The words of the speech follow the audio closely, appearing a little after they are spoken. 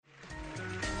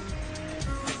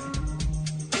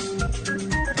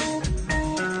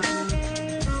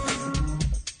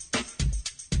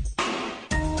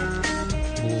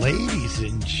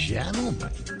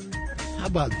gentlemen. How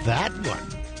about that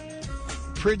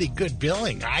one? Pretty good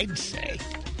billing, I'd say.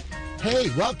 Hey,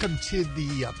 welcome to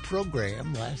the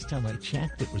program. Last time I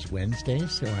checked, it was Wednesday,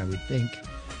 so I would think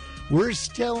we're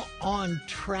still on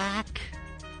track.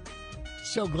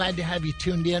 So glad to have you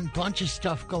tuned in. Bunch of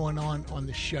stuff going on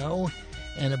the show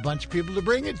and a bunch of people to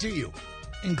bring it to you,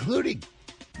 including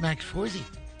Max Forsey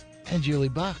and Julie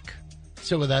Buck.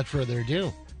 So without further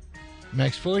ado,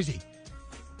 Max Forsey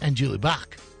and Julie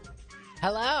Buck.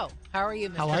 Hello. How are you,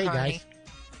 Mr. How are you, Carney? guys?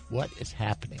 What is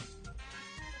happening?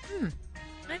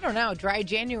 I don't know. Dry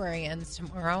January ends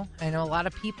tomorrow. I know a lot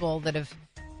of people that have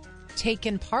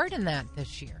taken part in that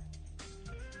this year.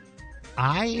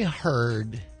 I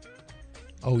heard,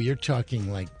 you're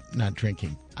talking like not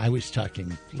drinking. I was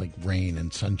talking like rain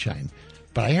and sunshine.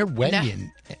 But I heard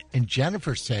Wendy and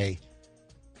Jennifer say,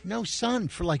 no sun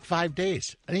for like 5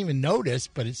 days. I didn't even notice,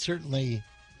 but it certainly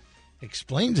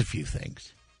explains a few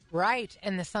things. Right.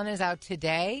 And the sun is out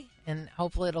today, and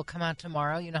hopefully it'll come out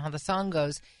tomorrow. You know how the song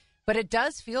goes. But it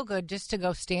does feel good just to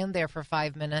go stand there for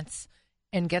 5 minutes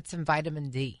and get some vitamin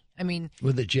D. I mean,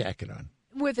 with a jacket on.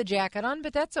 With a jacket on,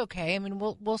 but that's okay. I mean,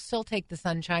 we'll still take the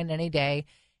sunshine any day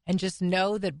and just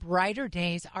know that brighter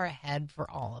days are ahead for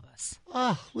all of us.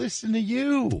 Oh, listen to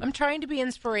you. I'm trying to be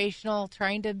inspirational,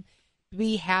 trying to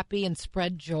be happy and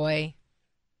spread joy.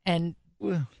 And,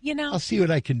 well, you know. I'll see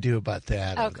what I can do about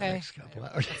that over the Okay. next couple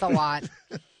hours. That's a lot.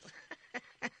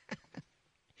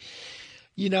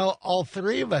 You know, all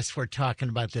three of us were talking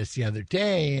about this the other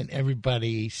day, and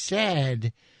everybody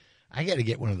said, I got to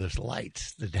get one of those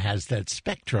lights that has that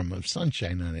spectrum of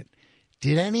sunshine on it.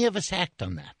 Did any of us act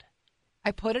on that?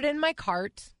 I put it in my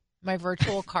cart, my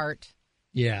virtual cart.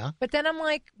 Yeah. But then I'm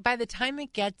like, by the time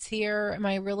it gets here, am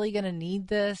I really going to need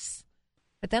this?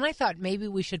 But then I thought maybe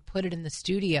we should put it in the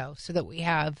studio so that we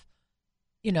have,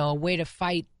 you know, a way to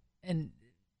fight and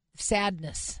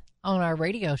sadness on our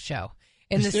radio show.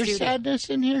 Is there sadness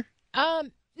in here?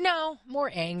 No, more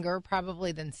anger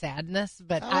probably than sadness.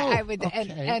 But Oh, I would,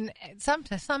 okay. and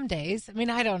some days, I mean,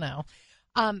 I don't know,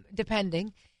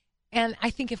 depending. And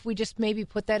I think if we just maybe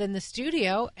put that in the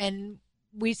studio and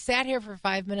we sat here for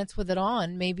 5 minutes with it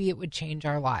on, maybe it would change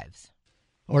our lives.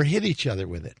 Or hit each other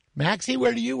with it. Maxie,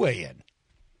 where do you weigh in?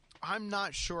 I'm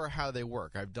not sure how they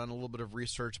work. I've done a little bit of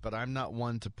research, but I'm not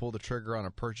one to pull the trigger on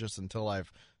a purchase until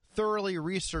I've thoroughly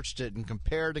researched it and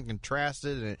compared and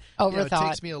contrasted. And it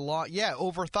takes me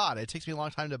overthought. It takes me a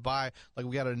long time to buy. Like,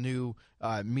 we got a new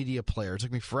media player. It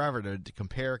took me forever to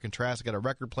compare, contrast. I got a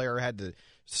record player. I had to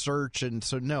search. And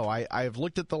so, no, I've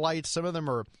looked at the lights. Some of them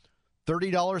are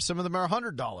 $30. Some of them are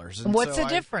 $100. And what's the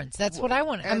difference? That's what I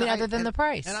want. I mean, other than the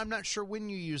price. And I'm not sure when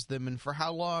you use them and for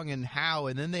how long and how.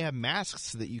 And then they have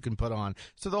masks that you can put on.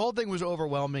 So the whole thing was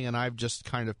overwhelming, and I've just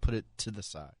kind of put it to the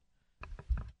side.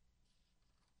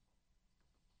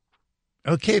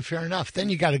 Okay, fair enough. Then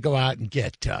you got to go out and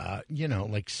get,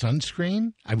 like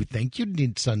sunscreen. I would think you'd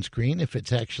need sunscreen if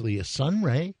it's actually a sun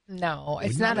ray. No,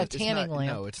 it's not a tanning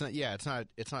lamp. No, it's not. Yeah, it's not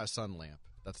a sun lamp.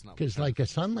 That's not because like a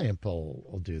sun lamp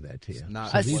will do that to you.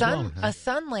 A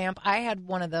sun lamp. I had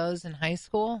one of those in high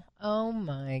school. Oh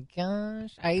my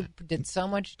gosh, I did so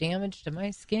much damage to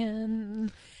my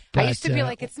skin. But I used to be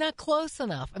like, it's not close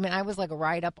enough. I mean, I was like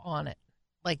right up on it.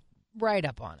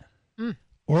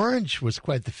 Orange was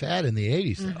quite the fad in the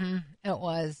 80s, though. Mm-hmm. It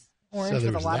was. Orange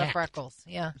with a lot of freckles.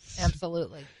 Yeah,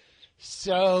 absolutely.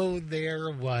 So there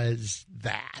was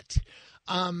that.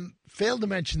 Failed to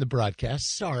mention the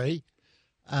broadcast. Sorry.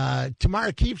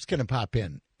 Tamara Keefe's going to pop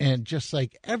in. And just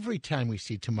like every time we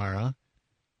see Tamara,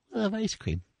 we'll have ice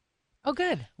cream. Oh,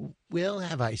 good. We'll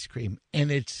have ice cream. And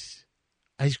it's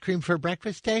ice cream for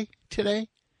breakfast day today?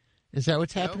 Is that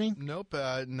what's happening? Nope,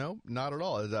 not at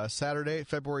all. It's Saturday,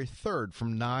 February 3rd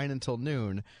from 9 until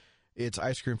noon. It's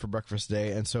ice cream for breakfast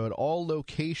day. And so at all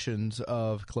locations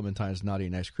of Clementine's Naughty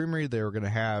and Ice Creamery, they're going to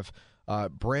have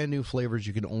brand new flavors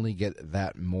you can only get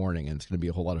that morning. And it's going to be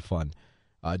a whole lot of fun.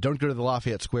 Don't go to the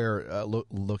Lafayette Square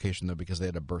location, though, because they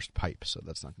had a burst pipe. So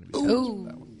that's not going to be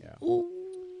that one. Yeah. Ooh.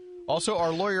 Also,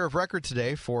 our lawyer of record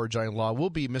today for Giant Law will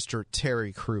be Mr.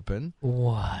 Terry Crouppen.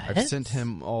 What? I've sent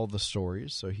him all the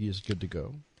stories, so he is good to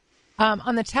go.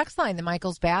 On the text line, the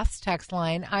Michael's Baths text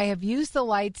line, I have used the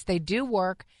lights. They do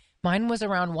work. Mine was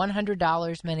around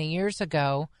 $100 many years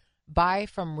ago. Buy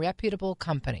from reputable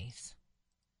companies.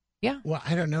 Yeah. Well,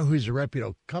 I don't know who's a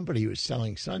reputable company who's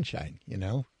selling sunshine, you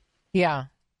know? Yeah.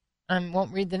 I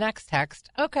won't read the next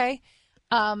text. Okay.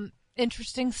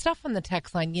 Interesting stuff on the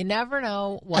text line. You never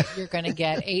know what you're going to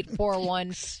get.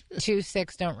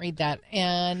 84126. Don't read that.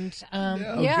 And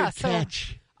good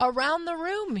catch. Around the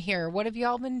room here, what have you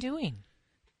all been doing?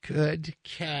 Good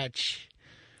catch.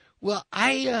 Well,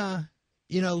 I,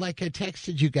 like I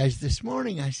texted you guys this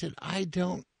morning, I said, I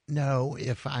don't know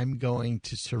if I'm going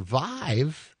to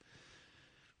survive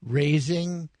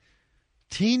raising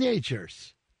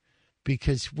teenagers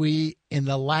because in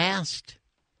the last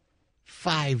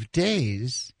 5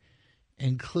 days,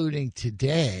 including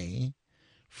today,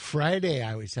 Friday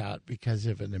I was out because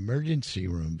of an emergency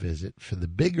room visit for the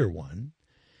bigger one.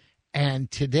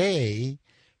 And today,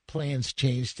 plans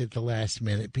changed at the last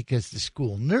minute because the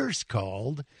school nurse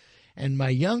called, and my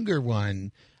younger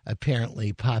one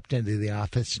apparently popped into the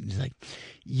office and he's like,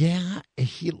 yeah,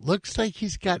 he looks like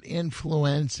he's got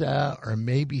influenza or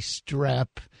maybe strep,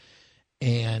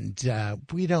 and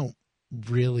we don't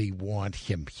really want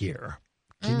him here.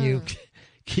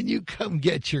 Can you come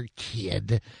get your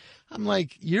kid? I'm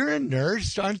like, you're a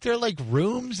nurse? Aren't there like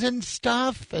rooms and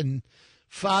stuff? And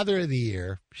Father of the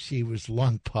Year, she was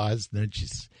long paused, and then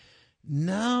she's,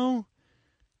 no,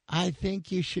 I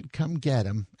think you should come get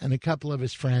him. And a couple of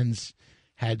his friends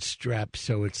had strep,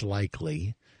 so it's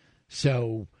likely.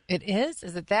 So it is?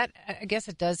 Is it that? I guess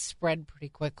it does spread pretty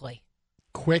quickly.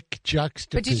 Quick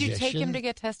juxtaposition. But did you take him to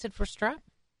get tested for strep?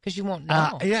 Because you won't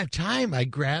know. Yeah, time. I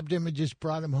grabbed him and just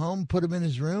brought him home, put him in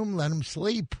his room, let him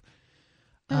sleep.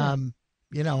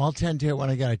 I'll tend to it when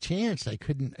I got a chance. I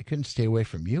couldn't stay away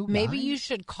from you guys. Maybe you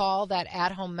should call that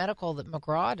at-home medical that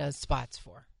McGraw does spots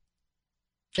for.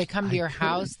 They come to your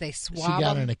house, they swab She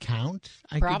got them. an account?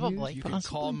 Probably. You can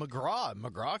call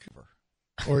McGraw.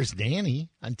 Or his nanny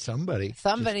on somebody.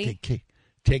 Somebody. Just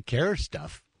take care of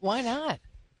stuff. Why not?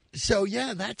 So,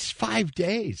 yeah, that's 5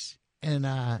 days. And,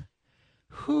 I'm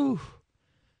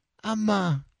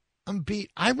beat.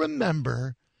 I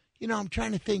remember, I'm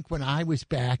trying to think when I was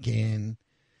back in,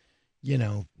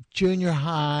 junior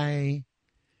high,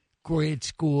 grade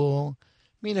school.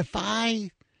 I mean, if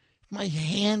my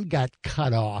hand got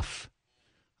cut off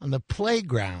on the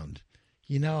playground,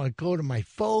 I'd go to my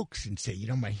folks and say,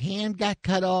 my hand got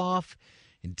cut off.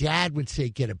 And Dad would say,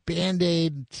 get a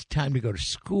Band-Aid. It's time to go to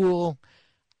school.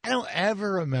 I don't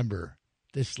ever remember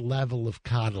this level of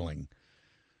coddling.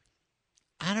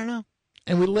 I don't know.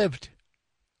 And we lived.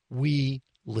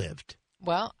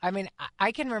 Well, I mean,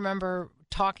 I can remember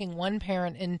talking one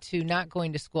parent into not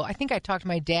going to school. I think I talked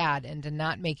my dad into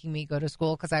not making me go to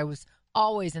school because I was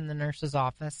always in the nurse's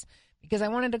office because I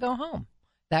wanted to go home.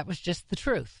 That was just the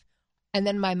truth. And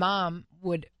then my mom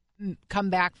would come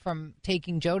back from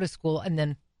taking Joe to school and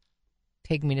then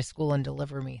take me to school and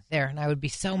deliver me there. And I would be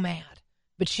so mad.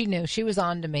 But she knew. She was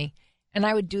on to me. And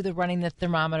I would do the running the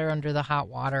thermometer under the hot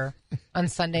water on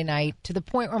Sunday night to the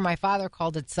point where my father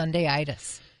called it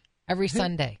Sunday-itis. Every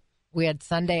Sunday, we had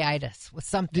Sunday-itis with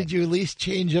something. Did you at least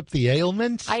change up the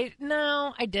ailments?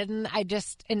 No, I didn't. I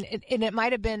just, and it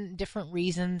might have been different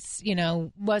reasons,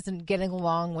 wasn't getting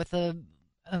along with a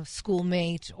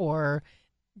schoolmate or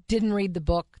didn't read the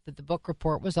book that the book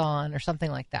report was on or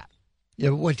something like that.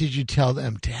 Yeah, but what did you tell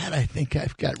them? Dad, I think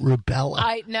I've got rubella.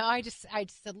 I just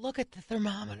said, look at the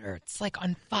thermometer. It's like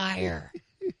on fire.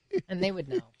 And they would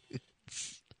know.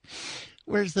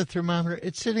 Where's the thermometer?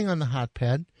 It's sitting on the hot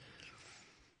pad.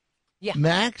 Yeah.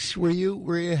 Max, were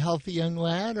you a healthy young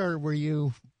lad, or were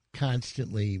you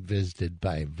constantly visited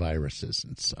by viruses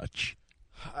and such?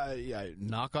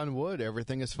 Knock on wood,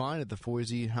 everything is fine at the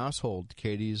Foisey household.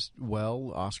 Katie's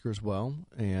well, Oscar's well,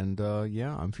 and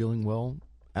I'm feeling well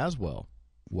as well.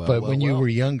 But when you were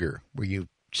younger, were you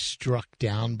struck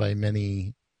down by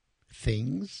many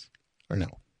things, or no?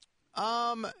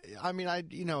 I mean,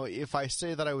 if I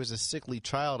say that I was a sickly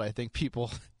child, I think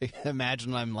people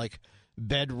imagine I'm like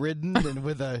bedridden and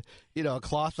with a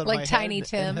cloth on like my Tiny head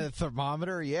Tim. and a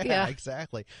thermometer. Yeah,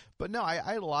 exactly. But no, I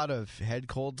had a lot of head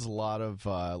colds, a lot of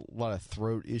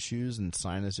throat issues and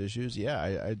sinus issues. Yeah,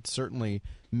 I'd certainly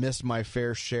missed my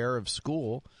fair share of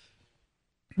school.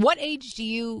 What age do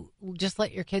you just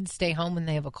let your kids stay home when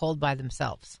they have a cold by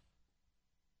themselves?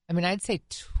 I mean, I'd say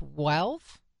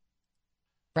 12,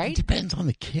 right? It depends on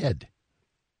the kid.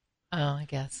 Oh, I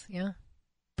guess, yeah.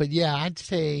 But yeah, I'd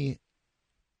say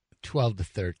 12 to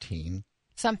 13.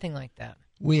 Something like that.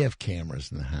 We have cameras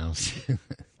in the house.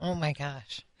 Oh, my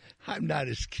gosh. I'm not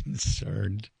as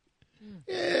concerned.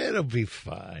 It'll be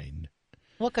fine.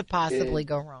 What could possibly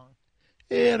go wrong?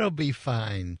 It'll be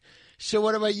fine. So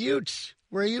what about you?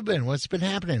 Where you been? What's been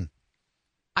happening?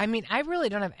 I mean, I really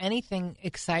don't have anything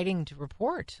exciting to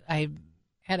report. I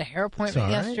had a hair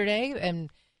appointment yesterday, and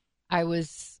I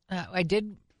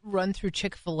did run through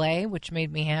Chick-fil-A, which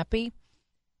made me happy.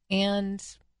 And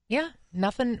yeah,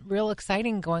 nothing real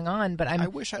exciting going on. But I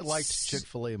wish I liked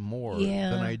Chick-fil-A more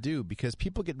than I do, because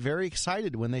people get very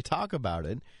excited when they talk about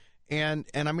it. And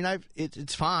I mean,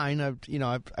 it's fine.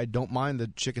 I don't mind the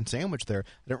chicken sandwich there.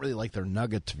 I don't really like their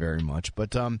nuggets very much,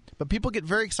 but people get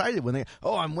very excited when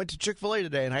I went to Chick-fil-A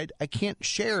today, and I can't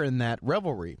share in that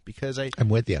revelry because I'm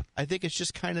with you. I think it's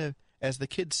just kind of, as the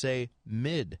kids say,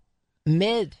 mid.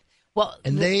 Well,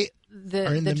 and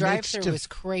the drive-thru was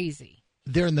crazy.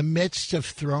 They're in the midst of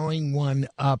throwing one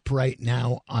up right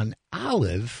now on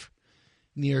Olive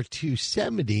near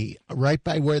 270, right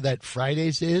by where that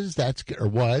Fridays is. It's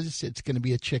going to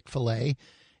be a Chick-fil-A.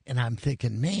 And I'm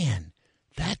thinking, man,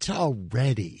 that's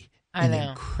already an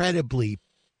incredibly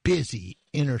busy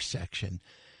intersection.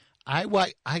 I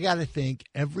got to think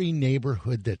every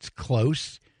neighborhood that's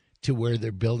close to where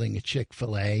they're building a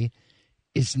Chick-fil-A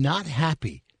is not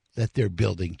happy that they're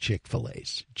building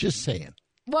Chick-fil-A's. Just saying.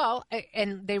 Well,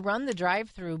 and they run the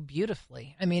drive-through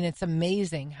beautifully. I mean, it's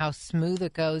amazing how smooth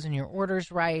it goes and your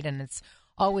order's right, and it's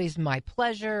always my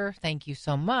pleasure. Thank you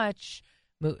so much.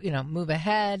 Move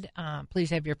ahead.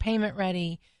 Please have your payment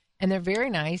ready. And they're very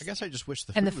nice. I guess I just wish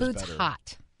the food was better. And the food's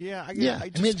hot. Yeah. I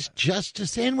mean, it's just a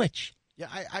sandwich. Yeah,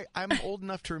 I'm old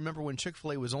enough to remember when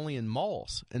Chick-fil-A was only in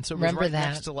malls, and so it was remember right that.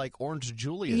 next to like Orange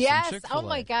Julius. Yes, and Chick-fil-A. Oh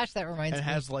my gosh, that reminds me. And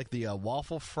it has like the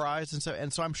waffle fries and so.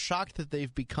 And so I'm shocked that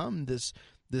they've become this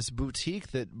boutique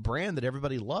brand that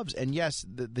everybody loves. And yes,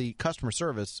 the customer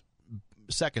service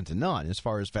second to none as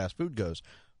far as fast food goes.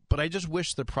 But I just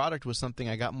wish the product was something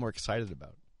I got more excited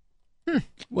about.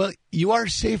 Well, you are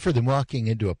safer than walking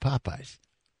into a Popeyes.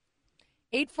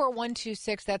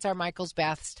 84126, that's our Michael's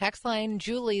Baths text line.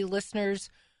 Julie, listeners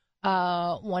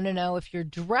want to know if your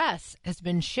dress has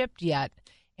been shipped yet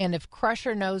and if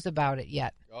Crusher knows about it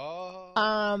yet.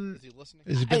 Is he listening?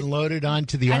 Has it been loaded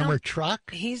onto the armored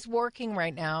truck? He's working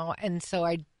right now, and so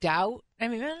I doubt. I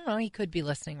mean, I don't know. He could be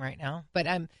listening right now, but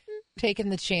I'm taking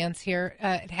the chance here.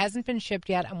 It hasn't been shipped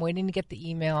yet. I'm waiting to get the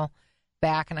email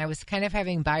back, and I was kind of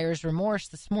having buyer's remorse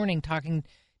this morning talking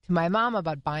to my mom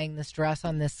about buying this dress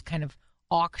on this kind of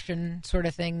auction sort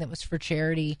of thing that was for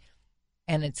charity,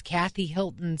 and it's Kathy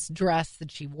Hilton's dress that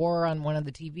she wore on one of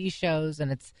the TV shows,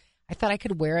 and I thought I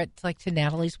could wear it to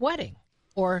Natalie's wedding.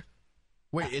 Or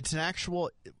wait, it's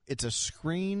a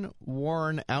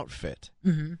screen-worn outfit,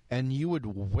 and you would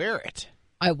wear it.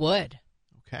 I would.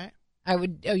 Okay. I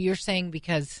would. Oh, you're saying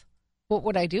because what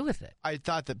would I do with it? I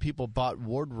thought that people bought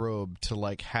wardrobe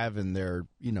to have in their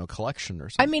collection or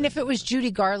something. I mean, if it was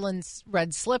Judy Garland's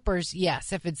red slippers,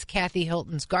 yes. If it's Kathy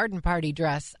Hilton's garden party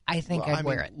dress, I think I'd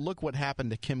wear it. Look what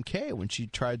happened to Kim K when she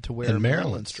tried to wear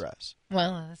Marilyn's dress.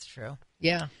 Well, that's true.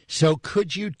 Yeah. So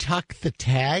could you tuck the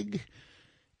tag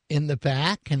in the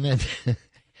back and then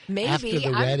maybe after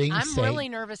the wedding I'm really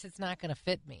nervous it's not going to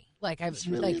fit me. That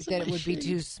it would be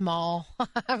too small.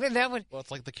 I mean, that would. Well,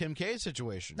 it's like the Kim K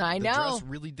situation. I know. The dress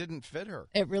really didn't fit her.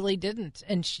 It really didn't.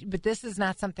 But this is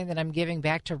not something that I'm giving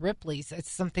back to Ripley's.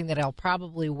 It's something that I'll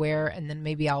probably wear, and then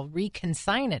maybe I'll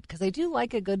reconsign it because I do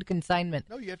like a good consignment.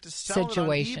 No, you have to sell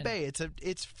situation. it on eBay.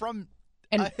 It's from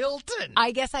a Hilton.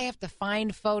 I guess I have to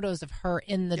find photos of her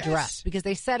in the dress because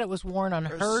they said it was worn on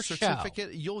her certificate.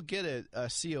 show. You'll get a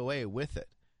COA with it,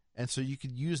 and so you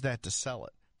could use that to sell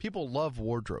it. People love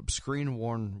wardrobe.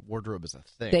 Screen-worn wardrobe is a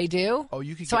thing. They do? Oh,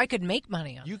 you could. So I could make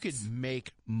money on this. You could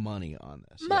make money on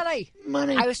this. Money. Yes.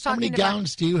 Money. I was talking How many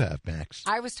gowns do you have, Max?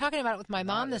 I was talking about it with my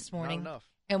mom this morning. Not enough.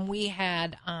 And we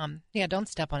had, don't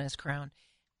step on his crown.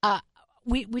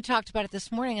 We talked about it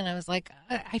this morning, and I was like,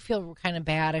 I feel kind of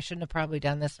bad. I shouldn't have probably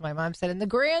done this. My mom said, in the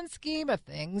grand scheme of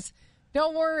things,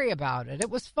 don't worry about it. It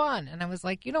was fun. And I was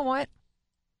like, you know what,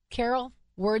 Carol?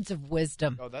 Words of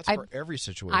wisdom. Oh, that's for every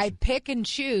situation. I pick and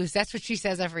choose. That's what she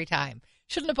says every time.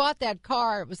 Shouldn't have bought that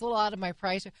car. It was a little out of my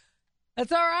price.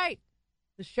 That's all right.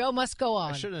 The show must go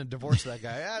on. I shouldn't have divorced that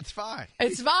guy. Yeah, it's fine.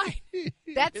 It's fine.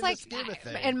 That's In like, the scheme of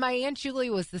things. And my Aunt Julie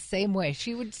was the same way.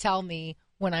 She would tell me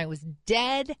when I was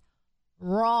dead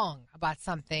wrong about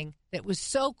something I was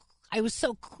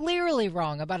so clearly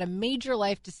wrong about a major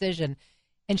life decision.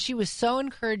 And she was so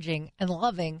encouraging and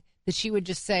loving that she would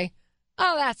just say,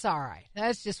 oh, that's all right.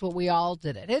 That's just what we all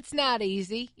did it. It's not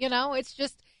easy.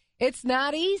 It's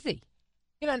not easy.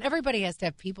 And everybody has to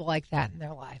have people like that in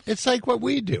their life. It's like what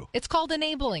we do. It's called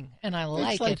enabling, and I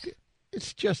like it.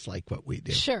 It's just like what we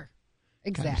do. Sure.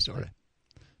 Exactly. Kind of, sort of.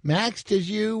 Max, did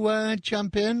you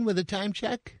jump in with a time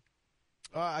check?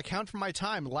 I count from my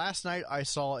time. Last night I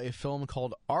saw a film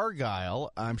called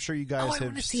Argyle. I'm sure you guys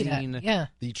have seen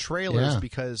the trailers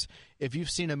because if you've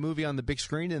seen a movie on the big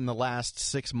screen in the last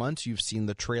 6 months, you've seen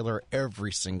the trailer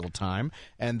every single time.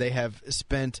 And they have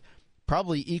spent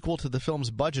probably equal to the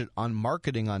film's budget on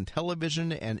marketing on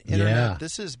television and internet. Yeah.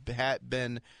 This has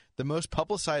been the most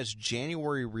publicized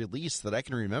January release that I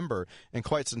can remember in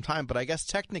quite some time. But I guess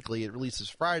technically it releases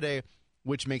Friday,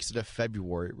 which makes it a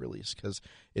February release because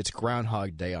it's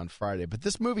Groundhog Day on Friday. But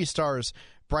this movie stars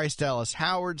Bryce Dallas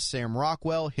Howard, Sam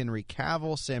Rockwell, Henry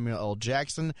Cavill, Samuel L.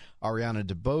 Jackson, Ariana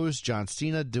DeBose, John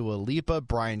Cena, Dua Lipa,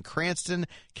 Bryan Cranston,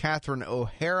 Catherine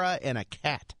O'Hara, and a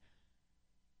cat.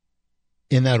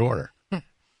 In that order.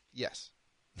 Yes.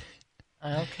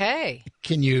 Okay.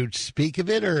 Can you speak of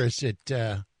it, or is it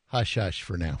hush-hush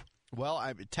for now? Well,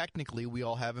 technically, we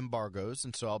all have embargoes,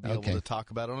 and so I'll be able to talk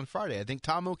about it on Friday. I think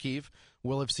Tom O'Keefe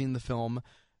will have seen the film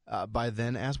by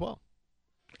then as well.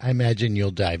 I imagine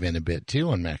you'll dive in a bit,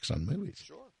 too, on Max on Movies.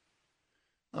 Sure.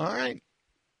 All right.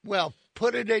 Well,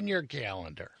 put it in your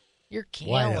calendar. Your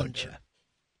calendar. Why don't you?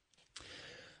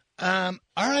 All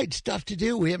right, stuff to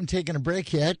do. We haven't taken a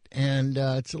break yet, and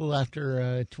it's a little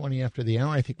after 20 after the hour.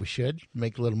 I think we should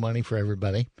make a little money for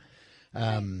everybody.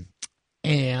 And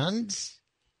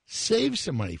save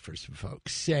some money for some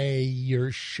folks. Say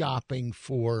you're shopping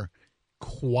for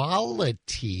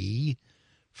quality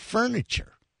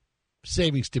furniture.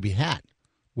 Savings to be had.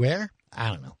 Where? I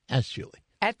don't know. Ask Julie.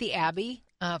 At the Abbey,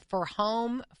 for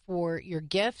home, for your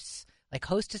gifts, like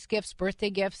hostess gifts,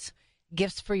 birthday gifts,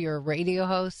 gifts for your radio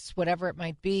hosts, whatever it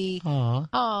might be.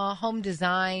 Home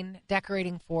design,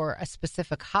 decorating for a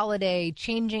specific holiday,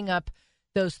 changing up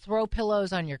those throw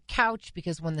pillows on your couch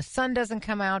because when the sun doesn't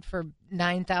come out for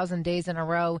 9,000 days in a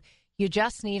row, you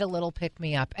just need a little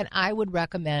pick-me-up. And I would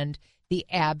recommend the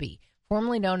Abbey,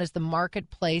 formerly known as the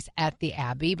Marketplace at the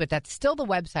Abbey, but that's still the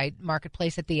website,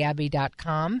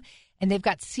 marketplaceattheabbey.com. And they've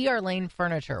got CR Lane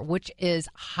furniture, which is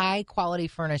high-quality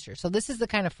furniture. So this is the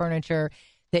kind of furniture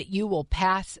that you will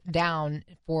pass down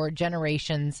for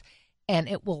generations, and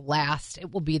it will last.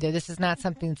 It will be there. This is not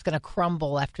something that's going to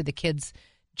crumble after the kids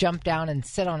jump down and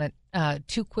sit on it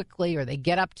too quickly, or they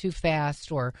get up too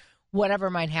fast, or whatever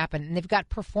might happen. And they've got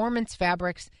performance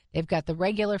fabrics. They've got the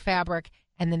regular fabric,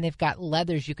 and then they've got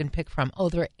leathers you can pick from.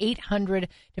 Over 800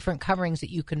 different coverings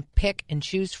that you can pick and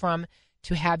choose from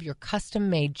to have your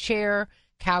custom-made chair,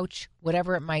 couch,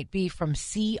 whatever it might be, from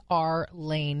CR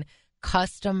Lane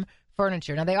Custom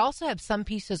Furniture. Now, they also have some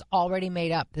pieces already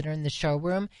made up that are in the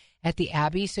showroom at the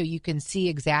Abbey, so you can see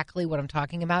exactly what I'm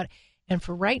talking about. And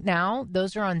for right now,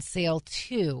 those are on sale,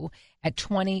 too, at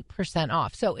 20%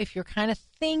 off. So if you're kind of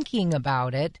thinking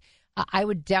about it, I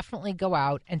would definitely go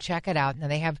out and check it out. Now,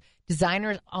 they have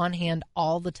designers on hand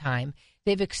all the time.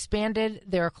 They've expanded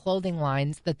their clothing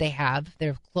lines that they have,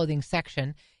 their clothing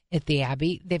section at the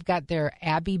Abbey. They've got their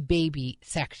Abbey Baby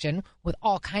section with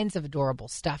all kinds of adorable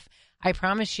stuff. I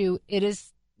promise you, it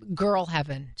is girl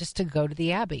heaven just to go to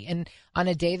the Abbey. And on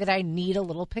a day that I need a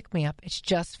little pick-me-up, it's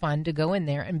just fun to go in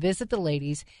there and visit the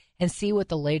ladies and see what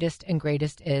the latest and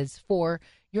greatest is for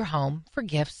your home, for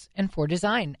gifts, and for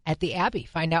design at the Abbey.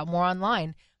 Find out more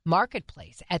online,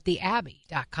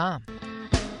 marketplaceattheabbey.com.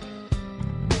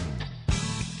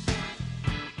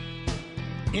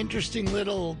 Interesting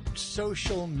little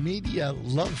social media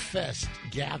love fest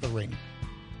gathering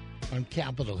on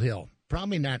Capitol Hill.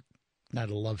 Probably not a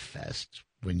love fest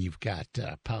when you've got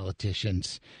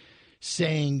politicians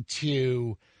saying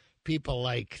to people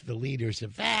like the leaders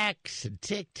of X and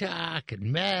TikTok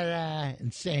and Meta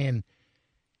and saying,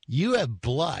 you have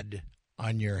blood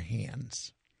on your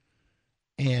hands.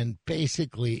 And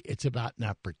basically it's about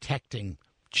not protecting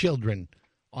children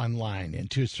online. And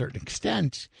to a certain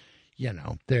extent, you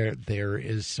know, there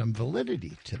is some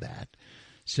validity to that.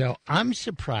 So I'm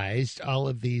surprised all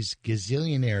of these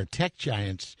gazillionaire tech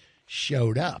giants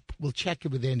showed up. We'll check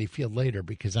it with Andy Field later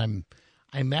because I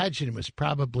imagine it was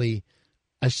probably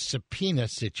a subpoena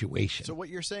situation. So what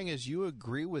you're saying is you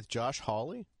agree with Josh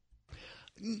Hawley?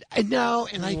 No,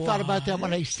 and I thought about that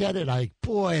when I said it. I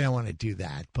don't want to do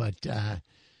that. But,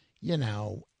 you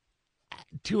know,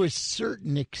 to a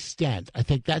certain extent, I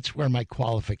think that's where my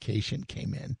qualification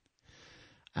came in.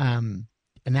 And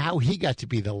how he got to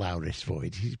be the loudest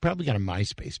voice. He's probably got a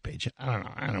MySpace page.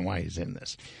 I don't know why he's in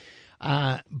this.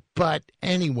 But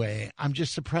anyway, I'm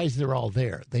just surprised they're all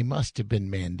there. They must have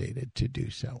been mandated to do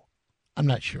so. I'm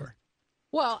not sure.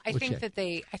 Well, I think that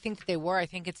they were. I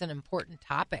think it's an important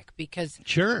topic because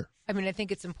sure. I mean, I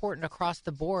think it's important across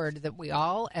the board that we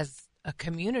all, as a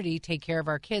community, take care of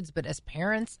our kids. But as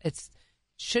parents, it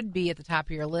should be at the top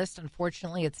of your list.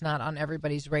 Unfortunately, it's not on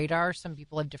everybody's radar. Some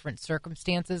people have different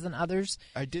circumstances than others.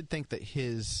 I did think that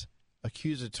his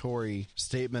accusatory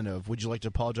statement of, would you like to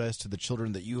apologize to the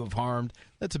children that you have harmed?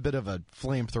 That's a bit of a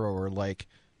flamethrower. Like,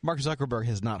 Mark Zuckerberg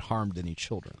has not harmed any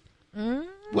children.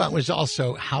 Well, it was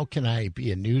also, how can I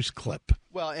be a news clip?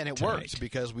 Well, and it worked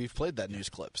because we've played that news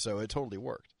clip, so it totally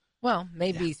worked. Well,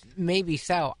 maybe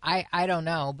so. I don't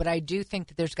know, but I do think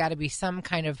that there's got to be some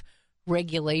kind of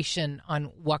regulation on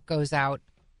what goes out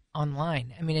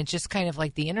online. I mean, it's just kind of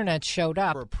like the internet showed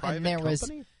up For a private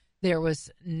and there was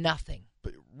nothing.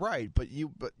 But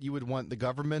you would want the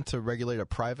government to regulate a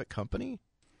private company?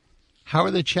 How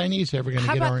are the Chinese ever going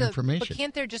to get our information? But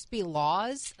can't there just be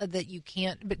laws that you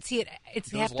can't? But see,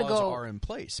 those laws are in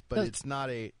place, but it's not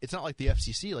like the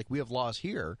FCC. Like we have laws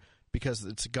here because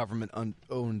it's government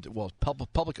owned,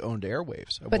 public owned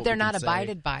airwaves. But they're not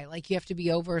abided by. Like you have to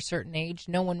be over a certain age.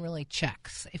 No one really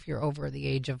checks if you're over the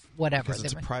age of whatever. Because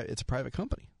it's a private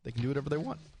company. They can do whatever they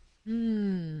want.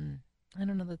 I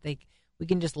don't know that we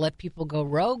can just let people go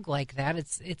rogue like that.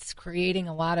 It's creating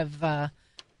a lot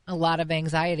of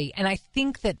anxiety. And I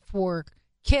think that for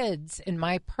kids, in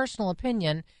my personal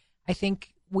opinion, I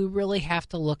think we really have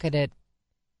to look at it,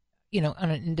 on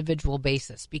an individual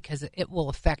basis because it will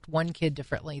affect one kid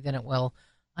differently than it will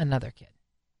another kid.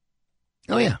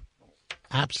 Oh, yeah.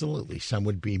 Absolutely. Some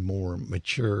would be more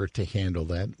mature to handle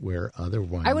that, where other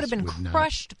ones I would have been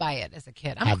crushed by it as a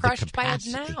kid. I'm crushed by it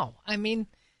now. I mean,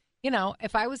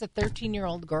 if I was a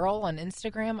 13-year-old girl on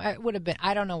Instagram, I would have been,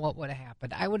 I don't know what would have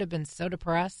happened. I would have been so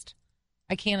depressed.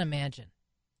 I can't imagine.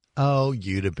 Oh,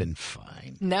 you'd have been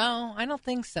fine. No, I don't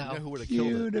think so. You know who would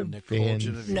have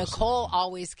killed it? Nicole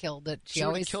always killed it. She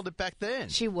always killed it back then.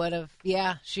 She would have.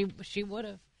 Yeah, she would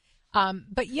have.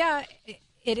 But yeah,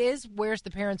 it is. Where's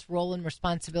the parents' role and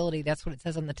responsibility? That's what it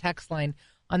says on the text line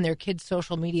on their kids'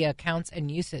 social media accounts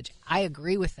and usage. I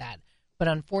agree with that. But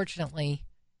unfortunately,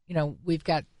 we've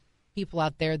got people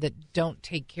out there that don't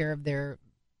take care of their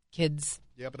kids.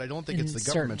 Yeah, but I don't think it's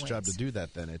the government's job to do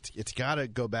that then. It's got to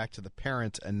go back to the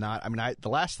parents and not – I mean, the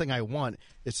last thing I want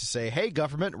is to say, hey,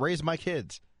 government, raise my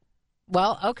kids.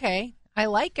 Well, okay. I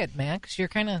like it, Max. You're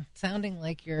kind of sounding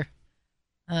like you're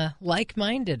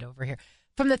like-minded over here.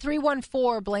 From the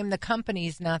 314, blame the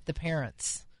companies, not the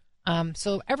parents.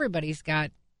 So everybody's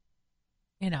got,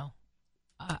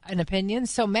 an opinion.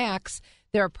 So, Max,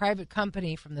 they're a private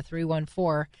company from the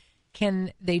 314.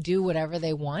 Can they do whatever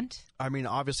they want? I mean,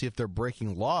 obviously, if they're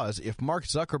breaking laws, if Mark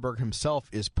Zuckerberg himself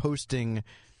is posting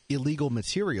illegal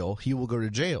material, he will go to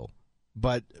jail.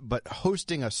 But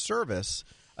hosting a service,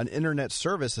 an internet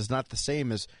service, is not the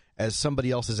same as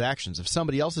somebody else's actions. If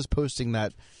somebody else is posting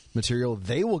that material,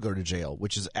 they will go to jail,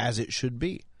 which is as it should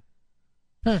be.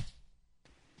 Yeah,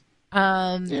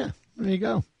 there you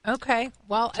go. Okay,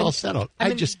 well, it's all settled.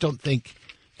 I just don't think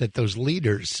that those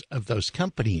leaders of those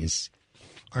companies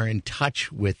are in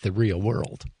touch with the real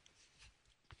world.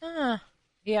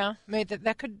 Yeah, maybe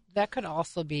that could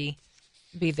also be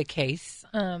the case.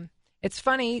 It's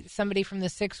funny. Somebody from the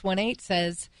 618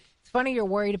 says it's funny you're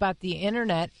worried about the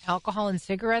internet, alcohol and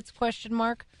cigarettes ?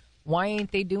 Why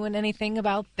ain't they doing anything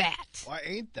about that? Why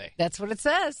ain't they? That's what it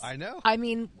says. I know. I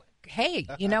mean, hey,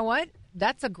 you know what?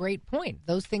 That's a great point.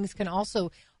 Those things can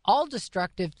also, all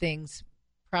destructive things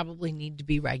probably need to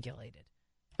be regulated.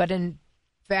 But in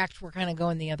fact, we're kind of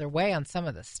going the other way on some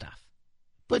of this stuff.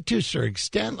 But to a certain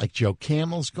extent, like Joe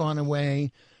Camel's gone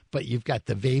away, but you've got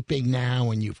the vaping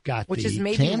now, and you've got which the is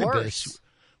maybe cannabis, worse.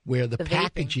 Where the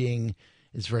packaging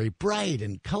is very bright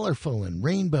and colorful and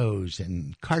rainbows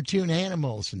and cartoon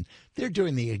animals, and they're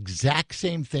doing the exact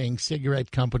same thing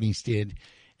cigarette companies did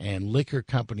and liquor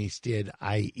companies did,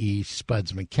 i.e.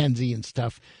 Spuds McKenzie and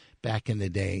stuff back in the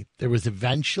day. There was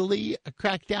eventually a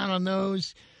crackdown on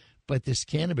those. But this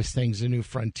cannabis thing's a new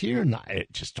frontier, and I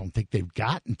just don't think they've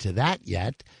gotten to that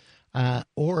yet,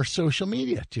 or social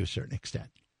media to a certain extent.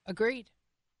 Agreed.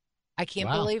 I can't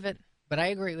believe it, but I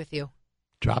agree with you.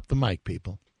 Drop the mic,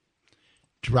 people.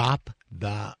 Drop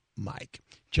the mic.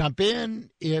 Jump in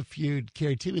if you'd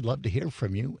care to. We'd love to hear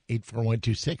from you.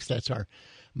 84126, that's our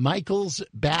Michael's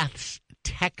Baths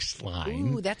text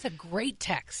line. Ooh, that's a great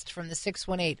text from the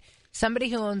 618. Somebody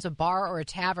who owns a bar or a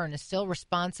tavern is still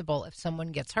responsible if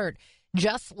someone gets hurt,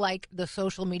 just like the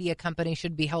social media company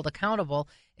should be held accountable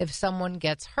if someone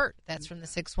gets hurt. That's from the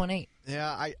 618.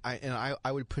 Yeah,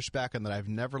 I would push back on that. I've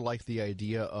never liked the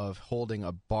idea of holding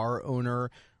a bar owner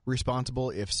responsible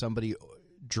if somebody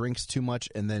drinks too much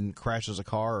and then crashes a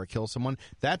car or kills someone.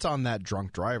 That's on that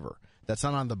drunk driver. That's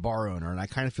not on the bar owner, and I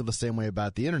kind of feel the same way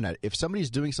about the internet. If somebody's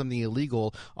doing something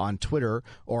illegal on Twitter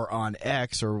or on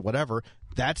X or whatever,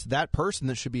 that's that person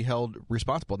that should be held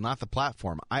responsible, not the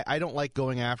platform. I don't like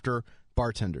going after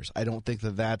bartenders. I don't think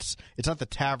it's not the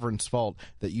tavern's fault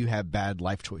that you have bad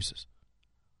life choices.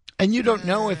 And you don't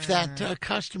know if that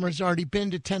customer's already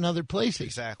been to 10 other places.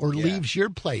 Exactly. Or leaves your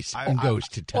place and goes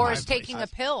to 10 Or other is taking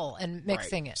places. a pill and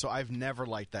mixing it. So I've never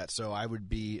liked that. So I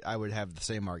would have the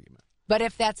same argument. But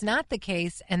if that's not the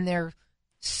case and they're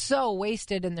so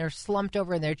wasted and they're slumped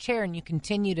over in their chair and you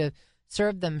continue to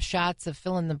serve them shots of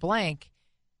fill in the blank,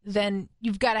 then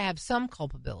you've got to have some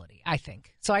culpability, I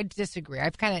think. So I disagree.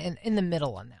 I'm kind of in the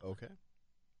middle on that. Okay.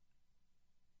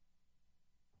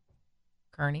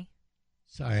 Carney?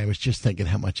 Sorry, I was just thinking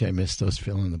how much I missed those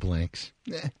fill in the blanks.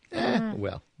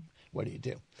 Well, what do you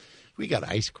do? We got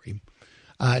ice cream.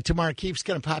 Tamara Keefe's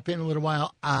going to pop in a little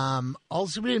while.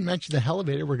 Also, we didn't mention the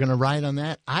elevator. We're going to ride on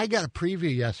that. I got a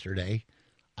preview yesterday.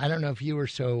 I don't know if you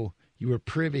were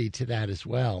privy to that as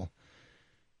well.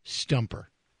 Stumper.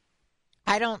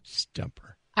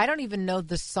 Stumper. I don't even know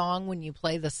the song when you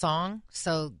play the song.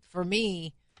 So for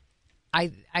me, I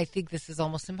think this is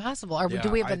almost impossible. Do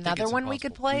we have another one we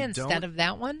could play instead of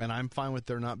that one? And I'm fine with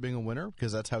there not being a winner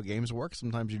because that's how games work.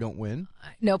 Sometimes you don't win.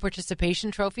 No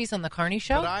participation trophies on the Carney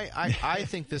Show? But I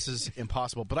think this is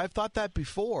impossible. But I've thought that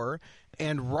before,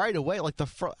 and right away,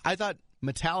 I thought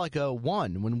Metallica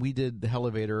won when we did the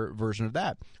elevator version of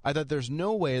that. I thought there's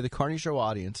no way the Carney Show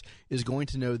audience is going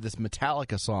to know this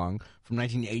Metallica song from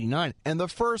 1989. And the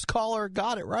first caller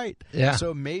got it right. Yeah.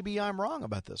 So maybe I'm wrong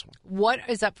about this one. What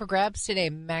is up for grabs today,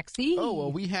 Maxie? Oh,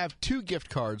 well, we have 2 gift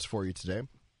cards for you today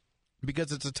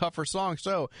because it's a tougher song.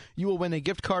 So you will win a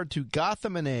gift card to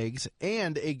Gotham and Eggs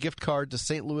and a gift card to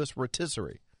St. Louis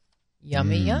Rotisserie.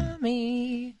 Yummy,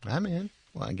 yummy. I'm in.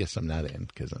 Well, I guess I'm not in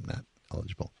because I'm not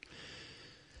eligible.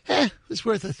 It's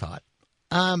worth a thought.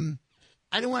 I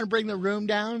didn't want to bring the room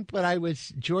down, but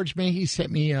George Mahey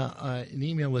sent me an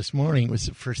email this morning. It was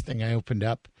the first thing I opened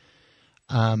up,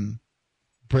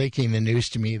 breaking the news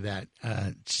to me that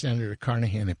Senator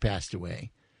Carnahan had passed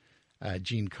away.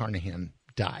 Gene Carnahan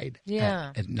died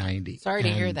at 90. Sorry to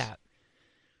hear that.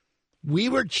 We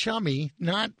were chummy,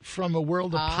 not from a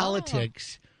world of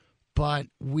politics, but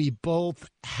we both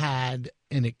had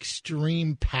an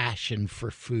extreme passion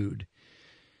for food.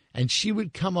 And she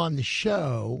would come on the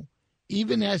show,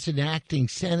 even as an acting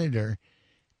senator,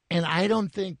 and I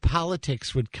don't think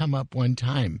politics would come up one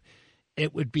time.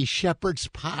 It would be shepherd's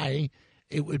pie.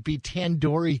 It would be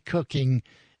tandoori cooking.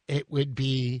 It would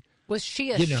be... Was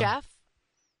she a chef?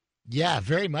 Yeah,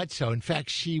 very much so. In fact,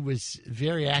 she was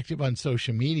very active on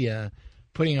social media,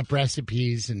 putting up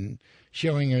recipes and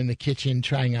showing her in the kitchen,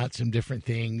 trying out some different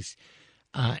things.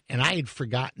 And I had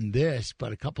forgotten this,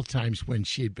 but a couple times when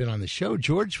she had been on the show,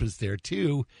 George was there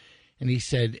too, and he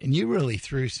said, "And you really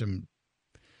threw some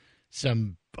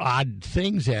odd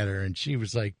things at her," and she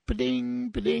was like, "Ba-ding,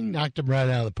 ba-ding," knocked him right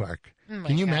out of the park. Oh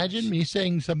Can you imagine me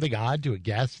saying something odd to a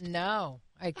guest? No,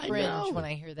 I cringe when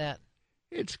I hear that.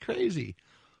 It's crazy,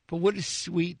 but what a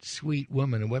sweet, sweet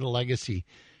woman, and what a legacy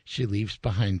she leaves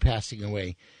behind, passing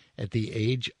away at the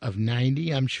age of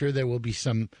 90. I'm sure there will be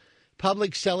some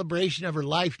public celebration of her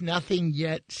life, nothing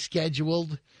yet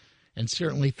scheduled, and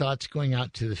certainly thoughts going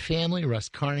out to the family. Russ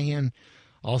Carnahan,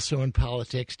 also in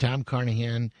politics, Tom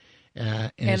Carnahan,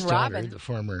 and his daughter, the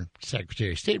former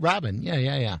Secretary of State, Robin,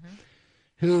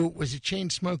 who was a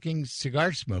chain-smoking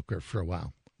cigar smoker for a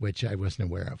while, which I wasn't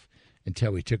aware of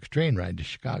until we took a train ride to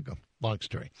Chicago. Long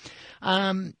story.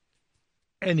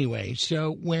 Anyway,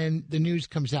 so when the news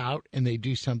comes out and they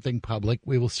do something public,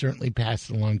 we will certainly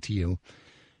pass it along to you,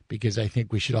 because I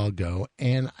think we should all go.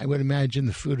 And I would imagine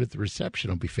the food at the reception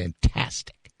will be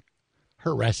fantastic.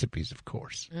 Her recipes, of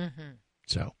course. Mm-hmm.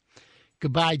 So,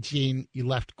 goodbye, Jean. You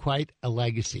left quite a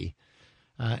legacy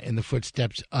in the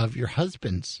footsteps of your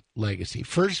husband's legacy.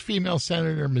 First female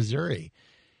senator in Missouri.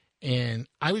 And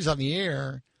I was on the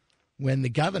air when the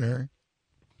governor,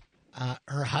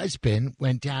 her husband,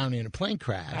 went down in a plane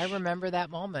crash. I remember that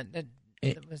moment.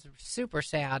 It was super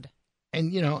sad.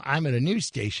 And, I'm at a news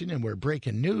station, and we're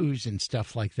breaking news and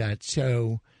stuff like that.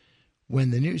 So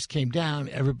when the news came down,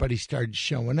 everybody started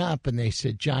showing up, and they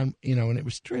said, "John," and it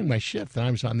was during my shift, and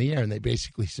I was on the air, and they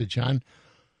basically said, "John,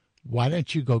 why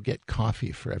don't you go get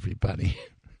coffee for everybody?"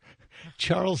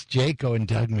 Charles Jaco and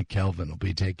Doug McKelvin will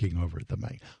be taking over the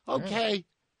mic. Okay,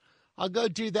 I'll go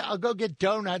do that. I'll go get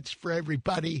donuts for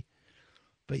everybody.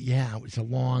 But, yeah, it was a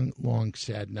long, long,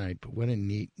 sad night. But what a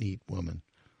neat, neat woman.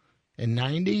 And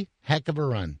 90, heck of a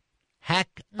run.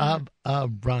 Heck of a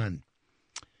run.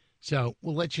 So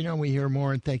we'll let you know when we hear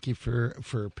more, and thank you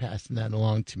for passing that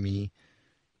along to me,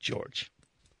 George.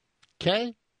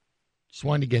 Okay? Just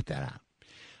wanted to get that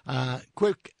out.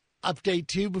 Quick update,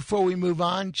 too, before we move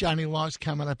on. Johnny Law's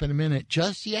coming up in a minute.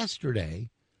 Just yesterday,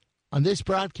 on this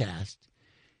broadcast,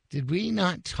 did we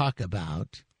not talk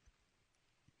about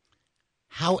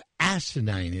how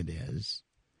asinine it is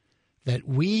that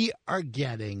we are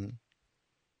getting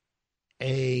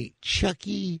a Chuck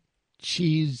E.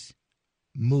 Cheese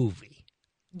movie.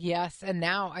 Yes, and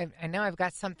now I know I've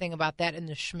got something about that in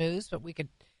the schmooze, but we could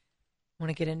want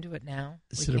to get into it now.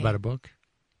 Is it about a book?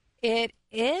 It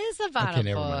is about a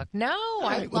book. Mind. No,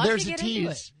 right, I'd love there's to get a tease.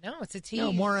 into it. No, it's a tease.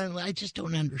 No, more. I just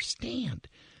don't understand.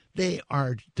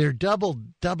 They're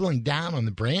doubling down on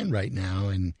the brand right now,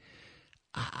 and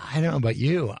I don't know about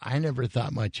you. I never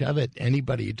thought much of it.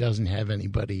 Anybody who doesn't have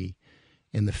anybody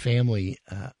in the family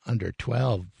under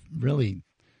 12 really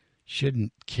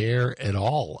shouldn't care at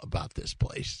all about this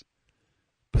place.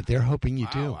 But they're hoping you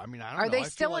do. I mean, I don't know. Are they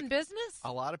still in business?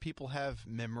 A lot of people have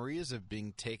memories of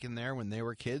being taken there when they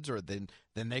were kids, or then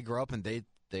they grow up and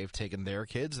they've taken their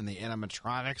kids and the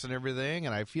animatronics and everything.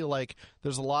 And I feel like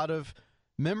there's a lot of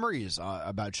memories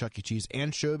about Chuck E. Cheese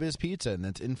and Showbiz Pizza, and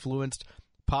that's influenced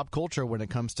pop culture when it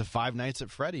comes to Five Nights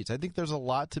at Freddy's. I think there's a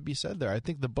lot to be said there. I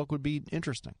think the book would be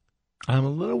interesting. I'm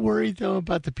a little worried, though,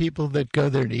 about the people that go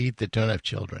there to eat that don't have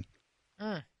children.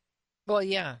 Well,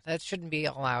 yeah, that shouldn't be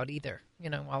allowed either.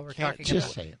 While we're talking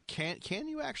just about saying. Can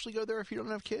you actually go there if you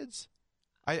don't have kids?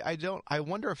 I don't. I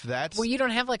wonder if that's. Well, you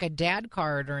don't have like a dad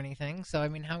card or anything, so I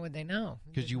mean, how would they know?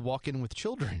 Because you walk in with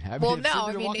children.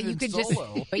 You could just.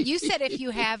 But you said if you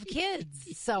have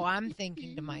kids, so I'm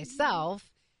thinking to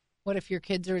myself, what if your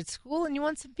kids are at school and you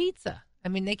want some pizza? I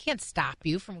mean, they can't stop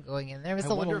you from going in there. It's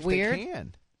a little weird. They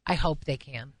can. I hope they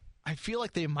can. I feel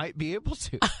like they might be able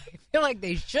to. I feel like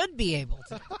they should be able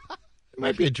to. It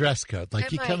might be a dress code. Like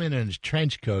come in a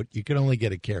trench coat, you can only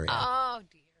get a carry-on. Oh,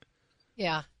 dear.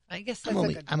 Yeah, I guess that's I'm a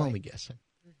good point. only guessing.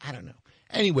 I don't know.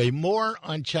 Anyway, more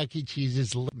on Chuck E.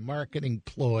 Cheese's marketing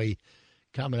ploy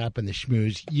coming up in the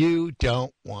schmooze. You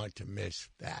don't want to miss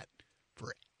that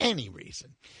for any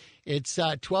reason. It's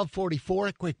 12:44,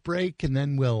 a quick break, and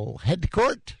then we'll head to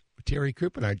court with Terry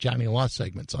Crouppen. Our Johnny Law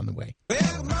segment's on the way. Well,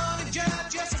 the money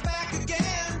judge is back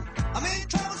again. I'm in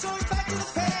trouble, so it's back to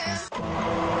the past.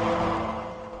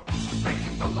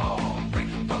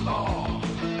 Breaking the law.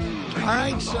 All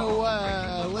right,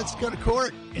 so let's go to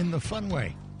court in the fun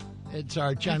way. It's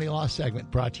our Johnny Law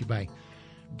segment brought to you by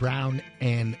Brown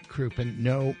and Crouppen.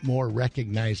 No more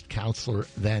recognized counselor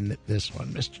than this one.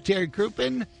 Mr. Terry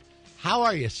Crouppen, how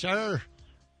are you, sir?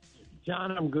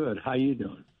 John, I'm good. How you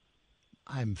doing?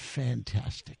 I'm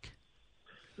fantastic.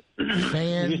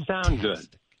 Fantastic. You sound good.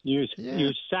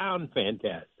 You sound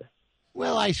fantastic.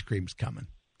 Well, ice cream's coming.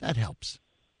 That helps.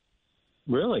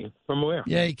 Really? From where?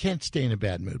 Yeah, you can't stay in a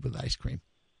bad mood with ice cream.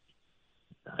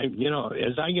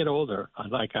 As I get older, I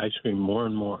like ice cream more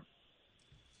and more.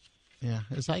 Yeah,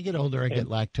 as I get older, I get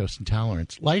lactose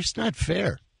intolerance. Life's not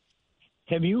fair.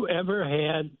 Have you ever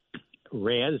had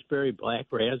black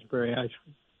raspberry ice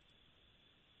cream?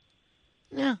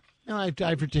 Yeah. No, I have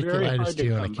diverticulitis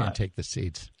too, and I can't take the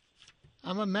seeds.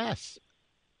 I'm a mess.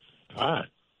 Ah.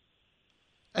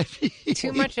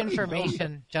 Too much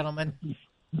information, gentlemen.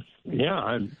 Yeah,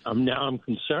 I'm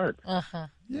concerned.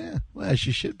 Yeah, well, as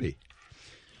you should be.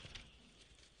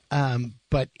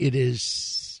 But it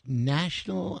is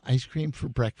National Ice Cream for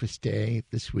Breakfast Day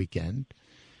this weekend.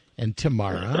 And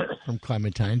Tamara from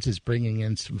Clementine's is bringing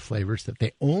in some flavors that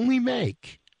they only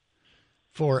make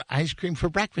for Ice Cream for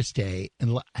Breakfast Day.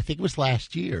 And I think it was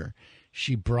last year.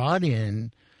 She brought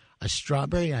in a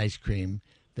strawberry ice cream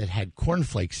that had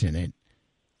cornflakes in it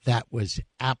that was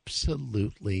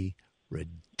absolutely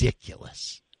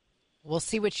ridiculous. We'll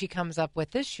see what she comes up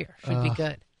with this year. Should be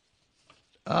good.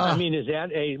 I mean, is that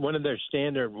one of their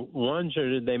standard ones, or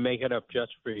did they make it up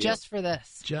just for you? Just for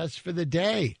this. Just for the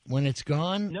day. When it's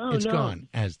gone, it's gone,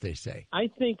 as they say. I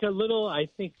think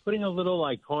putting a little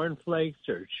like cornflakes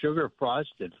or sugar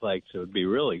frosted flakes would be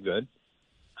really good.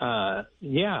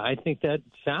 Yeah, I think that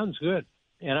sounds good.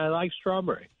 And I like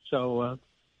strawberry. So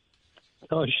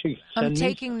I'm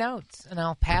taking notes, and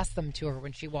I'll pass them to her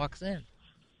when she walks in.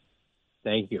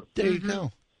 Thank you. There you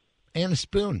go. And a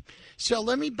spoon. So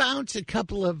let me bounce a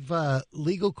couple of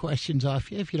legal questions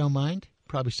off you, if you don't mind.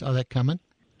 Probably saw that coming.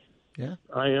 Yeah.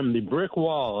 I am the brick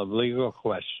wall of legal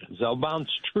questions. I'll bounce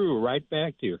true right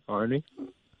back to you, Carney.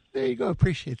 There you go.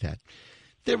 Appreciate that.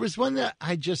 There was one that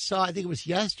I just saw. I think it was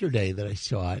yesterday that I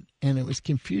saw it, and it was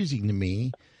confusing to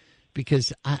me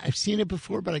because I've seen it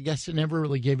before, but I guess I never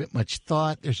really gave it much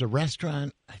thought. There's a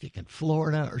restaurant, I think in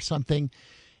Florida or something,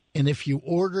 and if you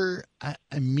order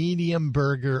a medium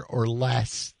burger or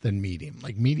less than medium,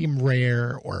 like medium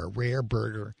rare or a rare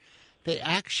burger, they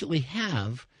actually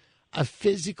have a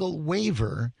physical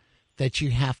waiver that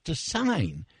you have to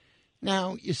sign.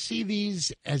 Now, you see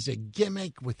these as a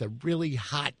gimmick with a really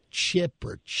hot chip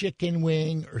or chicken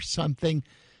wing or something,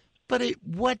 but at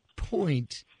what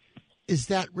point is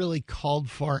that really called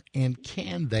for, and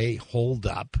can they hold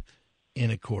up in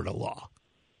a court of law?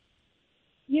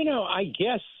 I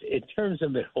guess in terms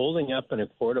of it holding up in a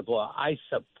court of law, I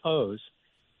suppose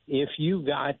if you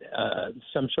got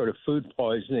some sort of food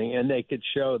poisoning and they could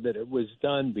show that it was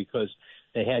done because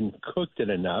they hadn't cooked it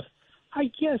enough,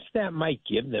 I guess that might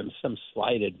give them some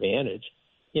slight advantage,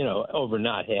 over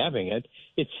not having it.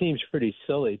 It seems pretty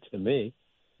silly to me.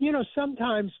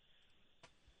 Sometimes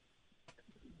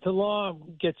the law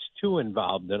gets too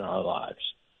involved in our lives.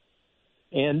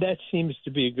 And that seems to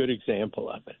be a good example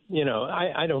of it.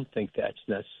 I don't think that's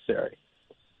necessary.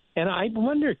 And I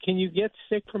wonder, can you get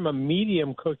sick from a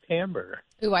medium-cooked hamburger?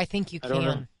 Ooh, I think you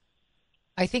can.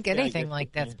 I think anything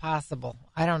like that's can. possible.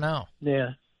 I don't know. Yeah.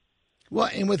 Well,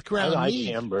 and with ground I like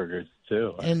meat, hamburgers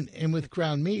too. And with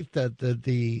ground meat,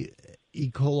 the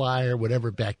E. coli or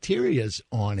whatever bacteria's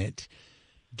on it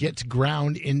gets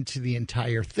ground into the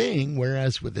entire thing,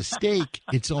 whereas with a steak,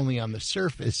 it's only on the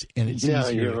surface, and it's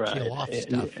easier to kill off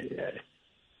stuff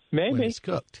Maybe. when it's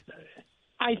cooked.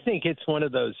 I think it's one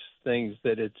of those things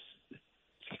that it's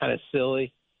kind of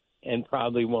silly and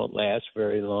probably won't last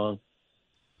very long.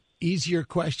 Easier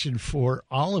question for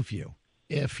all of you.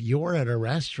 If you're at a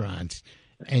restaurant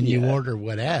and you order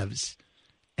whatevs,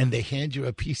 and they hand you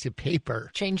a piece of paper,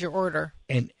 change your order,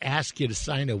 and ask you to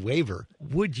sign a waiver,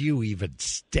 would you even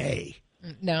stay?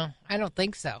 No, I don't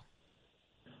think so.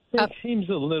 It seems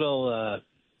a little,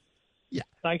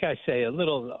 like I say, a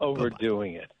little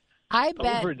overdoing it. I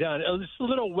bet. Overdone. It's a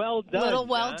little well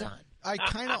done. I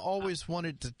kind of always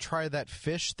wanted to try that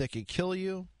fish that could kill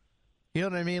you. You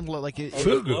know what I mean? Like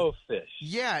fugu fish.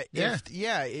 Yeah.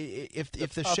 If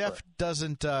the chef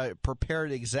doesn't prepare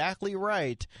it exactly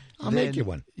right, I'll make you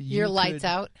one. Your lights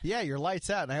out. Yeah, your lights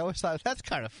out. And I always thought that's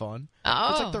kind of fun.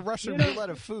 Oh, it's like the Russian roulette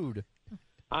of food.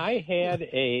 I had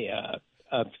a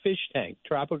fish tank,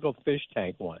 tropical fish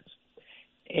tank once,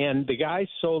 and the guy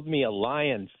sold me a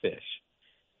lionfish,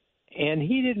 and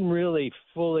he didn't really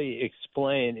fully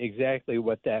explain exactly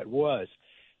what that was,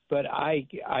 but I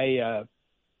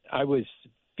was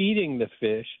feeding the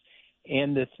fish,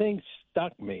 and the thing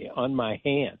stuck me on my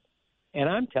hand. And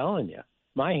I'm telling you,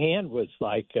 my hand was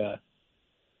like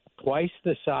twice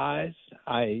the size.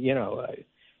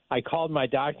 I called my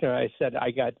doctor, and I said,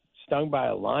 I got stung by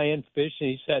a lionfish. And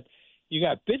he said, you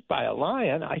got bit by a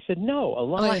lion? I said, no, a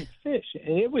lionfish.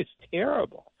 And it was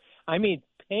terrible. I mean,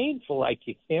 painful like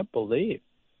you can't believe.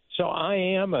 So I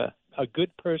am a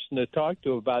good person to talk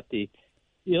to about the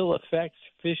ill effects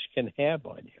fish can have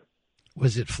on you.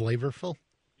 Was it flavorful?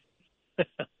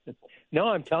 No,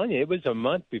 I'm telling you, it was a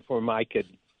month before I could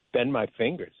bend my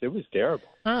fingers. It was terrible.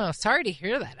 Oh, sorry to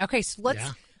hear that. Okay, so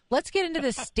let's get into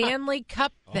the Stanley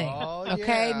Cup thing.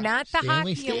 Okay, not the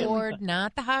hockey award,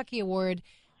 not the hockey award,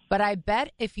 but I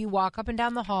bet if you walk up and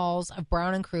down the halls of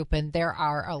Brown and Crouppen, there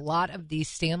are a lot of these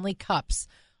Stanley Cups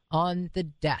on the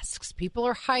desks. People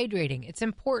are hydrating. It's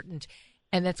important.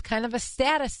 And that's kind of a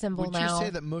status symbol now. Would you say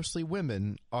that mostly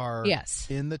women are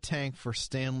in the tank for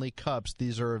Stanley Cups?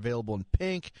 These are available in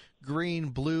pink, green,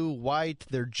 blue, white.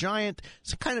 They're giant.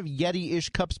 It's kind of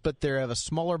Yeti-ish cups, but they have a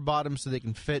smaller bottom so they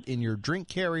can fit in your drink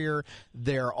carrier.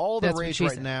 They're all the rage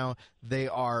right now. They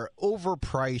are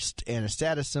overpriced and a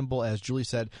status symbol, as Julie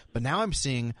said. But now I'm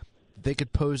seeing they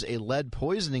could pose a lead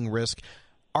poisoning risk.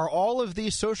 Are all of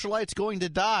these socialites going to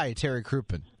die, Terry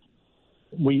Crouppen?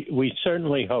 We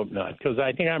certainly hope not, because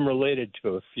I think I'm related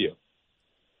to a few.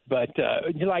 But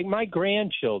like my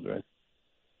grandchildren,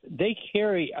 they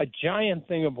carry a giant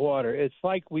thing of water. It's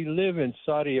like we live in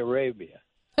Saudi Arabia.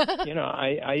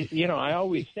 I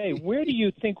always say, where do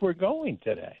you think we're going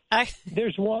today?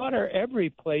 There's water every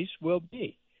place we'll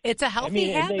be. It's a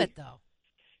healthy habit, though.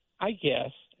 I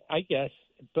guess,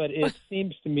 but it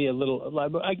seems to me a little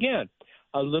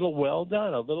well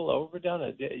done, a little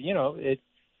overdone.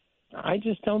 I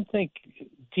just don't think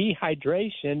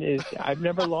dehydration is. I've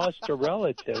never lost a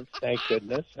relative, thank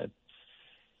goodness.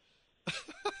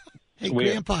 Hey,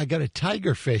 Grandpa, I got a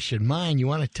tiger fish in mine. You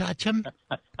want to touch him?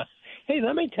 Hey,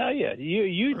 let me tell you,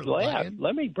 you'd laugh.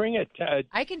 Let me bring it.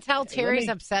 I can tell Terry's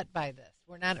upset by this.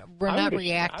 We're not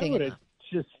reacting. I would have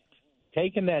just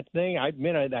taken that thing. I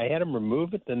had him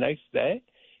remove it the next day.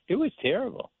 It was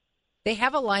terrible. They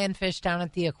have a lionfish down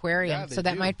at the aquarium, so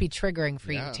that might be triggering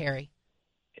for you, Terry.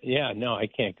 Yeah, no, I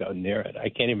can't go near it. I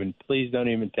can't even. Please don't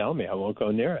even tell me. I won't go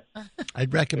near it.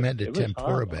 I'd recommend a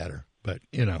tempura batter, but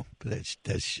that's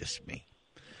just me.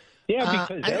 Yeah,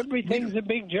 because everything's a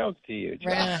big joke to you,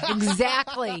 John.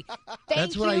 Exactly.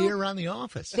 That's what I hear around the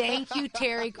office. Thank you,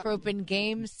 Terry Crouppen.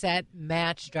 Game, set,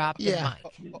 match, drop the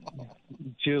mic.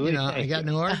 Julie, I got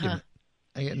no argument.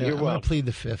 I'm going to plead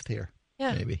the fifth here.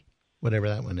 Yeah. Maybe. Whatever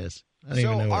that one is.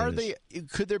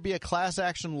 Could there be a class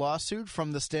action lawsuit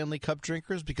from the Stanley Cup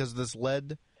drinkers because of this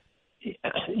lead?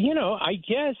 I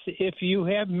guess if you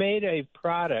have made a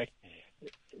product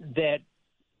that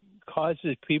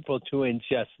causes people to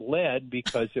ingest lead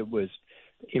because it was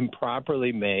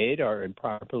improperly made or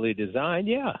improperly designed,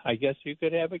 I guess you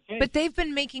could have a case. But they've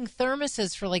been making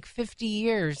thermoses for like 50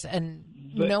 years, and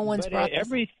no one's brought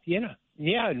this.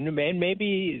 And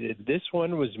maybe this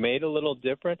one was made a little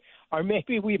different, or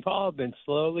maybe we've all been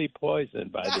slowly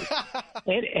poisoned by this.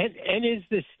 and is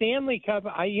the Stanley Cup?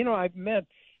 I've met.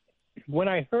 When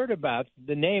I heard about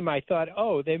the name, I thought,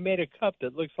 they made a cup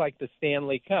that looks like the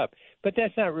Stanley Cup. But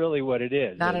that's not really what it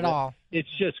is. Not at all. It's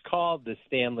just called the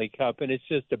Stanley Cup, and it's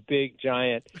just a big,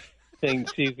 giant thing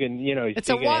so you can, it's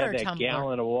so a you can water have that tumbler.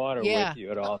 gallon of water with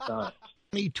you at all times.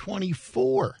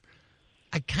 2024.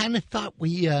 I kind of thought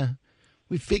we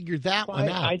figured that one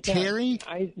out. Terry?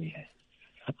 I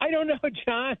don't know,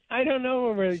 John. I don't know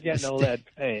when we're getting a lead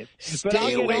paint. But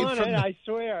I'll get on it, I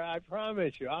swear. I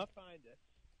promise you. I'll find it.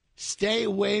 Stay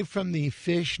away from the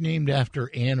fish named after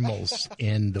animals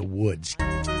in the woods.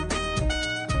 Now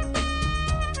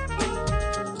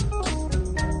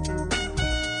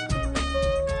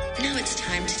it's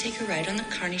time to take a ride on the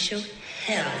CarneyShow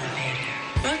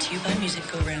Elevator. Brought to you by Music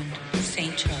Go Round,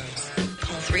 St. Charles.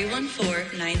 Call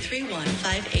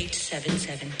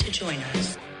 314-931-5877 to join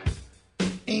us.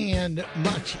 And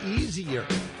much easier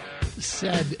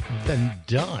said than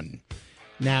done.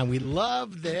 Now, we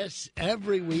love this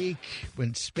every week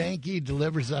when Spanky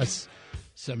delivers us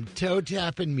some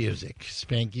toe-tapping music.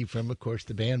 Spanky from, of course,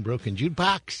 the band Broken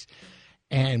Jukebox.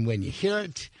 And when you hear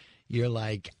it, you're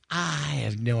like, I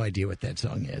have no idea what that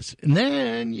song is. And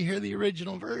then you hear the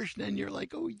original version, and you're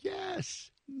like, oh,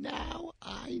 yes, now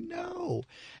I know.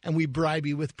 And we bribe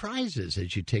you with prizes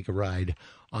as you take a ride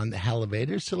on the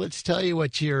elevator. So let's tell you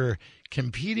what you're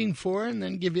competing for and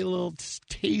then give you a little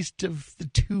taste of the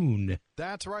tune.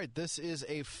 That's right. This is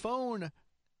a phone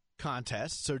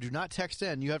contest, so do not text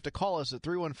in. You have to call us at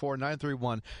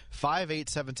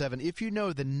 314-931-5877. If you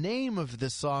know the name of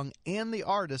this song and the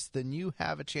artist, then you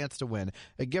have a chance to win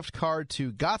a gift card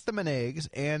to Gotham and Eggs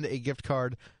and a gift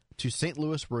card to St.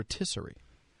 Louis Rotisserie.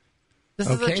 This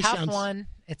is a tough one.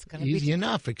 It's going to be easy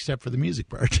enough, except for the music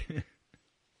part.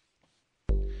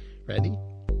 Ready?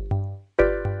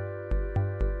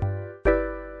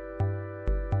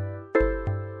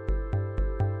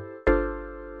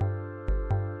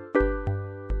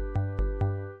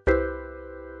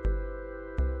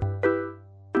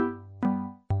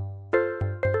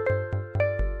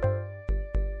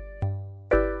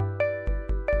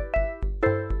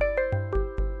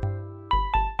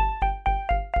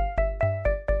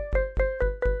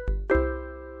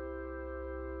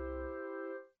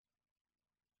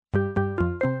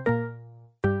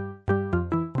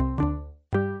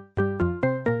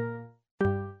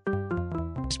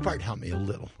 Part help me a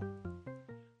little.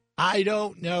 I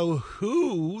don't know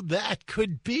who that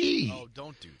could be. Oh,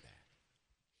 don't do that.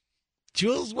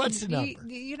 Jules, what's the number?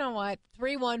 You know what?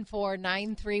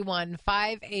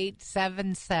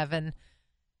 314-931-5877.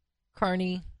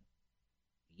 Carney,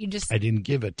 I didn't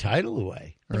give a title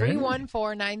away.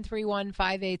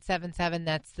 314-931-5877.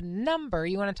 That's the number.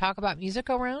 You want to talk about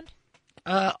music around?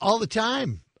 All the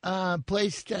time.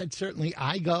 Place that certainly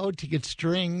I go to get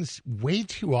strings way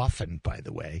too often, by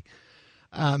the way.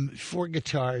 4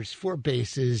 guitars, 4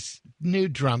 basses, new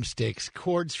drumsticks,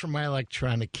 chords for my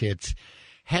electronic kits,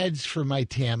 heads for my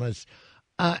tamas,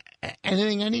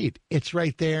 anything I need. It's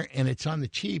right there, and it's on the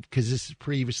cheap because this is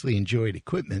previously enjoyed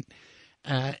equipment,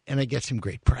 and I get some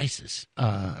great prices.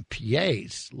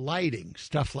 PAs, lighting,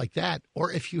 stuff like that.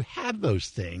 Or if you have those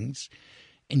things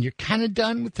and you're kind of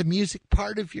done with the music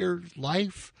part of your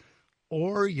life,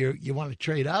 or you want to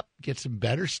trade up, get some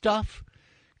better stuff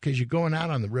because you're going out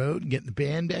on the road and getting the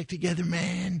band back together,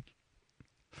 man.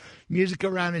 Music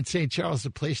Around in St. Charles is the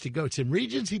place to go. It's in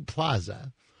Regency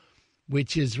Plaza,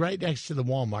 which is right next to the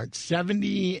Walmart,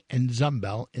 70 and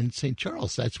Zumbel in St.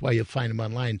 Charles. That's why you'll find them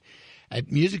online at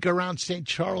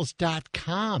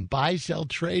musicaroundstcharles.com. Buy, sell,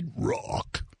 trade,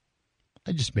 rock.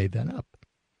 I just made that up.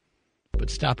 But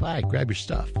stop by, grab your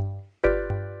stuff.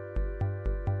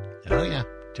 Oh, yeah,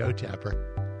 toe tapper.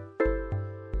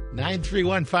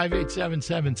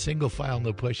 931-5877, single file,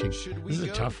 no pushing. Should we go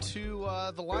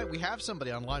to the line? We have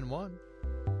somebody on line 1.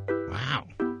 Wow.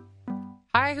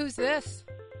 Hi, who's this?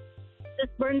 This is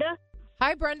Brenda.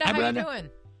 Hi, Brenda. How Brenda. you doing?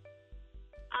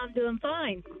 I'm doing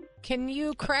fine. Can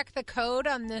you crack the code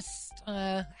on this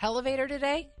elevator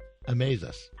today? Amaze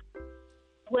us.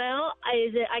 Well,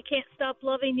 is it I Can't Stop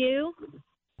Loving You?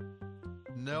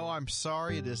 No, I'm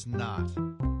sorry, it is not.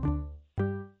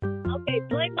 Okay,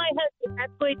 blame my husband.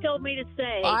 That's what he told me to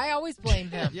say. I always blame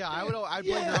him. Yeah, I'd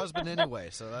blame your husband anyway,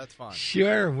 so that's fine.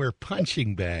 Sure, we're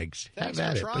punching bags. Thanks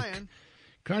Have at for it. trying.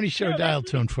 Carney Show dial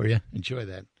tone for you. Enjoy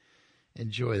that.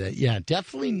 Yeah,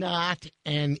 definitely not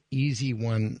an easy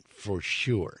one for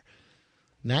sure.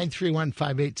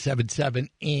 931-5877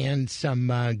 and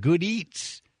some good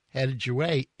eats headed your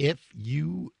way if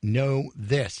you know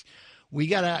this. We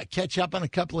got to catch up on a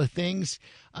couple of things.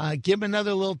 Give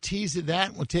another little tease of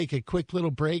that. We'll take a quick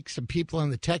little break. Some people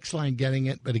on the text line getting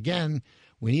it. But again,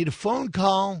 we need a phone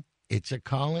call. It's a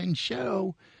call-in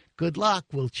show. Good luck.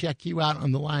 We'll check you out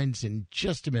on the lines in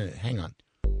just a minute. Hang on.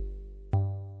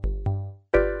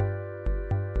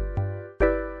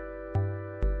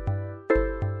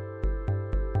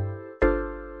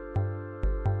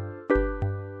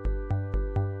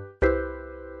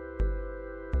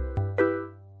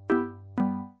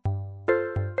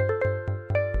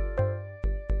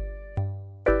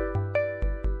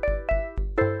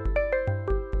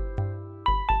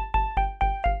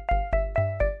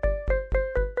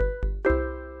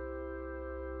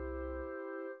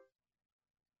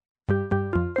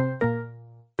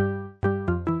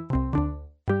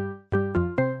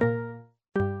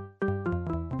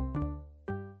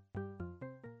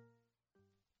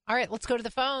 All right, let's go to the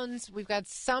phones. We've got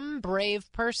some brave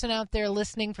person out there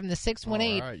listening from the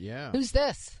 618. All right, yeah. Who's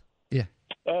this? Yeah.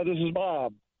 This is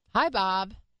Bob. Hi,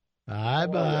 Bob. Hi,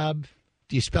 Bob.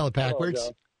 Do you spell it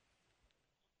backwards?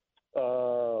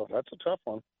 That's a tough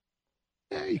one.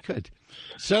 Yeah, you could.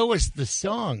 So is the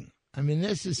song. I mean,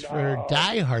 this is for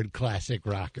diehard classic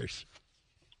rockers.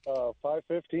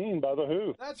 515 by The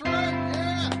Who. That's right,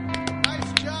 yeah.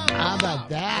 Nice job, How Bob. about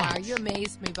that? Wow, you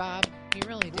amaze me, Bob. You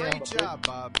really do. Great job,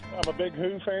 Bob. I'm a big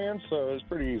Who fan, so it's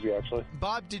pretty easy, actually.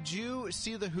 Bob, did you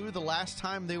see The Who the last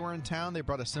time they were in town? They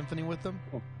brought a symphony with them?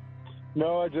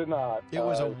 No, I did not. It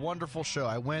was a wonderful show.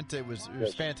 I went. It was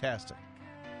Yes. fantastic.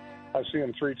 I've seen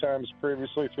them 3 times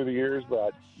previously through the years, but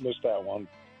I missed that one.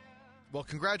 Well,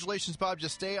 congratulations, Bob.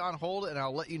 Just stay on hold, and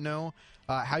I'll let you know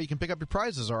how you can pick up your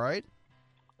prizes, all right?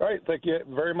 All right, thank you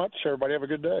very much. Everybody have a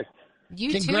good day.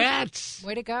 You Congrats. too.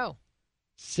 Way to go.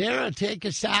 Sarah, take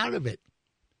us out of it.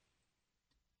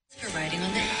 For riding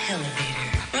on the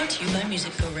elevator. Brought to you by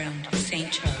Music Go Round,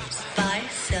 St. Charles. Buy,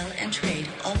 sell, and trade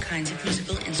all kinds of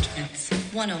musical instruments.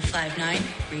 1059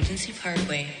 Regency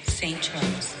Parkway, St.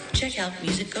 Charles. Check out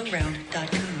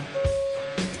musicgoround.com.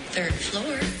 3rd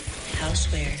floor,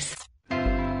 housewares.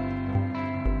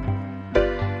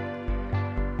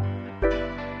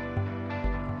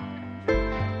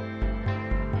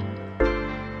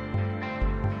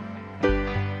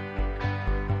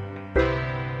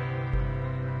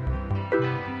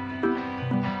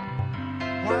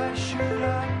 Why should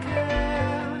I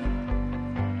care?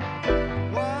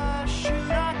 Why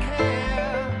should I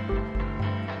care?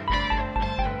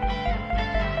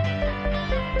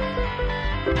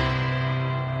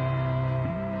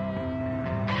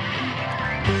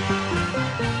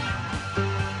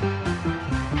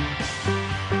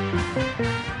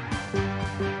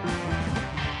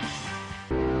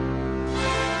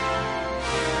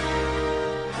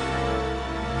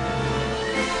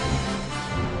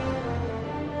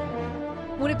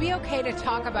 Would it be okay to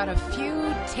talk about a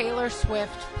few Taylor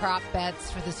Swift prop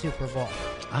bets for the Super Bowl?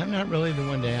 I'm not really the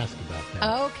one to ask about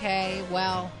that. Okay,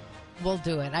 well, we'll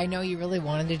do it. I know you really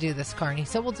wanted to do this, Carney,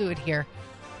 so we'll do it here.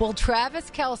 Will Travis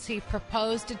Kelce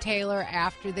propose to Taylor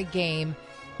after the game?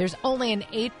 There's only an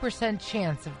 8%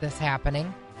 chance of this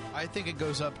happening. I think it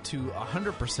goes up to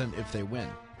 100% if they win.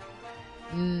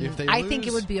 If they I think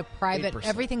it lose, would be a private. 8%.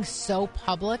 Everything's so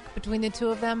public between the two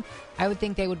of them. I would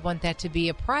think they would want that to be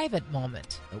a private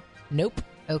moment. Nope.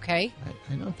 Okay.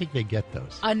 I don't think they get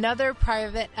those. Another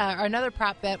prop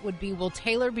bet would be: will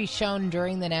Taylor be shown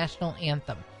during the national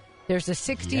anthem? There's a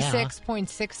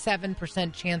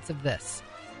 66.67% chance of this.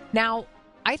 Now,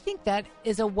 I think that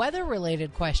is a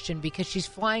weather-related question because she's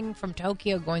flying from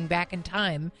Tokyo, going back in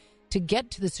time to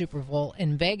get to the Super Bowl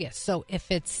in Vegas. So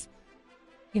if it's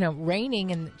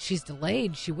raining and she's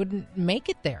delayed, she wouldn't make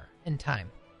it there in time.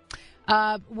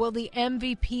 Will the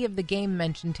MVP of the game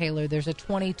mention Taylor? There's a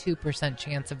 22%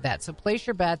 chance of that. So place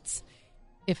your bets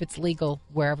if it's legal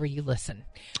wherever you listen.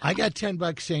 I got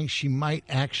 $10 saying she might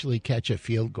actually catch a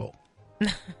field goal.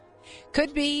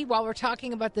 Could be. While we're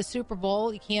talking about the Super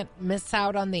Bowl, you can't miss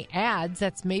out on the ads.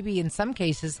 That's maybe in some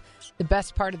cases the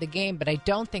best part of the game, but I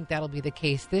don't think that'll be the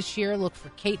case this year. Look for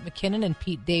Kate McKinnon and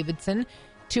Pete Davidson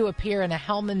to appear in a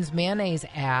Hellman's Mayonnaise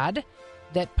ad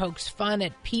that pokes fun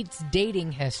at Pete's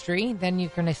dating history. Then you're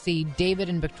going to see David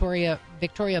and Victoria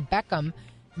Beckham.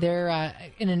 They're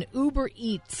in an Uber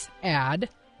Eats ad.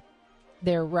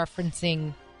 They're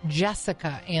referencing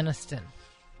Jessica Aniston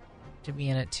to be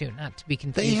in it, too. Not to be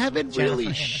confused. They haven't with Jennifer really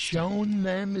Aniston. shown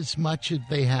them as much as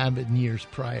they have in years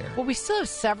prior. Well, we still have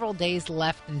several days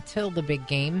left until the big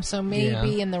game, so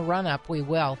maybe in the run-up we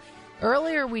will.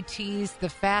 Earlier, we teased the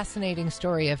fascinating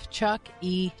story of Chuck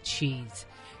E. Cheese.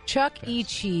 Chuck E.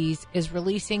 Cheese is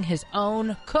releasing his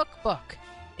own cookbook.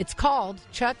 It's called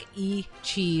Chuck E.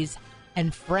 Cheese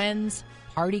and Friends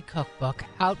Party Cookbook,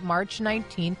 out March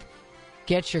 19th.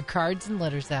 Get your cards and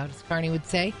letters out, as Carney would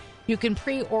say. You can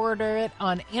pre-order it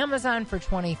on Amazon for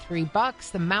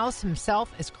 $23. The mouse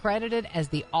himself is credited as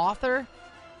the author.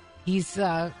 He's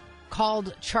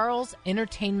called Charles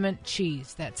Entertainment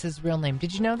Cheese. That's his real name.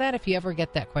 Did you know that? If you ever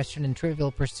get that question in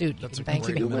Trivial Pursuit, that's you a can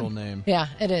great middle name. Yeah,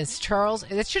 it is. Charles.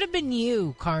 It should have been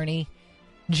you, Carney.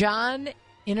 John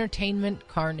Entertainment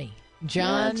Carney.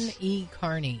 John E.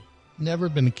 Carney. Never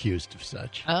been accused of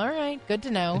such. All right, good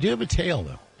to know. I do have a tail,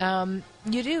 though.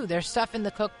 You do. There's stuff in the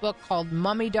cookbook called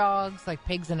mummy dogs, like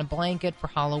pigs in a blanket for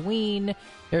Halloween.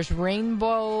 There's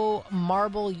rainbow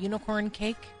marble unicorn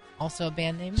cake, also a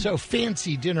band name. So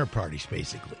fancy dinner parties,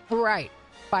 basically. Right.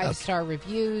 5-star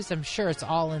reviews. I'm sure it's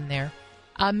all in there.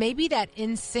 Maybe that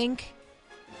NSYNC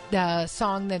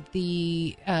song that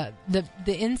the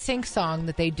NSYNC song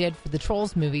that they did for the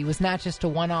Trolls movie was not just a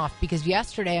one-off, because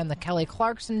yesterday on the Kelly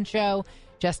Clarkson show,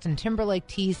 Justin Timberlake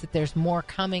teased that there's more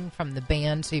coming from the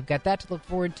band, so you've got that to look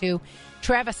forward to.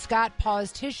 Travis Scott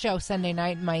paused his show Sunday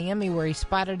night in Miami where he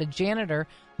spotted a janitor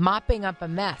mopping up a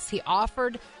mess. He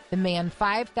offered the man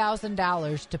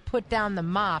 $5,000 to put down the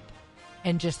mop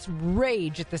and just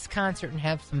rage at this concert and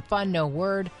have some fun. No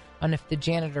word on if the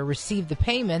janitor received the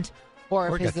payment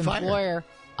or if his employer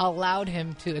allowed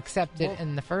him to accept it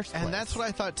in the first place. And that's what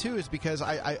I thought, too, is because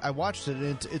I watched it,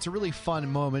 and it's a really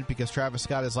fun moment because Travis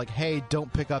Scott is like, hey,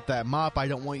 don't pick up that mop. I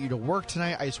don't want you to work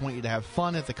tonight. I just want you to have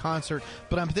fun at the concert.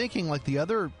 But I'm thinking, like, the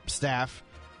other staff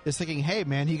is thinking, hey,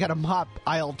 man, you got to mop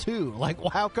aisle 2. Like,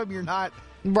 well, how come you're not?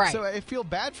 Right. So I feel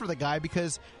bad for the guy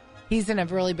because he's in a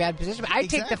really bad position. I'd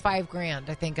take the $5,000,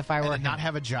 I think, if I were him. not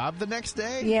have a job the next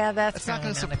day? Yeah, that's not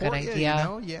going to support a good idea. You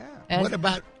know? Yeah. And What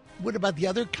about the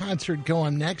other concert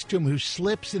going next to him who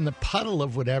slips in the puddle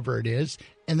of whatever it is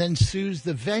and then sues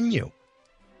the venue?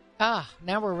 Now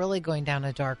we're really going down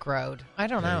a dark road. I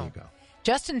don't know. There you go.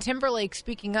 Justin Timberlake,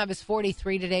 speaking of, is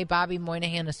 43 today. Bobby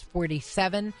Moynihan is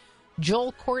 47.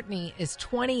 Joel Courtney is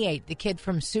 28, the kid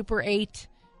from Super 8,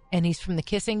 and he's from the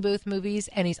Kissing Booth movies,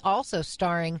 and he's also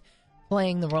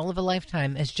playing the role of a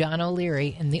lifetime as John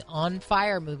O'Leary in the On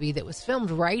Fire movie that was filmed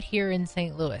right here in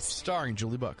St. Louis. Starring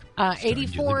Julie Buck.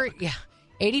 84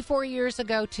 years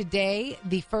ago today,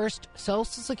 the first Social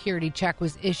Security check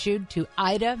was issued to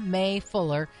Ida Mae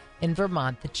Fuller in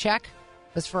Vermont. The check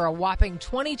was for a whopping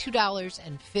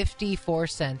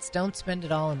 $22.54. Don't spend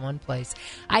it all in one place.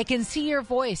 I Can See Your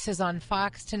Voice is on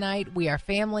Fox tonight. We Are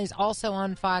Families also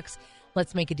on Fox.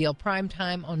 Let's Make a Deal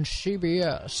primetime on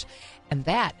CBS. And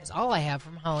that is all I have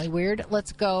from Hollyweird.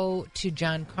 Let's go to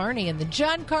John Carney in the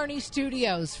John Carney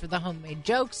Studios for the homemade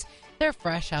jokes. They're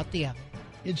fresh out the oven.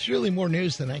 It's really more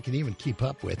news than I can even keep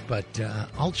up with, but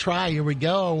I'll try. Here we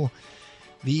go.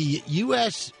 The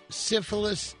U.S.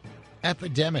 syphilis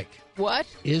epidemic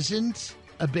isn't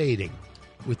abating,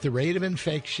 with the rate of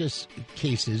infectious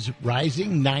cases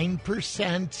rising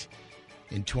 9%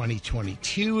 in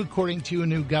 2022, according to a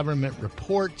new government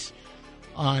report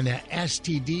on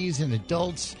STDs in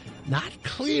adults. Not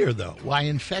clear, though, why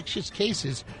infectious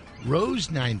cases rose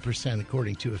 9%,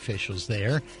 according to officials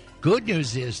there. Good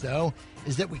news is, though,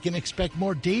 is that we can expect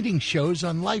more dating shows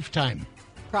on Lifetime.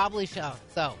 Probably so.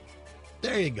 So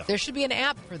there you go. There should be an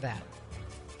app for that.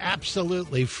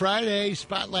 Absolutely. Friday,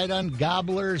 spotlight on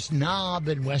Gobbler's Knob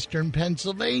in western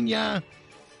Pennsylvania,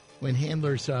 when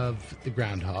handlers of the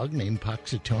groundhog named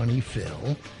Puxatawny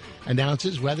Phil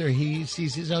announces whether he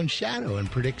sees his own shadow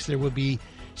and predicts there will be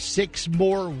 6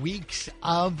 more weeks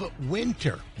of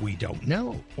winter. We don't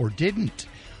know, or didn't,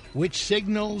 which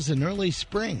signals an early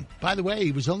spring. By the way,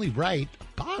 he was only right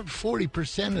about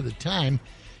 40% of the time.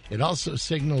 It also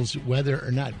signals whether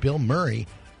or not Bill Murray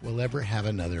will ever have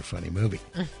another funny movie.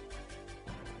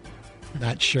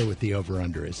 Not sure what the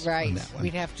over-under is on that one.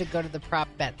 We'd have to go to the prop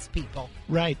bets, people.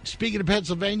 Right. Speaking of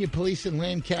Pennsylvania, police in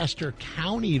Lancaster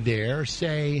County there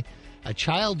say a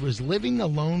child was living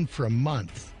alone for a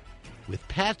month with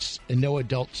pets and no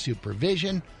adult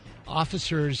supervision.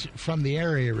 Officers from the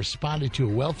area responded to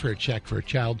a welfare check for a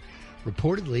child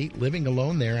reportedly living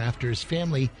alone there after his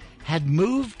family had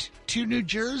moved to New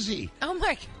Jersey. Oh,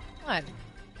 my God.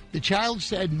 The child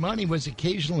said money was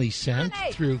occasionally sent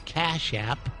through Cash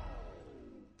App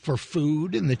for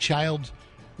food, and the child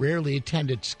rarely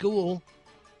attended school.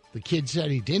 The kid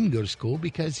said he didn't go to school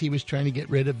because he was trying to get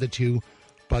rid of the two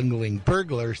bungling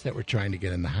burglars that were trying to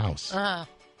get in the house. I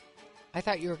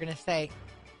thought you were going to say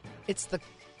it's the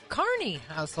Carney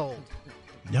household.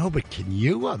 No, but can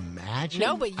you imagine?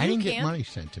 No, but you I didn't can. get money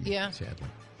sent to me, Yeah. sadly.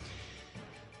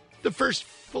 The first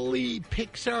fully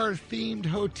Pixar-themed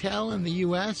hotel in the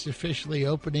U.S. officially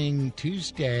opening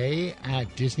Tuesday at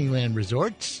Disneyland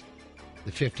Resorts.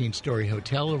 The 15-story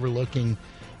hotel overlooking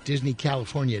Disney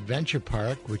California Adventure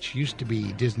Park, which used to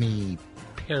be Disney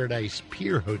Paradise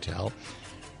Pier Hotel,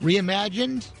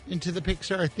 reimagined into the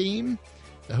Pixar theme.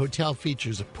 The hotel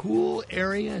features a pool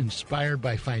area inspired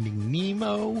by Finding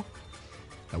Nemo,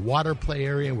 a water play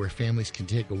area where families can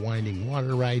take a winding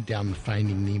water ride down the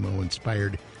Finding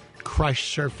Nemo-inspired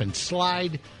Crush, Surf, and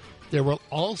Slide. There will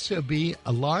also be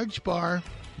a large bar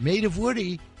made of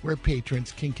Woody where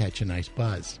patrons can catch a nice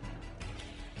buzz.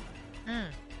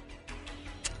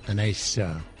 A nice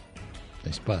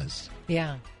buzz.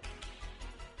 Yeah.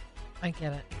 I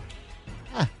get it.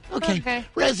 Okay.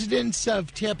 Residents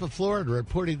of Tampa, Florida,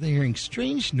 reportedly hearing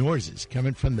strange noises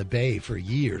coming from the bay for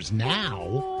years.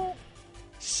 Now,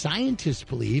 scientists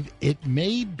believe it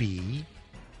may be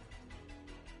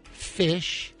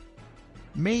fish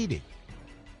mating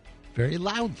very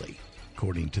loudly,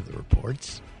 according to the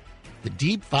reports. The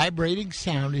deep vibrating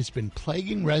sound has been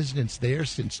plaguing residents there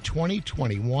since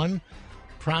 2021,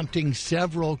 prompting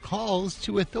several calls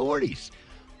to authorities.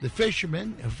 The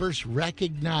fisherman who first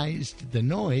recognized the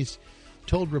noise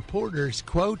told reporters,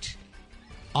 quote,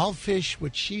 "I'll fish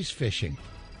what she's fishing."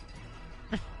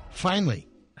 Finally,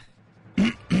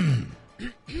 a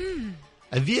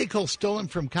vehicle stolen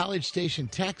from College Station,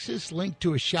 Texas, linked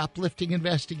to a shoplifting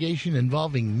investigation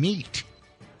involving meat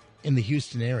in the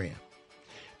Houston area.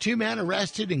 2 men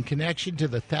arrested in connection to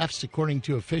the thefts, according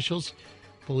to officials.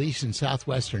 Police in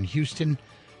southwestern Houston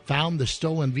found the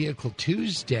stolen vehicle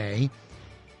Tuesday.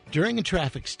 During a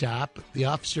traffic stop, the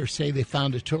officers say they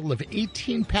found a total of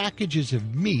 18 packages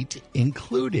of meat,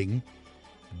 including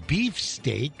beef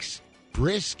steaks,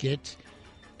 brisket,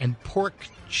 and pork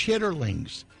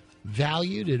chitterlings,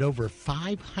 valued at over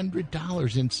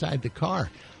 $500 inside the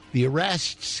car. The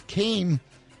arrests came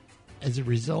as a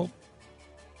result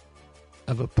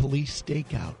of a police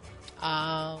stakeout.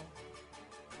 Oh.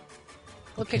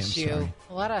 Look Okay, at I'm you.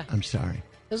 sorry. I'm sorry.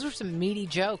 Those were some meaty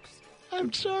jokes.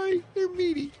 I'm sorry. They're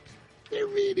meaty. They're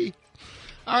meaty.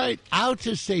 All right. Out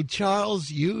to St. Charles,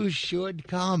 you should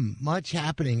come. Much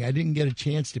happening. I didn't get a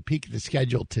chance to peek at the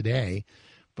schedule today,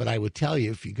 but I will tell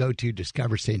you, if you go to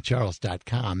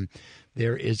discoverstcharles.com,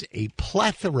 there is a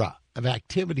plethora of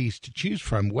activities to choose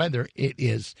from, whether it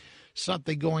is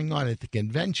something going on at the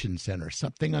convention center,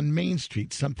 something on Main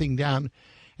Street, something down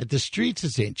at the streets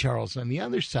of St. Charles on the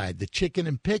other side, the Chicken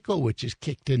and Pickle, which is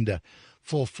kicked into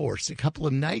full force. A couple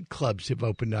of nightclubs have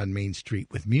opened on Main Street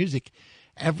with music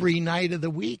every night of the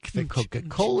week, the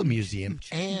Coca-Cola Museum,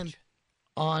 and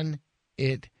on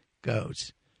it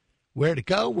goes. Where to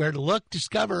go, where to look,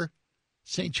 discover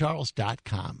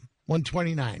stcharles.com.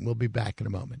 129. We'll be back in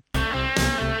a moment.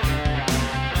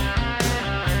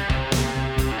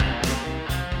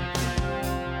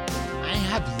 I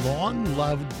have long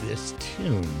loved this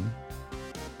tune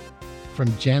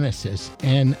from Genesis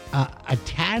and a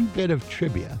tad bit of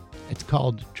trivia. It's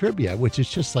called Trivia, which is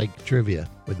just like trivia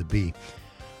with a B.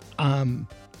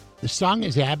 The song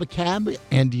is Abacab,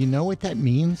 and do you know what that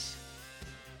means?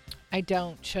 I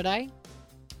don't. Should I?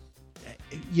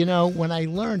 You know, when I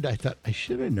learned, I thought I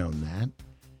should have known that.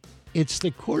 It's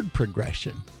the chord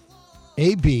progression.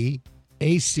 A, B,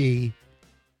 A, C,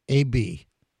 A, B.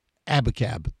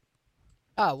 Abacab.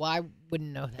 Oh, well, I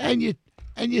wouldn't know that.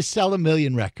 And you sell 1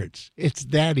 million records. It's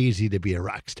that easy to be a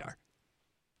rock star.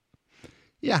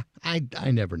 Yeah, I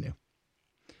never knew.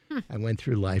 I went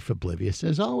through life oblivious,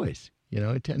 as always. You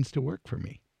know, it tends to work for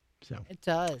me. So It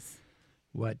does.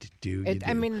 what do you do?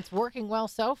 I mean, it's working well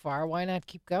so far. Why not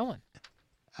keep going?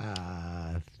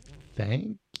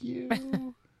 Thank you.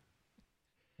 You're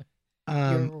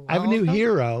I have a new welcome.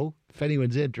 hero, if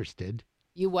anyone's interested.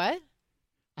 You what?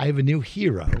 I have a new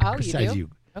hero Oh, besides you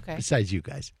do? Okay. Besides you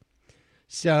guys.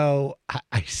 So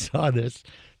I saw this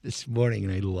morning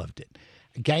and I loved it.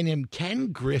 A guy named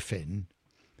Ken Griffin,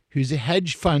 who's a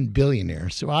hedge fund billionaire.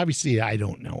 So obviously I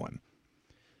don't know him.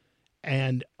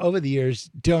 And over the years,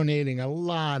 donating a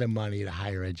lot of money to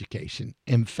higher education.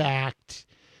 In fact,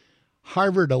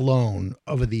 Harvard alone,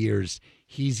 over the years,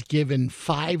 he's given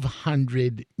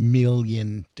 $500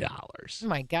 million. Oh,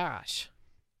 my gosh.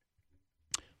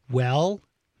 Well,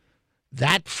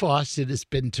 that faucet has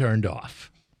been turned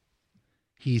off.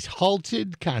 He's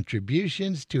halted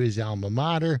contributions to his alma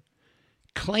mater,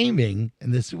 claiming,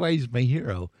 and this is why he's my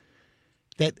hero,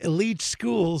 that elite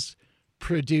schools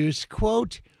produce,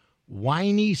 quote,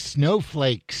 whiny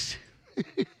snowflakes.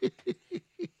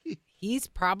 He's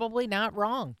probably not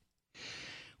wrong.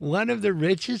 One of the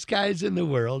richest guys in the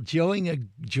world joining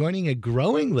a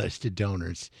growing list of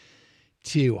donors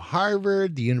to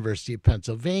Harvard, the University of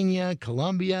Pennsylvania,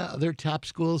 Columbia, other top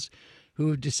schools who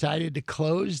have decided to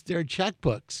close their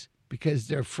checkbooks because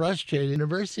they're frustrated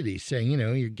universities saying,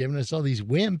 you're giving us all these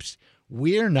wimps.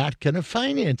 We're not going to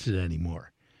finance it anymore.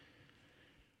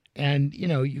 And,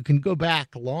 you can go back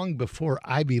long before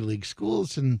Ivy League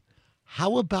schools. And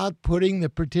how about putting the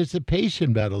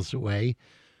participation medals away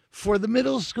for the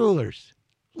middle schoolers?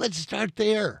 Let's start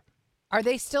there. Are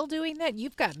they still doing that?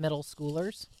 You've got middle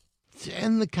schoolers.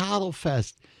 And the Coddle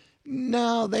Fest.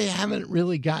 No, they haven't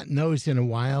really gotten those in a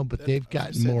while, but they've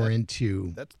gotten more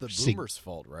into... That's the boomers'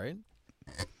 fault, right?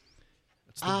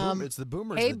 It's the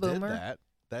boomers that did that.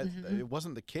 It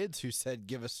wasn't the kids who said,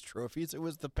 give us trophies. It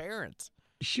was the parents.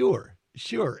 Sure.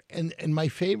 And my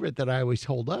favorite that I always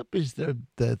hold up is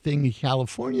the thing in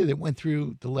California that went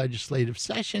through the legislative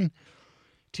session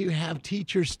to have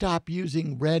teachers stop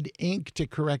using red ink to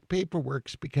correct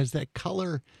paperwork because that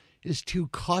color is too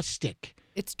caustic.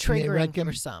 It's triggering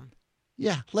for some.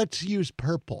 Yeah, let's use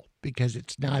purple because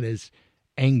it's not as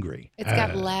angry. It's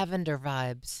got lavender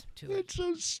vibes to it. It's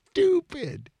so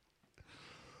stupid.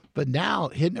 But now,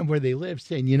 hitting them where they live,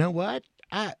 saying, you know what?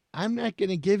 I'm not going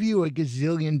to give you $1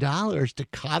 gazillion to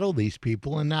coddle these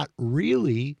people and not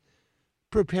really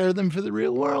prepare them for the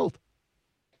real world.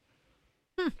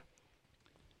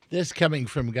 This coming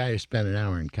from a guy who spent an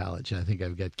hour in college. I think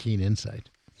I've got keen insight.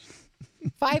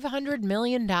 $500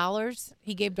 million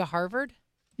he gave to Harvard?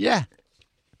 Yeah.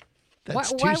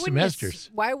 That's two semesters.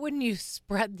 Why wouldn't you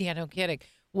spread no kidding.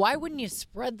 Why wouldn't you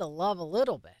spread the love a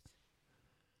little bit?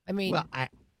 I mean... Well,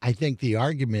 I think the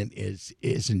argument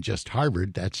isn't just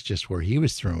Harvard. That's just where he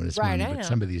was throwing his money. But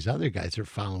some of these other guys are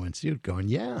following suit going,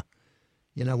 yeah,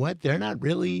 you know what? They're not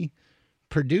really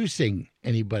producing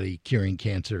anybody curing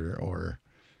cancer or,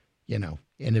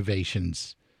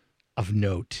 innovations of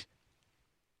note.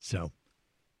 So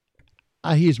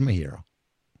he's my hero.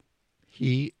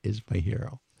 He is my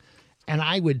hero. And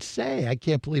I would say, I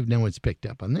can't believe no one's picked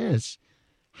up on this.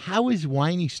 How is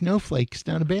Whiny Snowflakes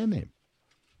not a band name?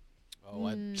 Oh,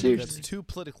 that's too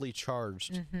politically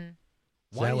charged. Mm-hmm.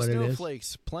 Whiny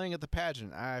Snowflakes playing at the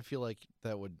pageant. I feel like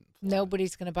that would fly.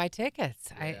 Nobody's going to buy tickets,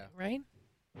 right?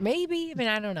 Maybe. I mean,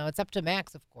 I don't know. It's up to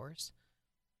Max, of course.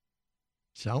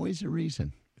 It's always a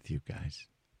reason with you guys.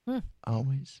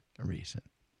 Always a reason.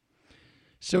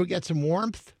 So we got some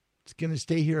warmth. It's going to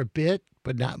stay here a bit,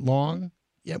 but not long.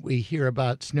 Yet we hear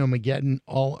about Snowmageddon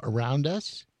all around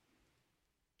us.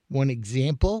 One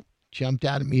example jumped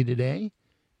out at me today.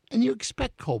 And you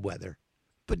expect cold weather,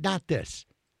 but not this.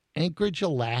 Anchorage,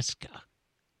 Alaska.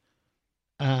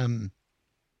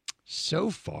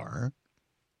 So far,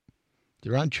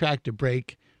 they're on track to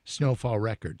break snowfall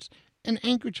records. And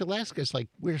Anchorage, Alaska is like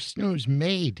where snow's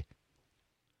made.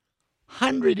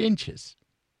 100 inches.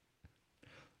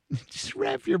 Just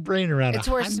wrap your brain around it. It's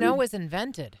where snow was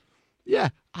invented. Yeah,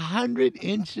 100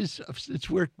 inches. It's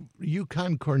where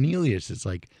Yukon Cornelius is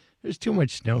like, there's too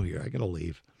much snow here. I got to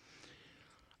leave.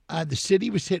 The city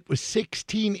was hit with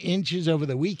 16 inches over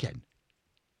the weekend.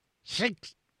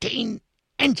 16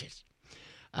 inches.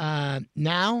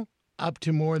 Now up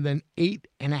to more than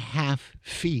 8.5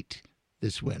 feet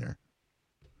this winter.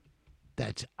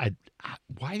 That's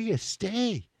why do you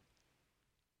stay?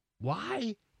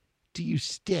 Why do you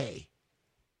stay?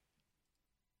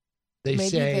 They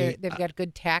say they've got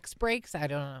good tax breaks. I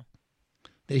don't know.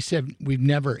 They said we've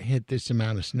never hit this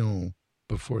amount of snow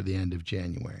before the end of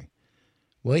January.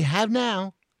 Well, you have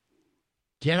now.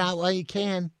 Get out while you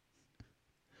can.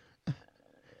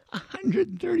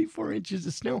 134 inches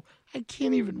of snow. I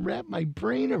can't even wrap my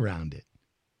brain around it.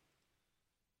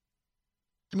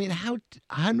 I mean,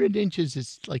 100 inches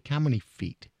is like how many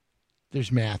feet?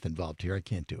 There's math involved here. I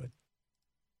can't do it.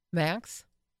 Max?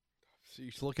 So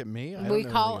you look at me? We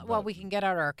can get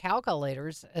out our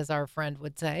calculators, as our friend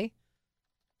would say.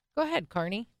 Go ahead,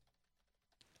 Carney.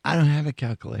 I don't have a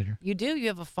calculator. You do. You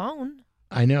have a phone.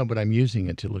 I know, but I'm using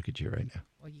it to look at you right now.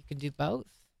 Well, you can do both.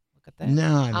 Look at that.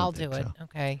 No, I'll do it. So.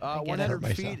 Okay. 100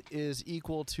 feet is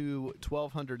equal to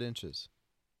 1,200 inches.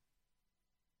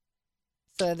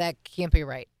 So that can't be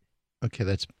right. Okay,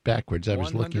 that's backwards. I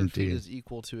was looking 100 feet is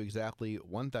equal to exactly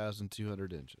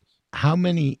 1,200 inches. How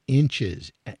many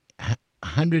inches?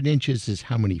 100 inches is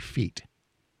how many feet?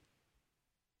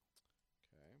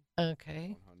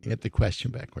 Okay. Get the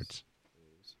question backwards.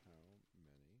 Is how many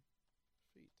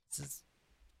feet? This is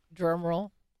drum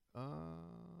roll.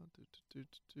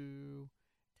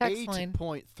 Text line.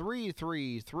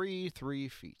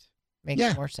 8.3333 feet.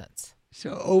 Makes more sense.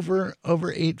 So over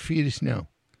 8 feet of snow.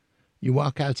 You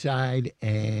walk outside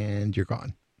and you're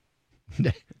gone.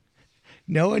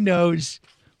 No one knows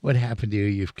what happened to you.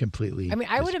 You've completely I mean,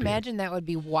 I would disappeared. imagine that would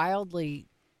be wildly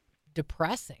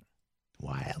depressing.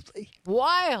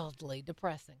 Wildly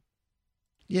depressing.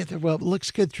 Yeah, well, it looks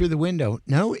good through the window.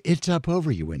 No, it's up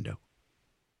over your window.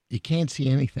 You can't see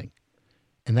anything.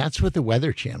 And that's what the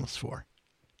Weather Channel's for.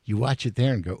 You watch it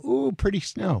there and go, ooh, pretty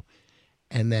snow.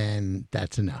 And then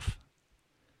that's enough.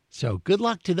 So good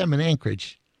luck to them in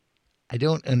Anchorage. I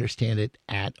don't understand it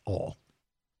at all.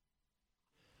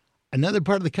 Another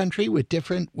part of the country with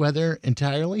different weather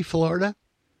entirely, Florida.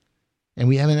 And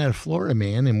we haven't had a Florida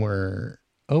man, and we're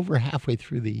over halfway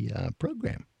through the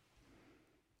program.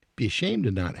 Be ashamed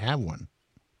to not have one.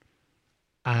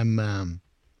 I'm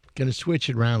going to switch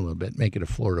it around a little bit, make it a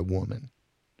Florida woman.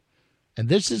 And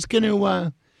this is going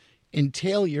to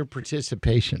entail your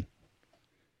participation.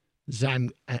 So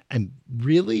I'm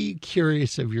really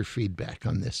curious of your feedback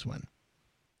on this one.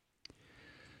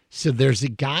 So there's a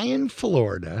guy in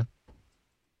Florida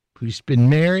who's been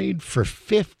married for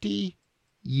 50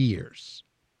 years.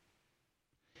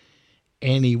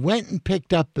 And he went and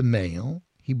picked up the mail.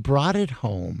 He brought it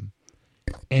home.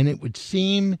 And it would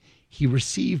seem he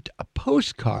received a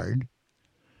postcard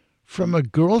from a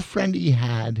girlfriend he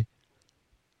had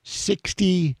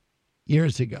 60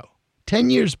 years ago. 10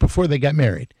 years before they got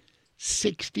married.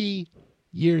 60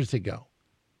 years ago.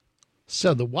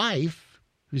 So the wife,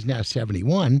 who's now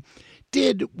 71,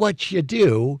 did what you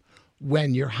do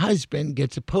when your husband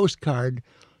gets a postcard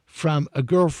from a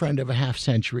girlfriend of a half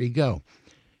century ago.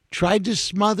 Tried to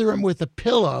smother him with a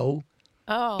pillow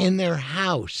in their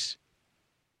house.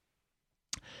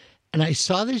 And I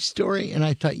saw this story and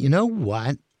I thought, you know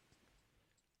what?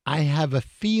 I have a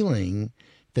feeling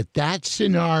that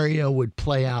scenario would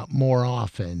play out more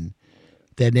often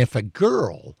than if a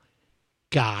girl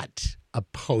got a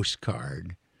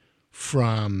postcard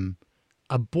from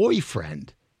a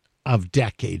boyfriend of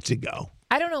decades ago.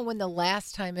 I don't know when the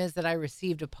last time is that I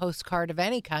received a postcard of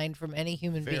any kind from any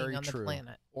human being on the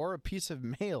planet. Or a piece of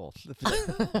mail.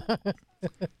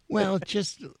 Well,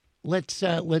 just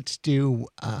let's do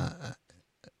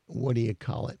what do you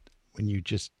call it when you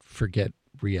just forget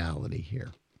reality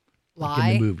here? Lie?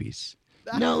 Like in the movies.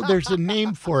 No, there's a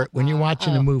name for it when you're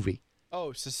watching a movie.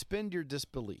 Oh, suspend your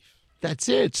disbelief. That's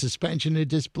it. Suspension of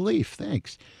disbelief.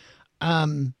 Thanks.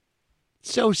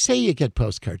 So say you get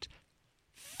postcards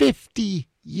 50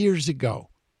 years ago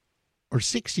or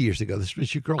 60 years ago. This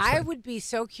was your girlfriend. I would be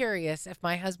so curious if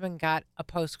my husband got a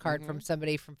postcard from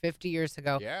somebody from 50 years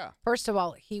ago. Yeah. First of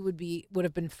all, he would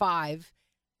have been 5,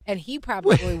 and he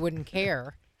probably wouldn't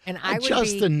care. And I would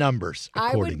adjust the numbers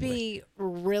accordingly. I would be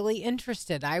really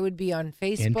interested. I would be on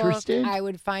Facebook. Interested? I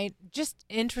would just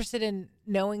interested in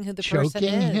knowing who the person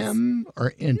is. Choking him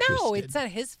or interested? No, it's not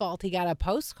his fault. He got a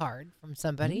postcard from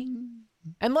somebody.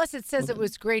 Unless it says it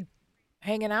was great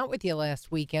hanging out with you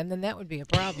last weekend, then that would be a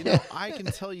problem. You know, I can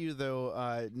tell you,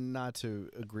 though, not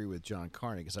to agree with John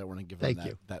Carney because I want to give him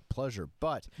that pleasure.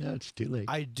 But no, it's too late.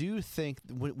 I do think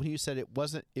when you said it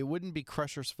wouldn't be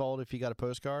Crusher's fault if he got a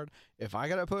postcard. If I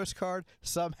got a postcard,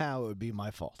 somehow it would be my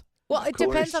fault. Well, it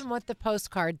depends on what the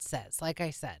postcard says. Like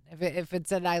I said, if it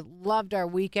said, I loved our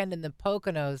weekend in the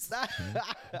Poconos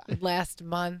last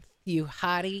month, you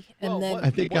hottie. And then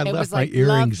I think I left my like,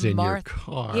 earrings in your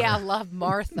car. Yeah, love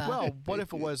Martha. Well, what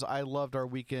if it was, I loved our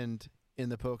weekend in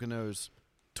the Poconos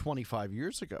 25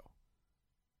 years ago?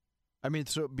 I mean,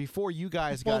 so before you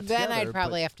guys got together. Then I'd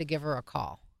probably have to give her a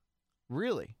call.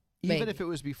 Really? Maybe. Even if it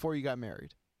was before you got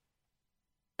married?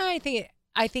 I think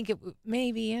it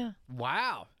maybe, yeah.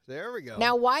 Wow. There we go.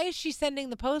 Now, why is she sending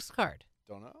the postcard?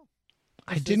 Don't know.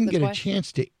 I didn't get a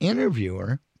chance to interview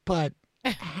her, but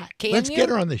let's get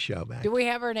her on the show back. Do we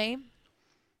have her name?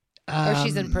 Or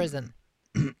she's in prison?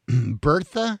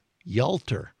 Bertha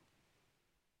Yalter.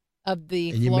 Of the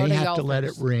and Florida you may have Yalters. to let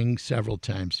it ring several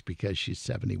times because she's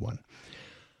 71.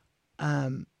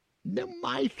 No,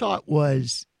 my thought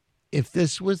was, if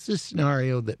this was the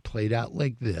scenario that played out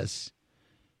like this,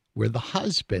 where the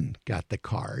husband got the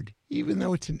card, even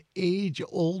though it's an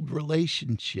age-old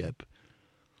relationship,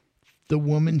 the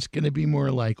woman's going to be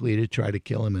more likely to try to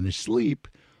kill him in his sleep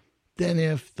than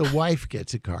if the wife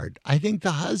gets a card. I think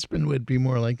the husband would be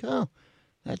more like, oh,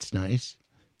 that's nice.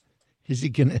 Is he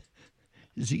gonna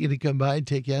come by and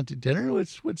take you out to dinner?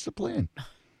 What's the plan?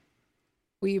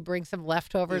 Will you bring some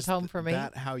leftovers home for me? Is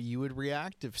that how you would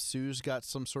react if Sue's got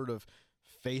some sort of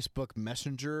Facebook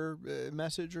Messenger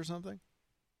message or something?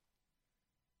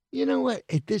 You know what?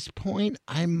 At this point,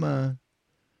 I'm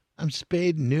I'm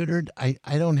spayed and neutered. I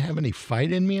don't have any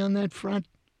fight in me on that front.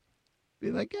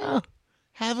 Be like, oh,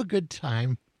 have a good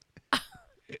time.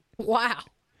 Wow.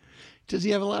 Does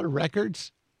he have a lot of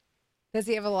records? Does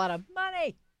he have a lot of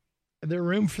money? Is there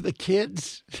room for the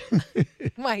kids?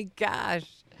 My gosh.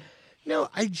 No,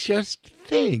 I just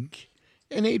think,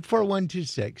 and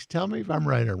 84126, tell me if I'm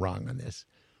right or wrong on this.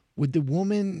 Would the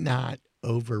woman not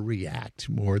overreact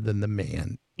more than the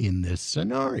man in this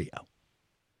scenario?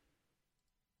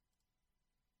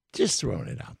 Just throwing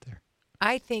it out there.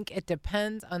 I think it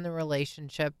depends on the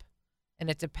relationship, and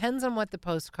it depends on what the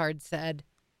postcard said.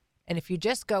 And if you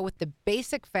just go with the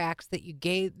basic facts that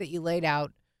you laid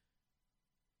out,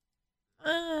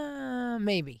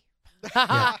 maybe.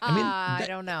 Yeah, I mean, I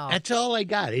don't know. That's all I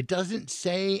got. It doesn't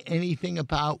say anything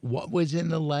about what was in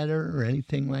the letter or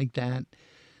anything like that.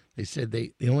 They said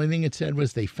the only thing it said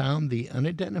was they found the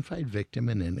unidentified victim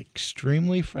in an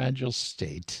extremely fragile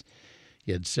state.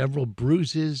 He had several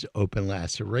bruises, open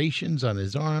lacerations on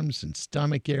his arms and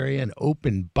stomach area, and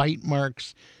open bite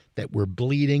marks that were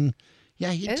bleeding.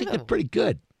 Yeah, he took it pretty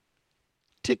good.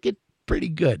 Took it pretty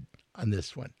good on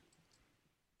this one.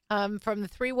 From the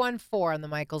 314 on the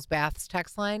Michael's Baths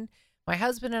text line, my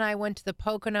husband and I went to the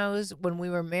Poconos when we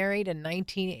were married in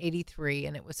 1983,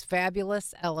 and it was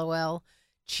fabulous, LOL.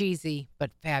 Cheesy, but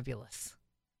fabulous.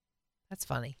 That's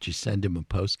funny. Did you send him a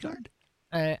postcard?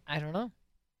 I don't know.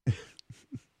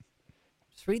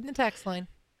 Just reading the text line.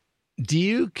 Do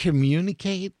you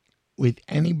communicate with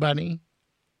anybody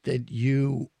that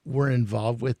you were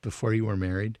involved with before you were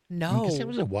married? No. Because it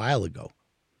was a while ago.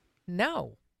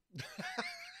 No.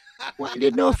 Well, I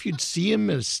didn't know if you'd see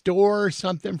him at a store or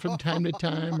something from time to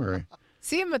time, or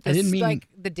see him at this, like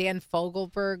the Dan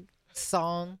Fogelberg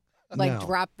song, like No.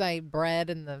 Drop Thy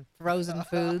Bread and the Frozen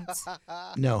Foods.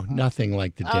 No, nothing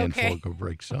like the Dan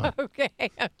Fogelberg song. Okay,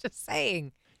 I'm just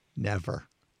saying. Never.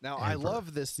 Now, I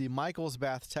love this. The Michael's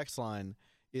Bath text line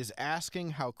is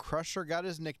asking how Crusher got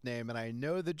his nickname, and I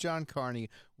know that John Carney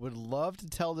would love to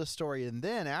tell this story, and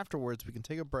then afterwards we can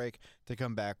take a break to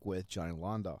come back with Johnny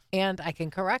Londoff. And I can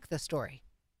correct the story.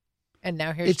 And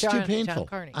now here's It's too painful. John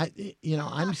Carney.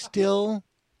 I'm still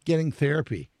getting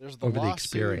therapy There's the over the lawsuit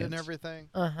experience and everything.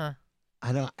 Uh-huh.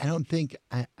 I don't think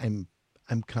I'm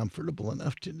comfortable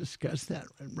enough to discuss that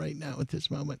right now at this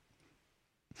moment.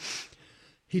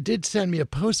 He did send me a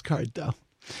postcard, though.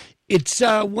 It's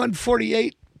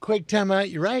 1:48. Quick time out.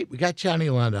 You're right. We got Johnny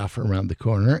Londoff around the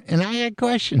corner, and I had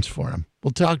questions for him.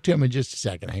 We'll talk to him in just a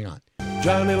second. Hang on.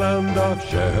 Johnny Londoff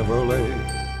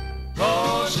Chevrolet.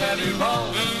 Roll, Chevy,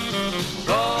 roll.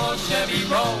 Roll, Chevy,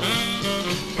 roll.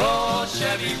 Roll,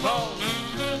 Chevy, roll.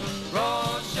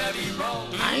 Roll, Chevy, roll.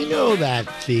 I know that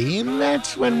theme.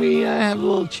 That's when we have a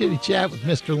little chitty chat with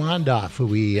Mr. Londoff, who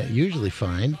we usually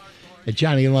find at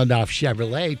Johnny Londoff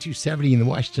Chevrolet, 270 in the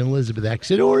Washington Elizabeth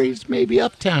exit, or he's maybe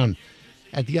uptown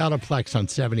at the Autoplex on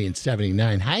 70 and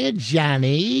 79. Hiya,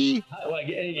 Johnny.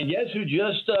 And guess who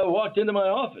just walked into my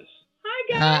office?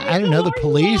 Hi, guys. I don't know, the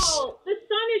police. The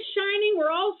sun is shining.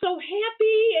 We're all so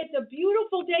happy. It's a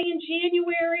beautiful day in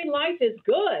January. Life is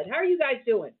good. How are you guys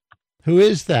doing? Who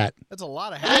is that? That's a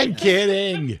lot of I'm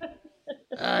kidding.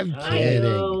 I'm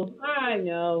kidding. I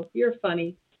know. You're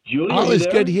funny. Julie, All is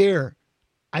good here.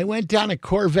 I went down a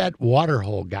Corvette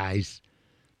waterhole, guys.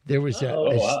 There was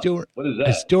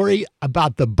a story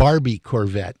about the Barbie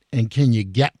Corvette, and can you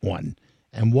get one?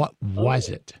 And what was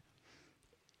it?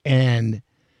 And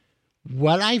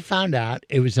what I found out,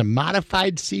 it was a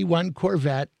modified C1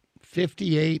 Corvette,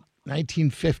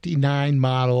 1959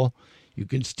 model. You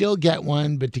can still get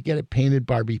one, but to get it painted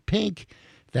Barbie pink,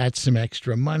 that's some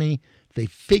extra money. They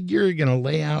figure you're going to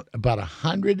lay out about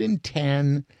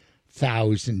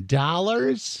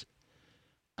 $110,000.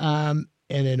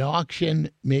 And an auction,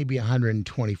 maybe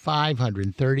 125,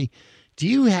 130. Do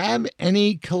you have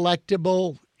any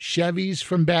collectible Chevys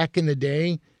from back in the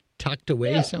day tucked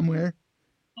away somewhere?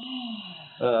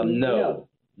 No.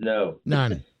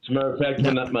 None. As a matter of fact,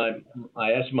 when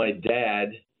I asked my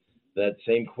dad that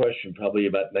same question probably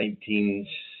about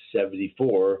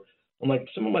 1974. I'm like,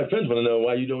 some of my friends want to know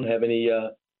why you don't have any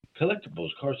collectibles,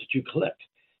 cars that you collect.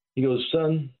 He goes,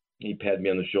 son, he patted me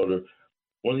on the shoulder.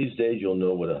 One of these days you'll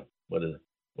know what a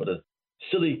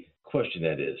silly question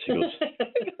that is. He goes,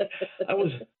 I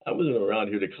wasn't around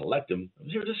here to collect them. I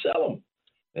was here to sell them.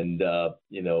 And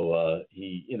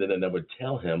then I would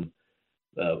tell him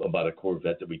about a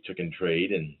Corvette that we took in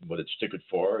trade and what it stickered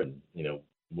for, and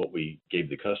what we gave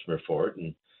the customer for it.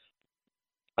 And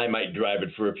I might drive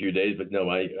it for a few days, but no,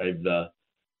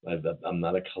 I'm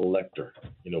not a collector.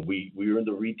 We were in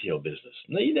the retail business.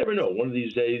 Now you never know. One of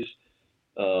these days,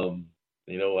 I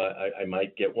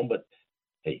might get one, but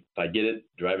hey, if I get it,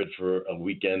 drive it for a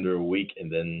weekend or a week,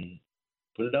 and then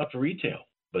put it out for retail.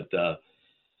 But that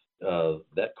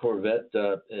Corvette,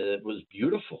 it was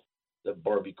beautiful. The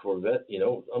Barbie Corvette,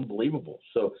 unbelievable.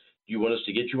 So, do you want us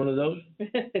to get you one of those?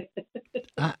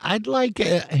 I'd like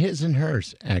his and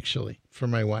hers, actually, for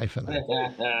my wife and I.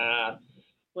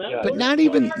 Well, but not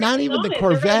even the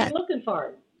Corvette. Looking for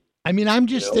it. I mean, I'm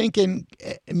just thinking,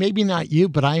 maybe not you,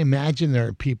 but I imagine there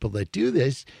are people that do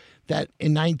this, that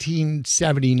in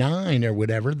 1979 or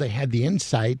whatever, they had the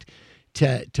insight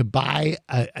to buy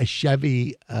a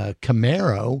Chevy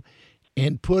Camaro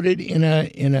and put it in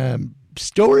a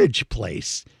storage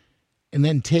place and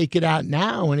then take it out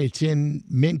now and it's in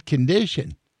mint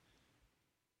condition.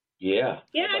 Yeah.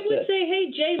 Yeah, I would say, hey,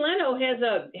 Jay Leno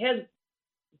has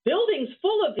buildings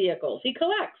full of vehicles. He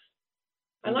collects.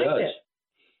 I like that.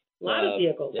 A lot of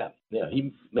vehicles. Yeah.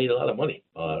 He made a lot of money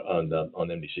on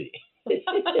NBC.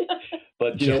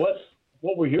 But you know what?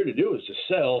 What we're here to do is to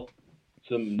sell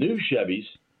some new Chevys,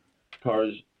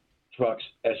 cars, trucks,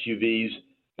 SUVs.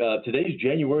 Today's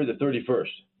January the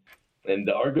 31st. And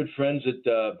our good friends at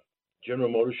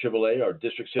General Motors Chevrolet, our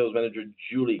district sales manager,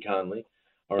 Julie Conley,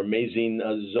 our amazing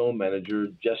zone manager,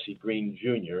 Jesse Green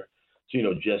Jr.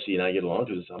 So, Jesse and I get along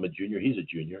because I'm a junior, he's a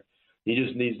junior. He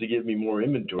just needs to give me more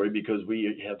inventory because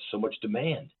we have so much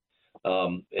demand.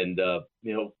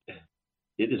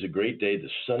 It is a great day. The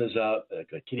sun is out.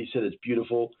 Like Kitty said, it's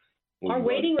beautiful. Our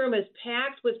waiting room is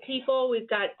packed with people. We've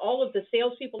got all of the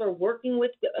salespeople are working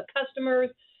with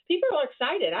customers. People are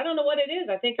excited. I don't know what it is.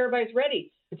 I think everybody's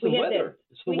ready. It's the weather.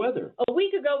 Weather. A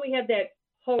week ago, we had that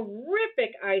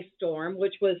horrific ice storm,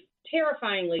 which was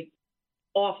terrifyingly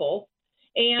awful.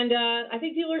 And I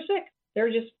think people are sick.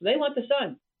 They want the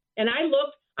sun. And I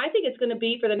think it's going to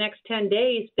be for the next 10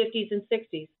 days, 50s and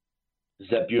 60s. Is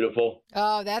that beautiful?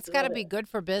 Oh, that's got to be good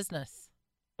for business.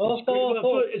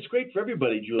 It's great for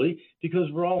everybody, Julie, because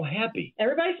we're all happy.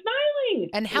 Everybody's smiling.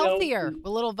 And healthier, with a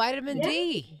little vitamin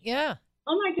D. Yeah.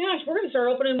 Oh, my gosh. We're going to start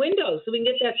opening windows so we can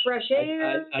get that fresh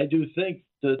air. I do think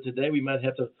today we might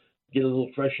have to get a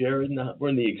little fresh air. We're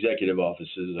in the executive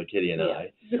offices, Kitty and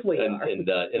I. We are. And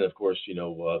of course, she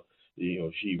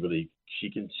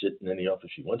can sit in any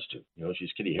office she wants to.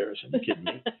 She's Kitty Harrison. You kidding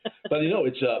me? But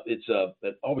it's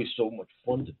always so much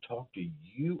fun to talk to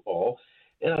you all.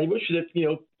 And I wish that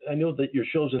I know that your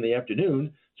show's in the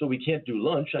afternoon, so we can't do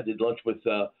lunch. I did lunch with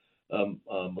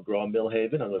McGraw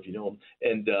Millhaven. I don't know if you know him,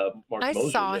 and Mark Moser.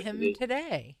 I saw him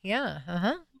today. Yeah.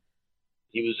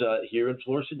 He was here in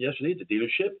Florissant yesterday at the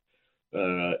dealership,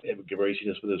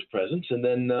 gracing us with his presence, and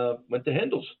then went to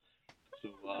Hendel's. So,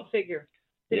 I'll figure.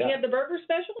 Did he have the burger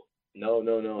special? No.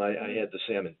 I had the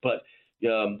salmon. But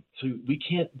so we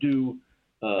can't do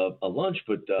a lunch,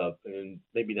 but and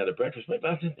maybe not a breakfast. Maybe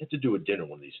I have to do a dinner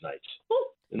one of these nights.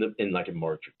 In like a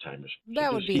March or time or something.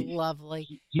 That would be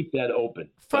lovely. Keep that open.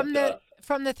 From the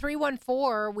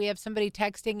 314, we have somebody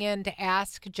texting in to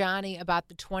ask Johnny about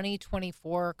the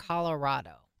 2024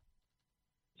 Colorado.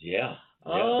 Yeah.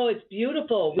 Oh, it's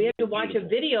beautiful. We have to watch a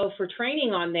video for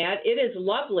training on that. It is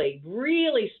lovely,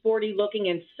 really sporty looking,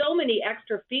 and so many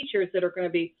extra features that are going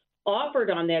to be offered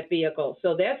on that vehicle.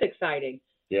 So that's exciting.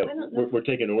 Yeah, we're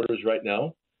taking orders right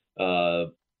now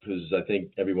because I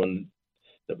think everyone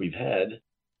that we've had,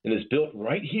 and it's built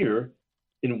right here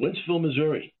in Wentzville,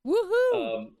 Missouri.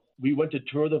 Woohoo! We went to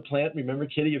tour the plant. Remember,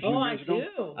 Kitty, a few years ago?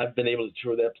 Do. I've been able to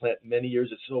tour that plant many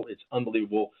years. It's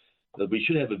unbelievable. We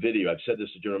should have a video. I've said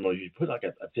this to General Motors. You should put like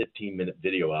a 15-minute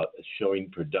video out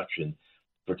showing production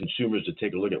for consumers to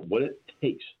take a look at what it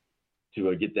takes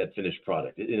to get that finished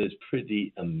product. It is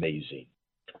pretty amazing.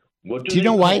 Do you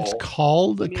know why it's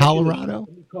called the Colorado?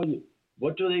 Let me call you.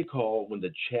 What do they call when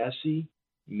the chassis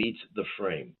meets the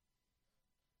frame?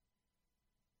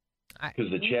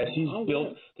 Because the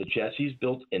chassis is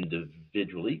built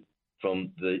individually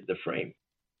from the frame.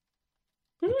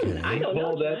 I don't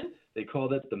know that. They call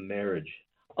that the marriage.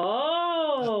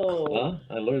 Oh.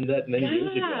 I learned that many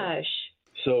years ago.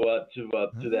 So to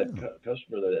that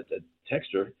customer, that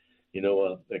texter,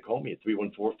 they call me at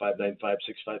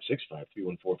 314-595-6565,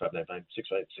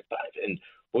 314-595-6565, and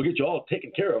we'll get you all taken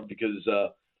care of because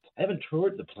I haven't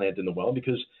toured the plant in a while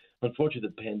because, unfortunately,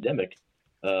 the pandemic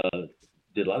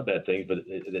did a lot of bad things, but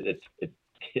it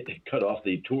cut off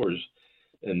the tours,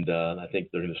 and I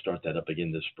think they're going to start that up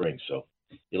again this spring, so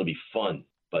it'll be fun.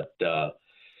 But,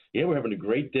 we're having a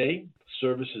great day.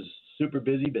 Service is super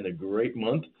busy, been a great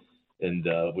month, and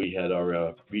we had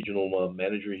our regional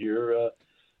manager here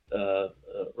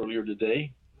earlier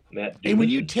today, Matt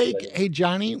Dumas. Hey,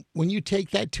 Johnny, when you take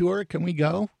that tour, can we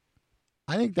go?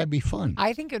 I think that'd be fun.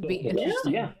 I think it would be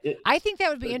interesting. Yeah. I think that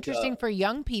would be interesting for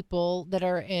young people that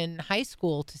are in high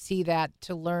school to see that,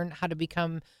 to learn how to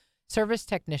become service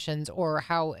technicians, or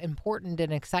how important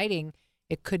and exciting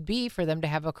it could be for them to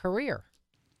have a career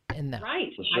in that.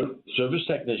 Right. Well, service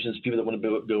technicians, people that want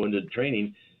to go into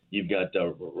training, you've got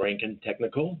Rankin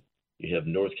Technical, you have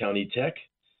North County Tech.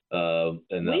 And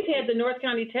we've had the North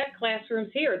County Tech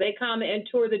classrooms here. They come and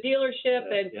tour the dealership,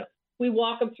 and we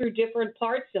walk them through different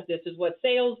parts. This is what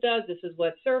sales does. This is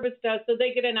what service does. So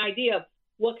they get an idea of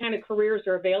what kind of careers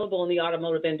are available in the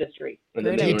automotive industry.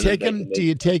 Do you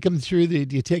take them through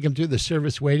the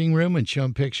service waiting room and show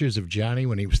them pictures of Johnny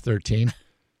when he was 13?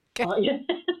 There's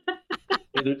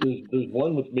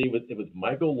one with me with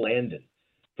Michael Landon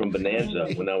from Bonanza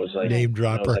when I was like name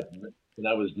dropper. When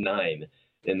I was 9.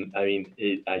 And I mean,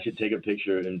 I should take a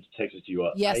picture and text it to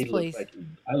you. Yes, please.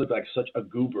 I look like such a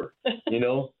goober, you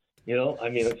know. I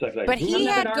mean, it's like. But he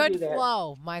had good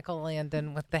flow, Michael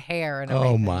Landon, with the hair and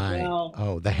everything. Oh my!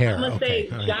 Well, the hair. I'm gonna say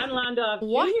John Londoff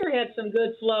Jr. had some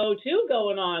good flow too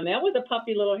going on. That was a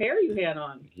puffy little hair you had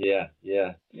on. Yeah.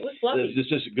 It was fluffy. It's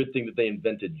just a good thing that they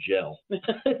invented gel.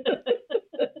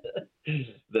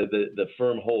 the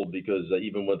firm hold, because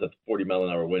even with a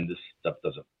 40-mile-an-hour wind, this stuff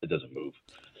doesn't move.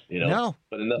 No,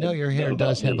 your hair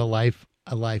does have a life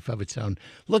of its own.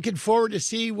 Looking forward to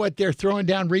see what they're throwing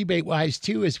down rebate-wise,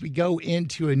 too, as we go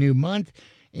into a new month.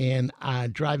 And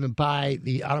driving by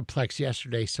the Autoplex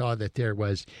yesterday, saw that there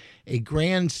was a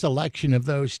grand selection of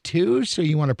those, too. So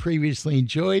you want to previously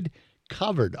enjoyed,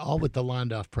 covered, all with the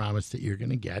Londoff promise that you're going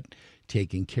to get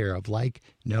taken care of like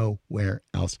nowhere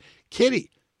else. Kitty,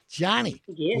 Johnny,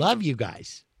 love you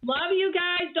guys. Love you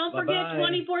guys. Don't forget Bye-bye.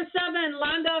 24/7,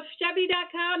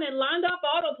 LondoffChevy.com and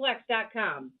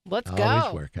LondoffAutoplex.com. Let's go.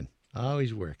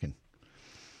 Always working.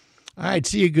 All right,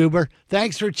 see you, Goober.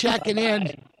 Thanks for checking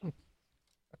in.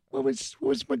 What was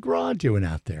McGraw doing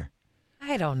out there?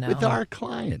 I don't know. With our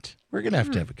client. We're going to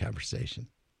have a conversation.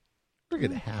 We're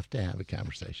going to have a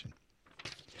conversation.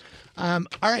 All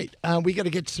right, we got to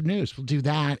get some news. We'll do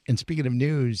that. And speaking of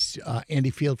news,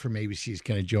 Andy Field from ABC is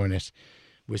going to join us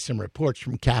with some reports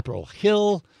from Capitol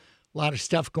Hill. A lot of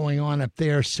stuff going on up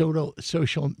there. Social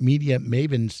media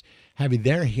mavens having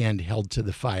their hand held to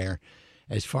the fire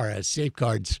as far as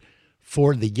safeguards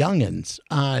for the youngins.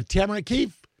 Tamara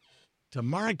Keefe.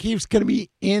 Tamara Keefe's going to be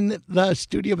in the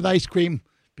studio with ice cream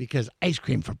because ice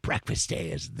cream for breakfast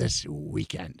day is this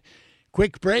weekend.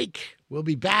 Quick break. We'll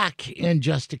be back in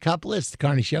just a couple. It's the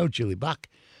Carney Show. Julie Buck,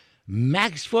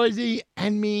 Max Foisey,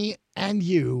 and me and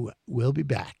you will be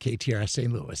back. KTRS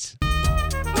St. Louis.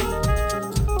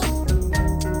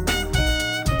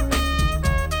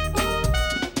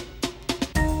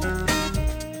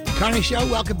 Carney Show,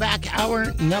 welcome back.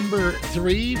 Hour number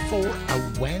 3 for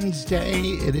a Wednesday.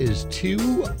 It is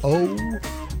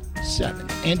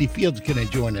 2:07. Andy Field's going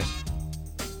to join us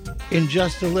in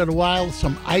just a little while.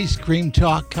 Some ice cream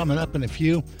talk coming up in a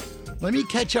few. Let me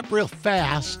catch up real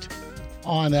fast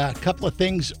on a couple of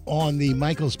things on the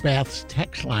Michael's Baths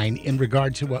text line in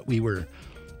regard to what we were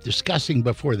discussing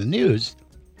before the news,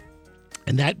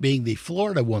 and that being the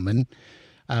Florida woman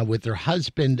with her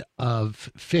husband of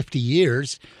 50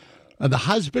 years. The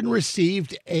husband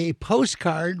received a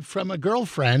postcard from a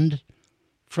girlfriend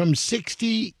from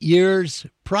 60 years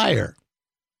prior.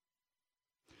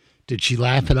 Did she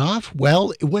laugh it off?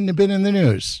 Well, it wouldn't have been in the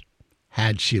news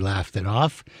had she laughed it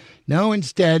off. No,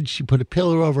 instead, she put a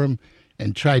pillow over him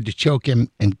and tried to choke him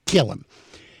and kill him.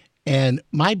 And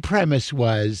my premise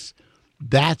was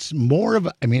that's more of,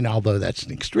 although that's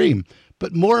an extreme,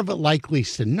 but more of a likely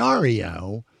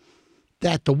scenario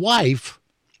that the wife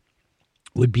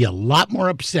would be a lot more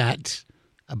upset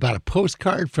about a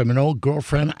postcard from an old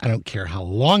girlfriend. I don't care how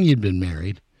long you'd been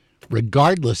married,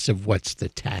 regardless of what's the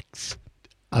text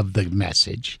of the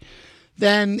message,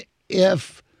 than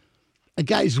if a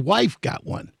guy's wife got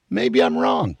one. Maybe I'm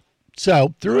wrong.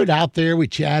 So threw it out there. We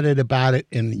chatted about it,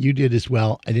 and you did as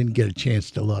well. I didn't get a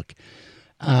chance to look.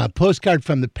 Postcard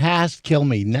from the past, kill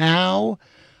me now.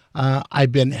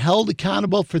 I've been held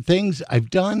accountable for things I've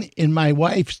done in my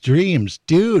wife's dreams.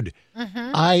 Dude,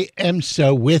 I am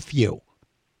so with you.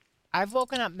 I've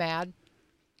woken up mad.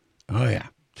 Oh, yeah.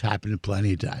 It's happened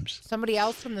plenty of times. Somebody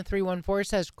else from the 314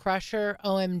 says, Crusher,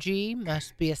 OMG,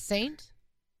 must be a saint.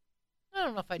 I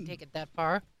don't know if I'd take it that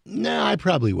far. No, I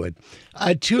probably would.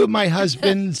 2 of my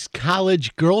husband's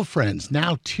college girlfriends,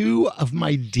 now 2 of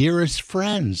my dearest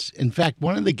friends. In fact,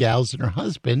 one of the gals and her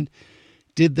husband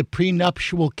did the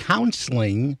prenuptial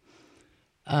counseling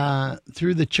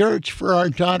through the church for our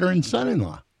daughter and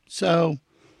son-in-law. So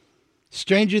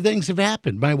stranger things have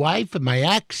happened. My wife and my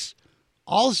ex,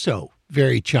 also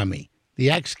very chummy. The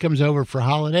ex comes over for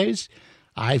holidays.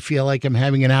 I feel like I'm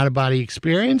having an out-of-body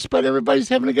experience, but everybody's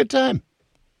having a good time.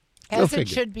 As it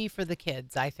should be for the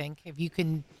kids, I think. If you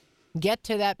can get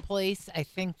to that place, I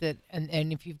think that,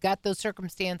 and if you've got those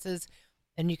circumstances,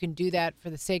 and you can do that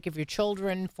for the sake of your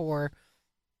children, for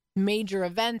major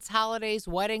events, holidays,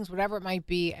 weddings, whatever it might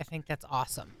be, I think that's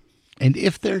awesome. And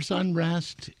if there's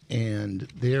unrest and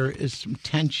there is some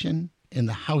tension in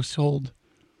the household,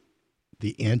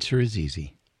 the answer is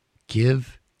easy.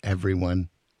 Give everyone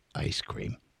ice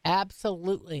cream.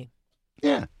 Absolutely.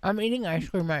 Yeah. I'm eating ice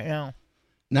cream right now.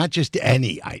 Not just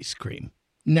any ice cream.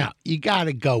 No, you got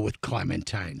to go with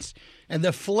Clementine's. And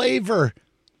the flavor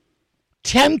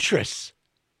temptress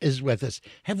is with us.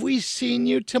 Have we seen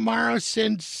you tomorrow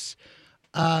since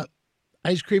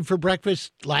ice cream for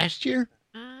breakfast last year?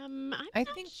 I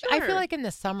think sure. I feel like in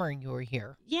the summer you were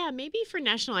here. Yeah, maybe for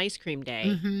National Ice Cream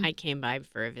Day, I came by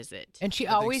for a visit. And she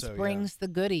always brings the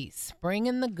goodies. Bring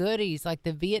in the goodies, like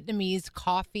the Vietnamese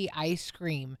coffee ice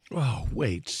cream. Oh,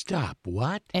 wait, stop.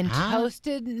 What? And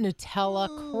toasted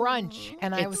Nutella crunch.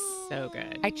 And it's so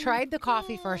good. I tried the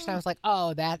coffee first, and I was like,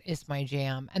 oh, that is my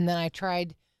jam. And then I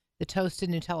tried the toasted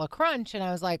Nutella crunch, and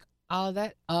I was like,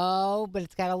 but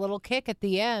it's got a little kick at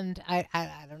the end. I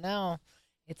don't know.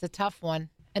 It's a tough one.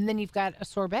 And then you've got a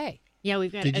sorbet. Yeah,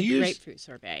 we've got a grapefruit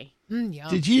sorbet. Yum.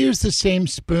 Did you use the same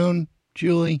spoon,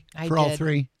 Julie, for all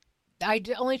three? I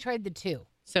only tried the two.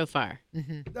 So far.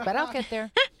 But I'll get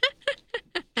there.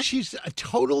 She's a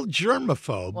total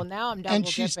germaphobe. Well, now I'm double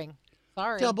dipping.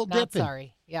 Sorry. Double dipping.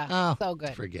 Sorry. Yeah, so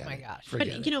good. Forget my it. gosh.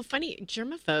 But, funny,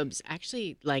 germaphobes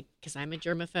actually, because I'm a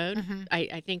germaphobe,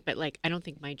 I think, but, I don't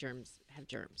think my germs have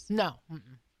germs. No.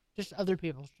 Just other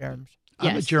people's germs.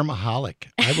 I'm a germaholic.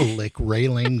 I will lick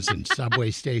railings and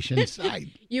subway stations. I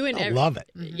love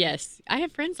it. Yes, I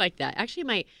have friends like that.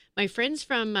 Actually, my friends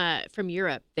from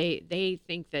Europe, they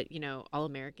think that all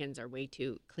Americans are way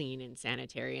too clean and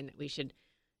sanitary, and that we should,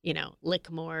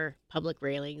 lick more public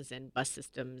railings and bus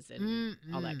systems and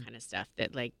all that kind of stuff.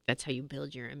 That that's how you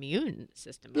build your immune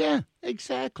system. Yeah,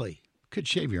 exactly. Could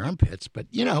shave your armpits, but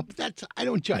I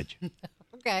don't judge.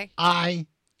 Okay. I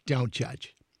don't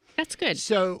judge. That's good.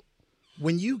 So,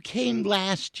 when you came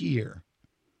last year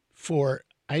for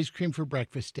Ice Cream for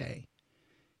Breakfast Day,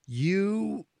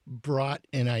 you brought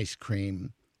an ice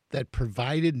cream that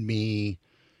provided me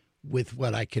with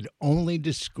what I could only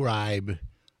describe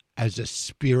as a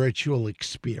spiritual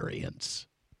experience.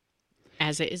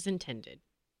 As it is intended.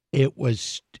 It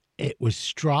was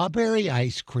strawberry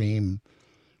ice cream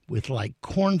with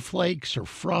cornflakes or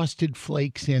frosted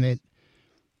flakes in it,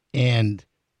 and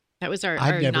that was our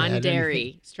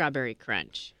non-dairy strawberry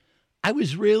crunch. I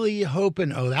was really hoping,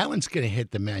 that one's going to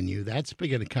hit the menu. That's going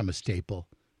to become a staple.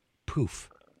 Poof,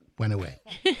 went away.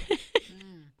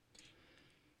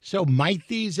 So might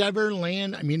these ever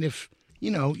land? I mean, if,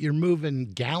 you're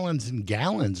moving gallons and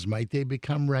gallons, might they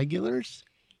become regulars?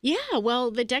 Yeah,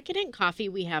 well, the decadent coffee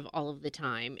we have all of the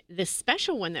time. The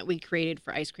special one that we created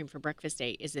for Ice Cream for Breakfast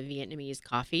Day is a Vietnamese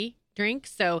coffee drink.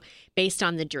 So based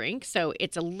on the drink. So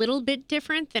it's a little bit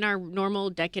different than our normal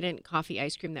decadent coffee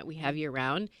ice cream that we have year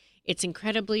round. It's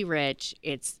incredibly rich.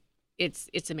 It's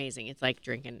amazing. It's like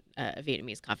drinking a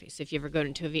Vietnamese coffee. So if you ever go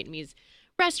into a Vietnamese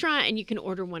restaurant and you can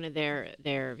order one of their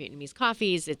Vietnamese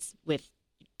coffees, it's with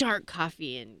dark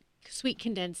coffee and sweet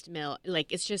condensed milk.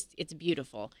 It's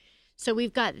beautiful. So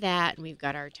we've got that, and we've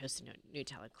got our toasted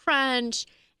Nutella crunch.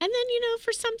 And then,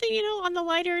 for something, on the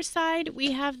lighter side,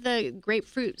 we have the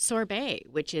grapefruit sorbet,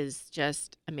 which is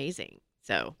just amazing.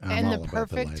 So and the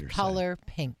perfect color side.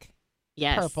 Pink.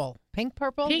 Yes. Purple.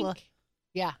 Purple? Pink.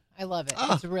 Yeah, I love it.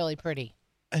 It's really pretty.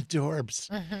 Adorbs.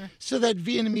 So that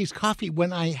Vietnamese coffee,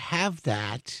 when I have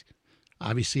that,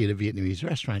 obviously at a Vietnamese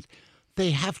restaurant,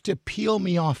 they have to peel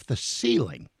me off the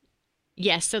ceiling.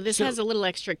 Yes, so this has a little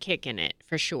extra kick in it,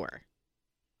 for sure.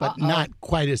 But not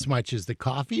quite as much as the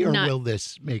coffee, or will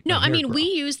this make my hair grow? We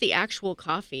use the actual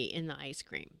coffee in the ice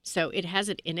cream. So it has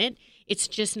it in it. It's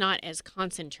just not as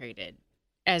concentrated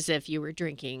as if you were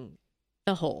drinking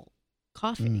the whole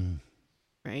coffee,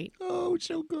 right? Oh,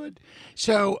 so good.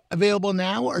 So available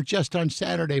now or just on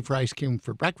Saturday for Ice Cream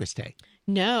for Breakfast Day?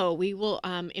 No, we will.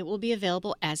 It will be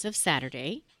available as of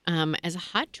Saturday as a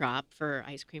hot drop for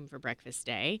Ice Cream for Breakfast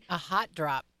Day. A hot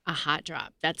drop. A hot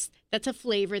drop. That's a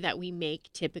flavor that we make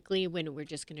typically when we're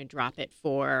just going to drop it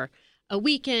for a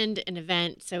weekend, an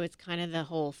event. So it's kind of the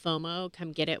whole FOMO,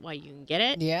 come get it while you can get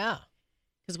it. Yeah.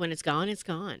 Because when it's gone, it's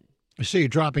gone. So you're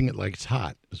dropping it like it's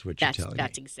hot is what you're telling me.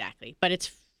 That's exactly. But it's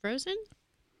frozen?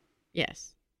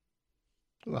 Yes.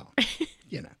 Well,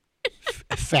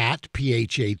 fat,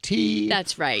 P-H-A-T.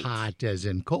 That's right. Hot as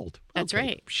in cold. That's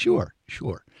right. Sure.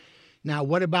 Now,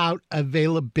 what about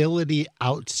availability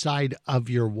outside of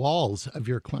your walls of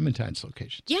your Clementine's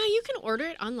locations? Yeah, you can order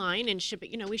it online and ship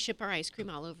it. We ship our ice cream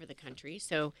all over the country.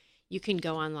 So you can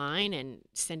go online and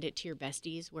send it to your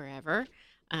besties wherever.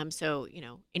 So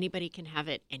anybody can have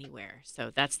it anywhere.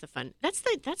 So that's the fun. That's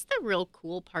the real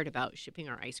cool part about shipping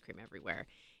our ice cream everywhere,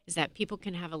 is that people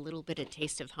can have a little bit of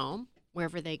taste of home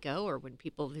wherever they go, or when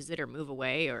people visit or move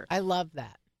away. Or I love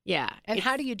that. Yeah. And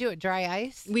how do you do it? Dry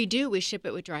ice? We do. We ship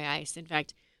it with dry ice. In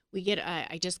fact, we get.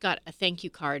 I just got a thank you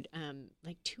card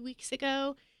like 2 weeks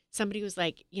ago. Somebody was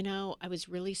like, I was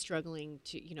really struggling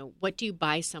to, what do you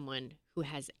buy someone who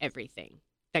has everything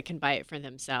that can buy it for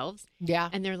themselves? Yeah.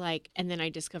 And they're like, and then I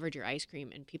discovered your ice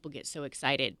cream, and people get so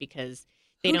excited because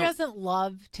who doesn't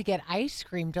love to get ice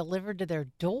cream delivered to their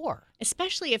door?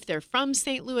 Especially if they're from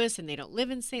St. Louis and they don't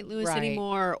live in St. Louis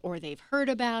anymore, or they've heard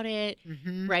about it,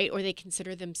 right? Or they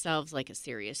consider themselves like a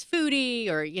serious foodie,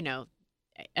 or,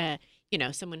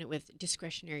 someone with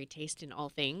discretionary taste in all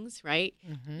things, right?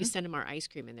 You send them our ice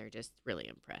cream and they're just really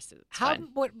impressed. It's fun.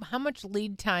 How much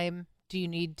lead time do you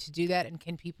need to do that? And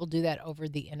can people do that over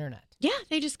the internet? Yeah,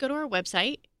 they just go to our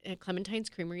website at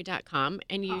clementinescreamery.com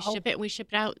and you ship it, and we ship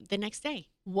it out the next day.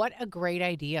 What a great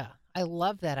idea. I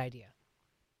love that idea.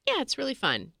 Yeah, it's really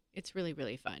fun. It's really,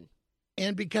 really fun.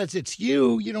 And because it's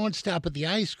you don't stop at the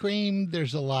ice cream.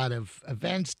 There's a lot of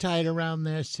events tied around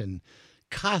this, and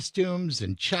costumes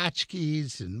and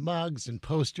tchotchkes and mugs and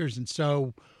posters. And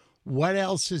so what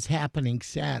else is happening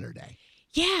Saturday?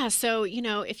 Yeah, so,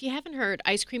 if you haven't heard,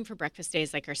 Ice Cream for Breakfast Day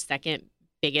is like our second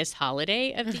biggest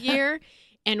holiday of the year.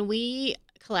 And we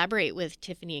collaborate with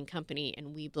Tiffany & Company,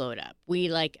 and we blow it up.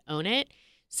 We own it.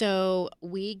 So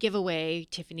we give away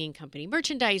Tiffany & Company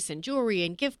merchandise and jewelry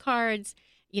and gift cards,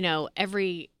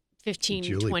 every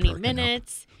 15, 20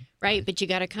 minutes. Right. But you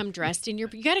got to come dressed in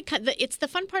it's the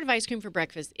fun part of Ice Cream for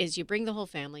Breakfast is you bring the whole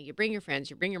family, you bring your friends,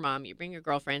 you bring your mom, you bring your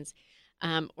girlfriends,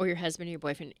 or your husband or your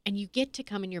boyfriend, and you get to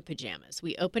come in your pajamas.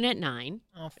 We open at 9.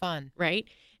 Oh, fun. Right.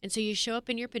 And so you show up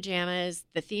in your pajamas.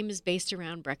 The theme is based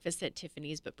around breakfast at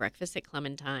Tiffany's, but breakfast at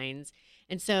Clementine's.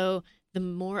 And so the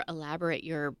more elaborate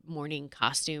your morning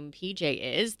costume PJ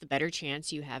is, the better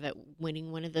chance you have at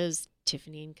winning one of those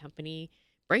Tiffany & Company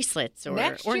bracelets or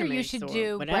next ornaments. Year you should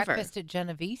do whatever. Breakfast at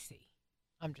Genovese.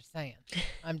 I'm just saying.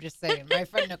 My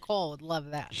friend Nicole would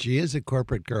love that. She is a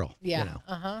corporate girl. Yeah.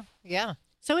 Yeah.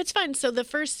 So it's fun. So the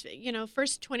first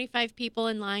 25 people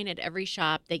in line at every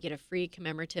shop, they get a free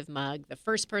commemorative mug. The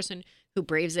first person who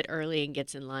braves it early and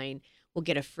gets in line will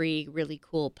get a free, really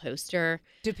cool poster.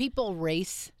 Do people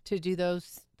race to do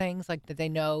those things? Like, that they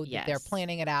know that Yes. they're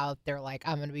planning it out? They're like,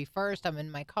 I'm going to be first. I'm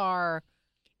in my car.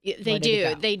 They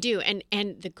do.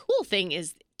 And the cool thing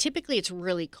is typically it's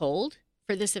really cold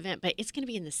for this event, but it's going to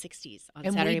be in the 60s on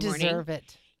Saturday morning. And we deserve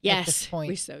it. Yes, at this point.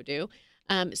 we so do.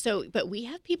 But we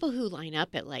have people who line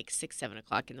up at like 6, 7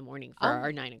 o'clock in the morning for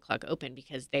our 9 o'clock open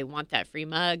because they want that free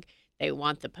mug. They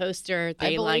want the poster. They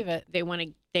I believe it. They want,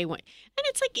 and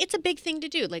it's a big thing to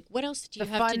do. Like, what else do you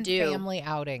have to do? Fun family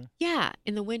outing. Yeah,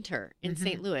 in the winter in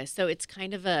St. Louis. So it's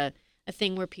kind of a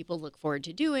thing where people look forward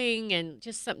to doing, and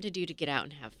just something to do to get out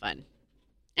and have fun.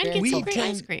 And get some great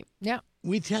ice cream. Yeah.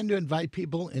 We tend to invite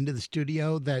people into the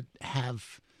studio that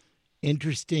have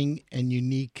interesting and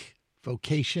unique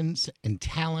vocations and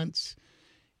talents.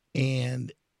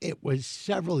 And it was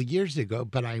several years ago,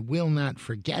 but I will not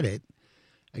forget it.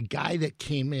 A guy that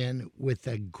came in with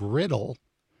a griddle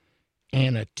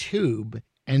and a tube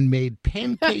and made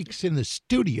pancakes in the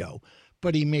studio,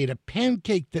 but he made a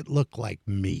pancake that looked like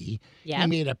me. Yep. He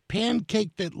made a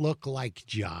pancake that looked like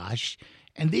Josh.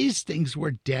 And these things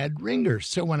were dead ringers.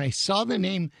 So when I saw the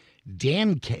name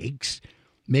Dan Cakes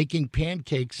making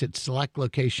pancakes at select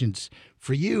locations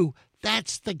for you,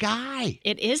 that's the guy.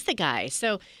 It is the guy.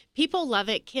 So people love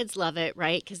it. Kids love it,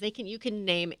 right? Because you can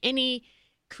name any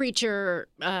creature,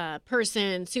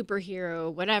 person,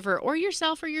 superhero, whatever, or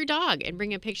yourself or your dog, and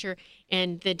bring a picture.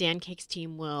 And the Dan Cakes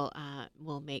team will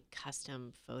make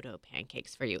custom photo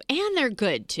pancakes for you, and they're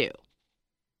good too.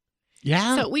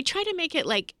 Yeah. So we try to make it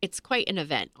like it's quite an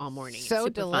event all morning. So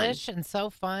it's super delish fun. and so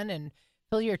fun, and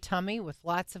fill your tummy with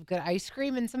lots of good ice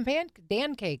cream and some Dan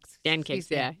Cakes. Dan Cakes,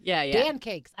 yeah. Dan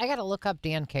Cakes. I got to look up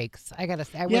Dan Cakes. I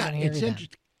wasn't hearing it's that.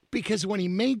 interesting because when he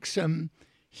makes them,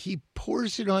 he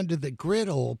pours it onto the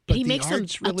griddle, but he the makes them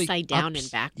art's really upside down and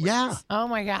backwards. Yeah. Oh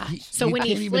my gosh. So when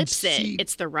can't he even flips see.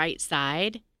 it's the right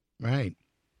side. Right.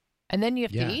 And then you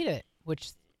have Yeah. to eat it,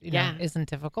 which Yeah. isn't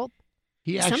difficult.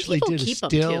 He Some actually people did a keep 'em,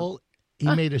 still. too.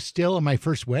 He made a still in my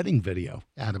first wedding video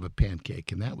out of a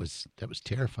pancake, and that was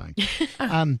terrifying.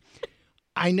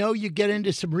 I know you get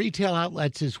into some retail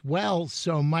outlets as well,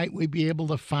 so might we be able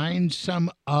to find some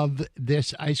of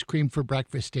this ice cream for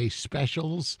breakfast day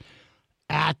specials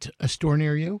at a store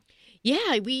near you?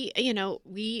 Yeah,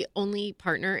 we only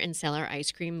partner and sell our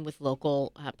ice cream with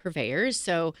local purveyors.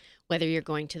 So whether you're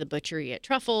going to the butchery at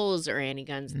Truffles or Annie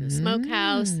Gunn's in the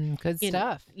Smokehouse, good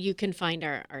stuff. You can find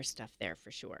our stuff there for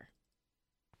sure.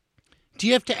 Do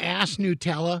you have to ask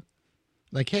Nutella?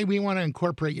 Like, hey, we want to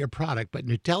incorporate your product, but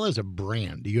Nutella's a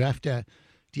brand. Do you have to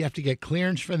get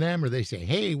clearance for them, or they say,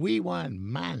 hey, we want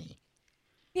money?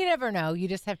 You never know. You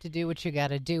just have to do what you got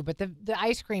to do. But the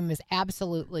ice cream is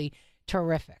absolutely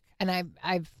terrific. And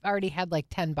I've already had like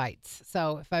 10 bites.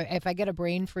 So if I get a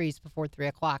brain freeze before 3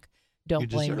 o'clock, don't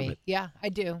blame me. It. Yeah, I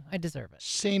do. I deserve it.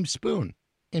 Same spoon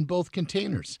in both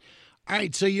containers. All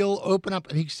right, so you'll open up,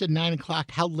 I think you said 9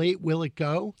 o'clock. How late will it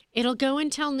go? It'll go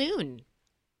until noon.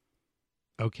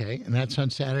 Okay, and that's on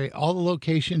Saturday. All the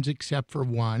locations except for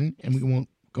one, and we won't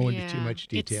go into too much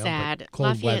detail. It's sad. But cold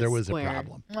Lafayette weather was Square. a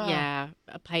problem. Yeah,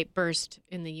 a pipe burst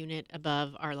in the unit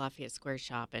above our Lafayette Square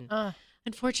shop, and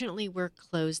unfortunately, we're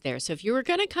closed there. So if you were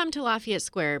going to come to Lafayette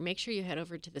Square, make sure you head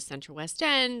over to the Central West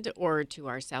End or to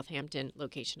our Southampton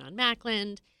location on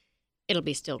Mackland. It'll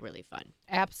be still really fun.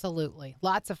 Absolutely.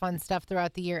 Lots of fun stuff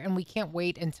throughout the year, and we can't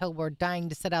wait until we're dying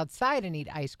to sit outside and eat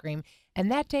ice cream.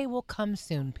 And that day will come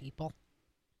soon, people.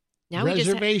 Now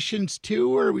reservations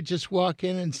too, or we just walk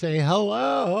in and say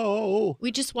hello?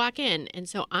 We just walk in, and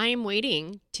so I am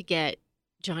waiting to get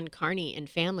John Carney and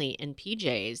family and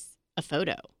PJs a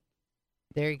photo.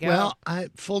 There you go. Well,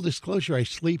 full disclosure, I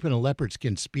sleep in a leopard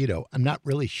skin Speedo. I'm not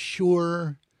really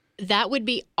sure. That would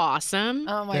be awesome.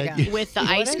 Oh, my God. With the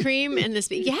ice cream and the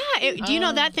do you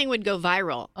know that thing would go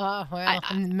viral? Oh, well,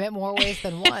 in more ways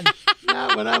than one.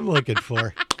 Not what I'm looking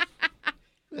for.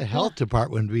 The health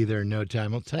department would be there in no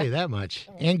time, I'll tell you that much.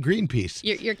 And Greenpeace.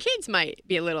 Your kids might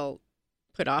be a little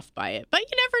put off by it, but you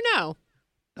never know.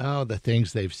 Oh, the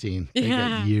things they've seen. They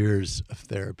got years of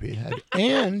therapy ahead.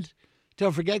 And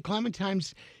don't forget,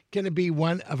 Clementine's going to be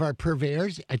one of our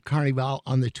purveyors at Carnival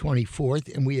on the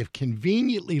 24th, and we have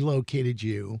conveniently located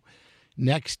you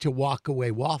next to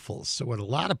Walkaway Waffles. So what a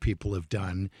lot of people have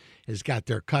done is got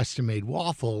their custom-made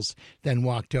waffles, then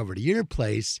walked over to your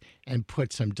place and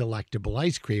put some delectable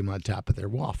ice cream on top of their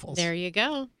waffles. There you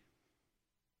go.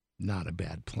 Not a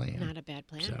bad plan. Not a bad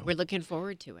plan. So, we're looking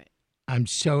forward to it. I'm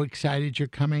so excited you're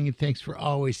coming, and thanks for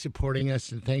always supporting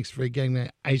us, and thanks for getting the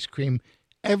ice cream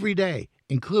every day,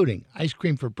 including ice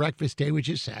cream for breakfast day, which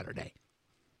is Saturday.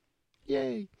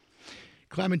 Yay.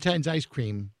 Clementine's Ice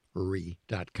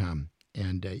Creamery.com.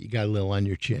 And you got a little on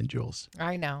your chin, Jules.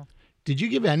 I know. Did you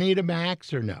give any to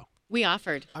Max or no? We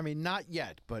offered. I mean, not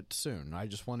yet, but soon. I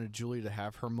just wanted Julie to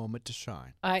have her moment to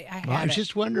shine. I was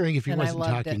just wondering if he wasn't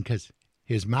talking because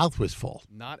his mouth was full.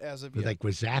 Not as of yet. Like,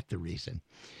 was that the reason?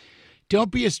 Don't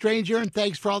be a stranger, and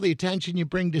thanks for all the attention you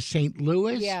bring to St.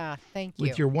 Louis. Yeah, thank you.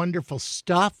 With your wonderful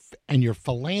stuff and your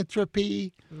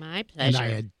philanthropy. My pleasure. And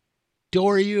I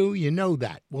adore you. You know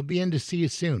that. We'll be in to see you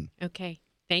soon. Okay.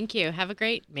 Thank you. Have a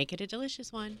make it a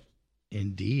delicious one.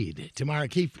 Indeed. Tamara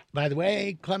Keefe, by the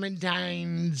way,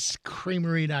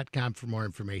 Clementine'sCreamery.com for more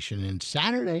information. And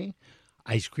Saturday,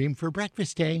 ice cream for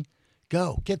breakfast day.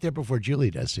 Go. Get there before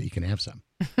Julie does so you can have some.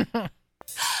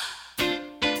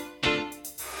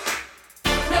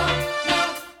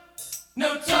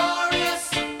 Notorious.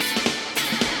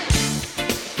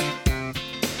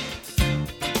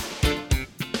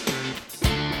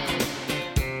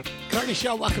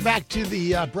 CarneyShow, welcome back to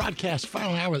the broadcast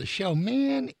final hour of the show.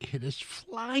 Man, it is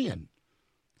flying.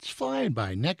 It's flying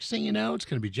by. Next thing you know, it's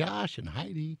going to be Josh and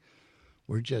Heidi.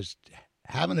 We're just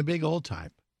having a big old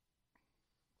time.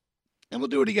 And we'll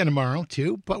do it again tomorrow,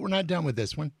 too, but we're not done with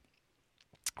this one.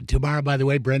 Tomorrow, by the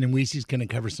way, Brendan Weesey's going to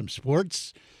cover some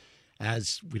sports,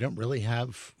 as we don't really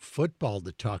have football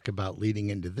to talk about leading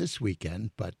into this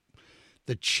weekend, but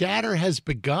the chatter has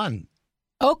begun.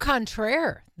 Au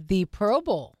contraire, the Pro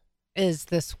Bowl is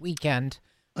this weekend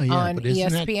on but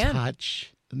isn't ESPN.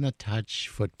 Isn't that touch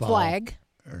football? Flag.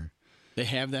 Or they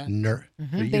have that? They're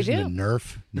using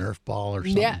the Nerf ball or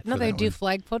something. Yeah, no, they do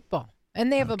flag football. And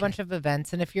they have a bunch of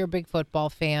events. And if you're a big football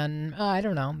fan, I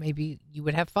don't know, maybe you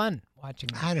would have fun watching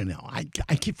that. I don't know. I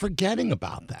keep forgetting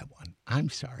about that one. I'm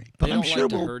sorry. But they I'm don't sure like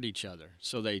to we'll hurt each other,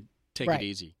 so they take Right. it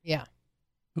easy. Yeah.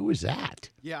 Who is that?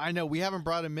 Yeah, I know. We haven't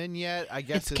brought him in yet. I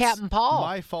guess It's Captain Paul.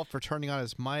 My fault for turning on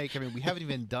his mic. I mean, we haven't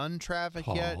even done traffic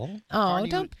yet. Paul? Oh,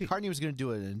 don't be- Carney was going to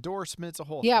do an endorsement. It's a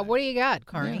whole Yeah, thing. what do you got,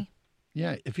 Carney?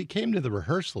 Yeah, if he came to the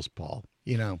rehearsals, Paul,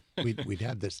 we'd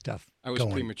have this stuff I was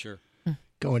going. premature.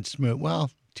 Going smooth. Well,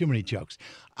 too many jokes.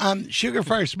 Sugar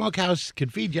Fire Smokehouse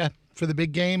could feed you for the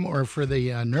big game or for the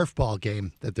Nerf ball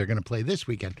game that they're going to play this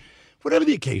weekend. Whatever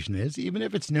the occasion is, even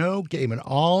if it's no game at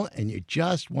all and you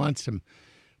just want some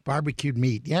barbecued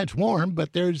meat. Yeah, it's warm,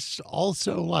 but there's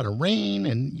also a lot of rain,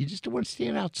 and you just don't want to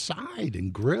stand outside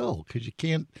and grill because you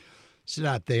can't sit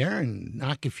out there and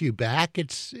knock a few back.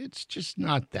 It's just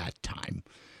not that time.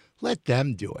 Let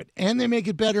them do it. And they make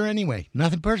it better anyway.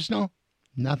 Nothing personal.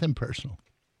 Nothing personal.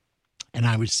 And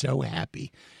I was so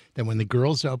happy that when the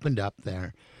girls opened up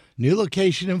their new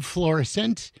location in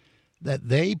Florissant, that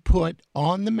they put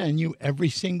on the menu every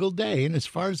single day. And as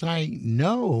far as I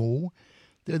know,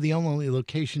 they're the only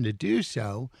location to do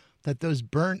so, that those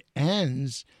burnt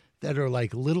ends that are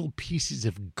like little pieces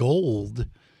of gold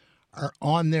are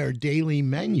on their daily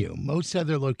menu. Most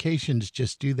other locations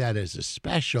just do that as a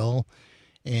special,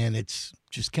 and it's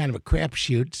just kind of a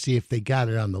crapshoot to see if they got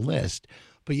it on the list.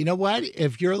 But you know what?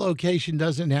 If your location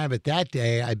doesn't have it that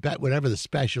day, I bet whatever the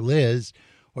special is,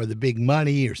 or the big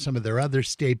money, or some of their other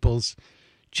staples,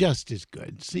 just as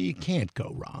good. So you can't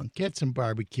go wrong. Get some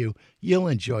barbecue. You'll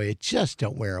enjoy it. Just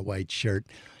don't wear a white shirt.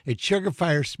 At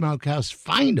Sugarfire Smokehouse,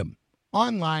 find them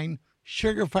online,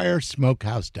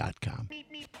 sugarfiresmokehouse.com.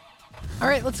 All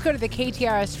right, let's go to the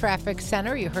KTRS Traffic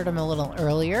Center. You heard him a little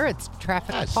earlier. It's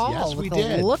Traffic Paul with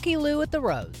a looky-loo at the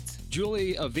roads.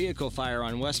 Julie, a vehicle fire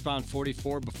on westbound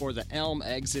 44 before the Elm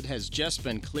exit has just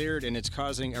been cleared, and it's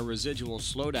causing a residual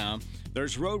slowdown.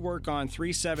 There's road work on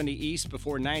 370 East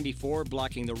before 94,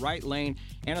 blocking the right lane,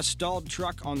 and a stalled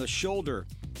truck on the shoulder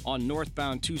on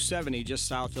northbound 270 just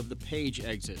south of the Page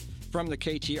exit. From the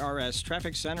KTRS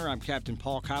Traffic Center, I'm Captain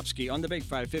Paul Kopsky on the Big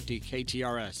 550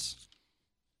 KTRS.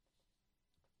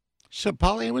 So,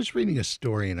 Polly, I was reading a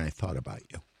story and I thought about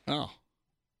you. Oh.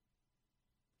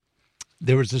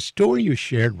 There was a story you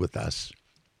shared with us,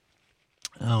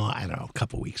 I don't know, a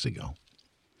couple weeks ago,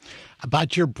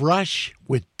 about your brush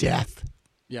with death.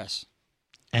 Yes.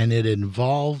 And it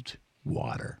involved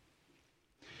water,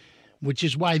 which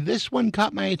is why this one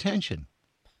caught my attention.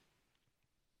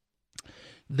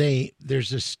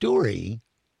 There's a story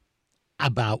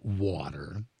about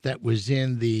water that was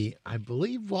in the, I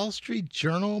believe, Wall Street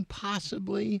Journal,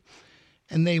 possibly,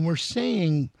 and they were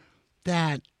saying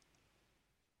that,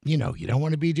 you know, you don't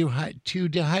want to be too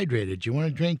dehydrated. You want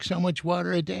to drink so much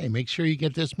water a day. Make sure you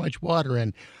get this much water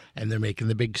in. And they're making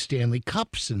the big Stanley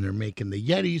Cups, and they're making the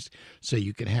Yetis, so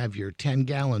you can have your 10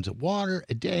 gallons of water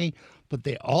a day. But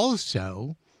they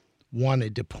also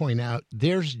wanted to point out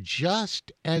there's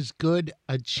just as good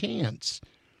a chance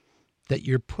that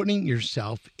you're putting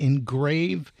yourself in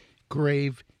grave,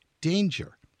 grave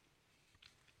danger.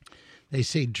 They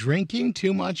say drinking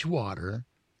too much water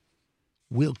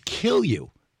will kill you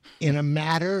in a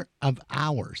matter of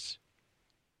hours.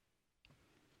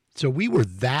 So we were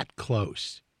that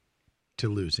close to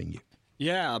losing you.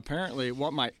 Yeah, apparently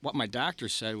what my doctor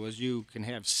said was you can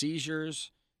have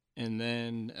seizures and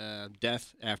then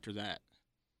death after that.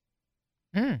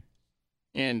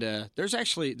 And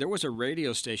there was a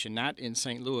radio station, not in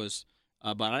St. Louis,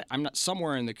 but I'm not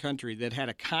somewhere in the country that had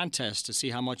a contest to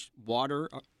see how much water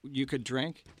you could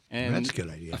drink. And that's a good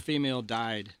idea. A female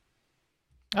died.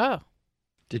 Oh.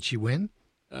 Did she win?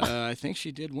 I think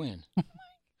she did win.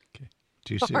 Okay.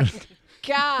 Too soon.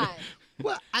 God.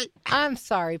 Well, I'm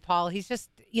sorry, Paul. He's just,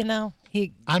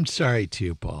 I'm sorry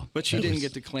too, Paul. But she didn't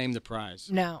get to claim the prize.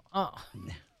 No. Oh,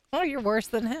 you're worse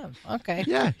than him. Okay.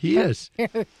 Yeah, he is.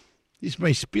 He's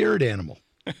my spirit animal.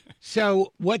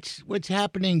 So what's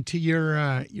happening to your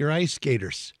ice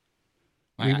skaters?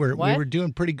 We were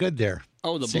doing pretty good there.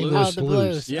 Oh, the St. Blues. Louis the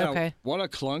Blues. Yeah, okay. What a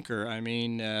clunker. I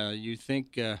mean, you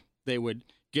think they would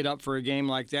get up for a game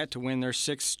like that to win their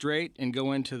sixth straight and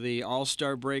go into the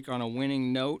All-Star break on a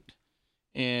winning note,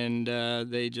 and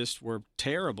they just were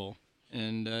terrible,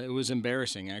 and it was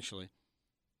embarrassing, actually.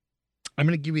 I'm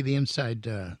going to give you the inside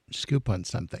scoop on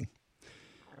something.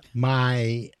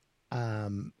 My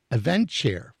event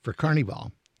chair for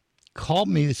Carnival called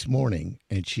me this morning,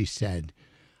 and she said,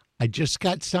 I just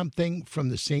got something from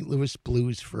the St. Louis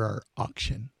Blues for our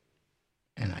auction.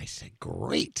 And I said,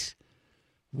 great.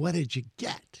 What did you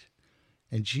get?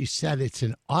 And she said, it's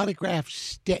an autographed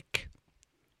stick.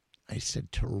 I said,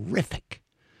 terrific.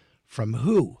 From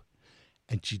who?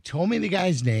 And she told me the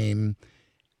guy's name,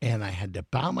 and I had to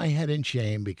bow my head in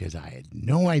shame because I had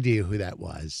no idea who that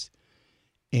was.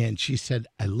 And she said,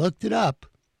 I looked it up.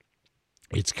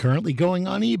 It's currently going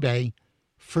on eBay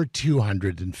for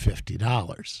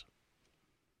 $250.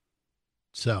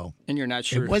 So, and you're not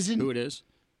sure who it is?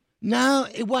 No,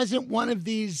 it wasn't one of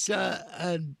these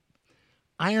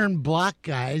iron block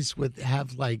guys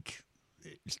have like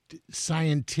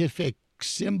scientific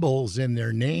symbols in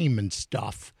their name and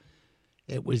stuff.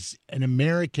 It was an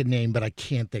American name, but I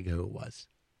can't think of who it was.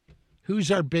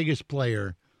 Who's our biggest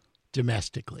player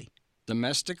domestically?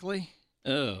 Domestically?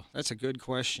 Oh, that's a good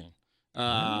question.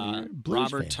 Blues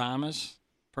Robert fan. Thomas,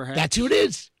 perhaps? That's who it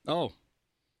is. Oh,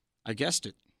 I guessed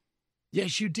it.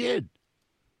 Yes, you did.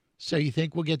 So you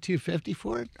think we'll get $250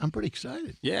 for it? I'm pretty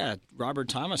excited. Yeah, Robert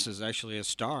Thomas is actually a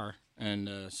star,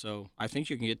 and so I think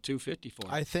you can get $250 for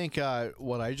it. I think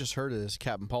what I just heard is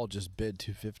Captain Paul just bid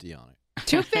 $250 on it.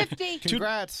 $250.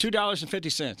 Congrats.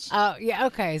 $2.50. Oh, yeah.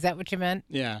 Okay. Is that what you meant?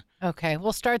 Yeah. Okay.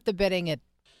 We'll start the bidding at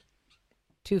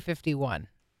 $251.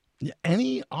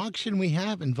 Any auction we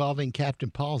have involving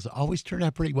Captain Paul's always turned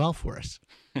out pretty well for us.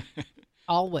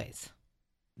 Always.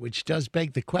 Which does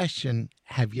beg the question,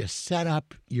 have you set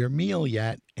up your meal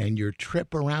yet and your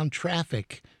trip around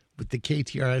traffic with the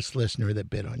KTRS listener that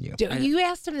bid on you? You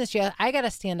asked him this yet. I got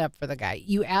to stand up for the guy.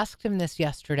 You asked him this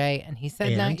yesterday, and he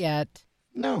said not yet.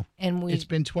 No. And it's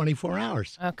been 24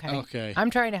 hours. Okay.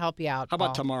 I'm trying to help you out. How about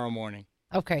Paul. tomorrow morning?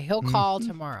 Okay. He'll call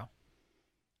tomorrow.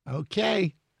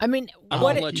 Okay. I mean, I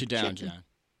won't let you down, John.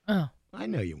 Oh. I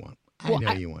know you won't. I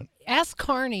know you won't. Ask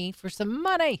Carney for some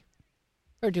money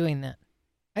for doing that.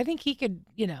 I think he could,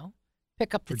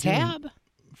 pick up the tab.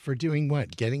 For doing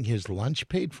what? Getting his lunch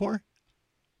paid for?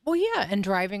 Well, yeah, and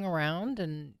driving around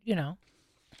and,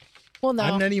 Well, no.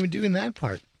 I'm not even doing that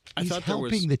part. He's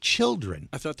helping the children.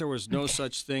 I thought there was no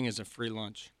such thing as a free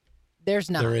lunch. There's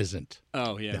not. There isn't.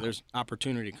 Oh, yeah, there's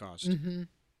opportunity cost. Mm-hmm.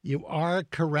 You are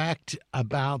correct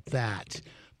about that.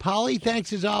 Polly,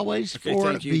 thanks as always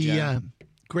for the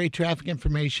great traffic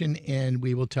information, and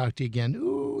we will talk to you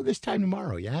again this time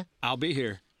tomorrow, yeah? I'll be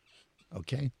here.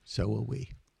 Okay, so will we,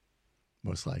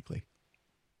 most likely.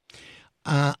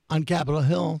 On Capitol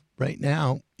Hill right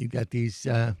now, you've got these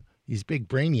big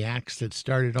brainiacs that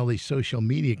started all these social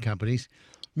media companies,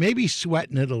 maybe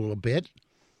sweating it a little bit,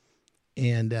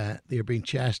 and they're being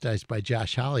chastised by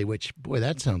Josh Hawley, which, boy,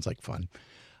 that sounds like fun.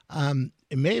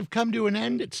 It may have come to an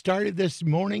end. It started this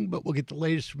morning, but we'll get the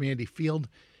latest from Andy Field,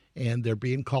 and they're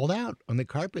being called out on the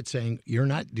carpet saying, you're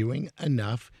not doing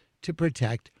enough to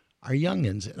protect our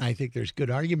youngins. And I think there's good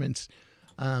arguments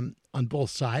on both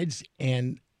sides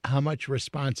and how much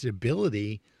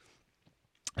responsibility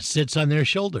sits on their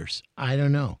shoulders. I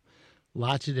don't know.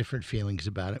 Lots of different feelings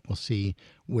about it. We'll see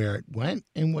where it went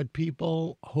and what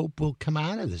people hope will come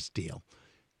out of this deal.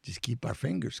 Just keep our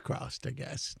fingers crossed, I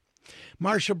guess.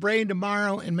 Marshall Brain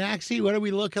tomorrow. And Maxie, what are we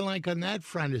looking like on that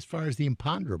front as far as the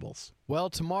imponderables? Well,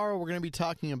 tomorrow we're going to be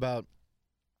talking about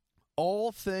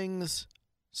all things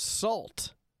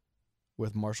salt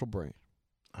with Marshall Brain.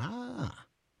 Ah.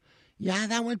 Yeah,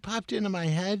 that one popped into my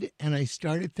head, and I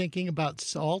started thinking about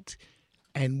salt,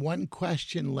 and one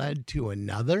question led to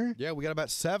another. Yeah, we got about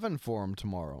 7 for him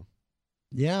tomorrow.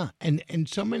 Yeah, and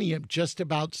so many just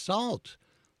about salt.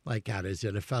 Like, how does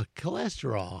it affect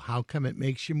cholesterol? How come it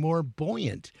makes you more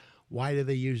buoyant? Why do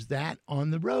they use that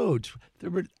on the roads?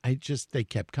 They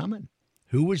kept coming.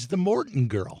 Who was the Morton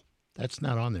girl? That's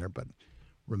not on there, but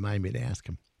remind me to ask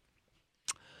him.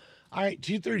 All right,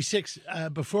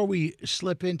 2:36. Before we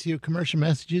slip into commercial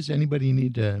messages, anybody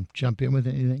need to jump in with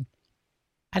anything?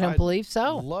 I don't believe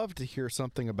so. I'd love to hear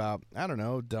something about, I don't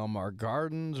know, Del Mar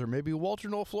Gardens or maybe Walter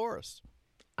Knoll Florist.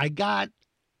 I got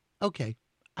an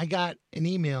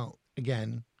email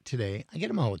again today. I get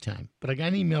them all the time, but I got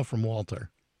an email from Walter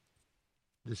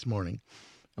this morning,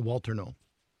 Walter Knoll,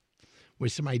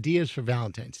 with some ideas for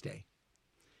Valentine's Day.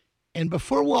 And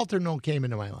before Walter Knoll came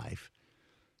into my life,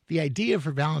 the idea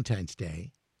for Valentine's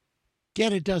Day,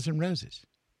 get a dozen roses.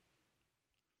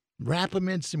 Wrap them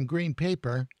in some green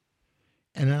paper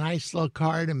and a nice little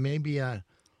card and maybe a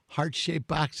heart-shaped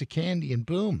box of candy, and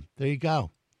boom, there you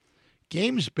go.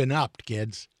 Game's been upped,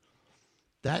 kids.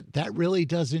 That really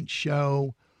doesn't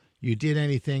show you did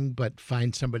anything but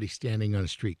find somebody standing on a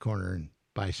street corner and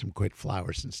buy some quick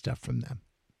flowers and stuff from them.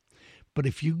 But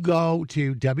if you go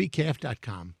to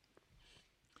WKF.com,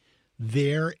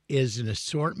 there is an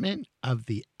assortment of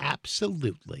the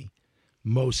absolutely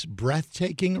most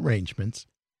breathtaking arrangements.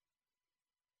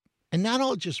 And not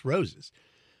all just roses,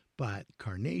 but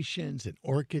carnations and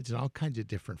orchids and all kinds of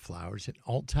different flowers and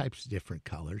all types of different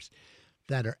colors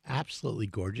that are absolutely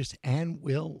gorgeous and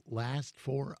will last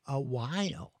for a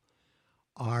while.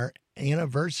 Our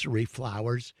anniversary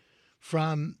flowers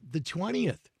from the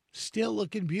 20th, still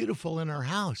looking beautiful in our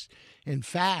house. In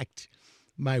fact,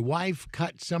 my wife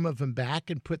cut some of them back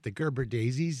and put the Gerber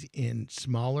daisies in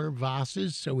smaller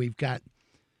vases. So we've got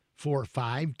 4 or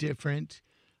 5 different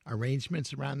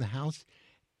arrangements around the house,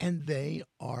 and they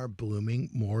are blooming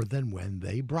more than when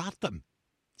they brought them.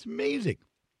 It's amazing.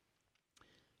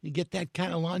 You get that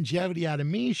kind of longevity out of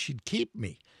me, she'd keep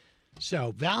me.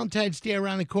 So Valentine's Day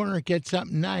around the corner, get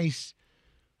something nice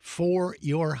for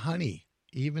your honey,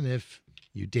 even if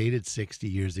you dated 60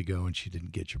 years ago and she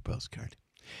didn't get your postcard.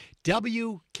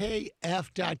 WKF.com,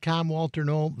 Walter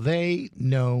Knoll, they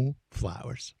know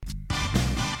flowers.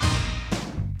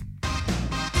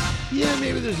 Yeah,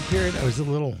 maybe there's a period I was a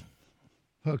little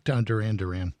hooked on Duran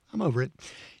Duran. I'm over it.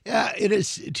 It is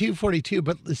 2:42,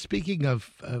 but speaking of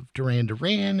Duran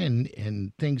Duran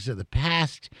and things of the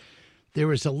past, there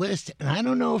was a list, and I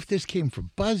don't know if this came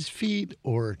from BuzzFeed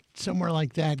or somewhere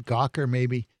like that, Gawker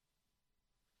maybe.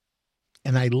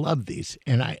 And I love these,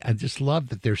 and I just love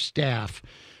that their staff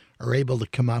are able to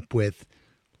come up with,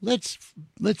 let's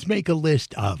make a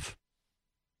list of.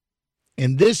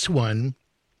 And this one,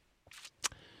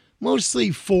 mostly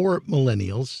for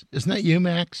millennials. Isn't that you,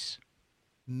 Max?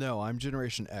 No, I'm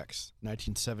Generation X,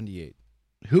 1978.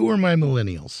 Who are my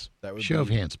millennials? That would Show of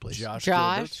be hands, please.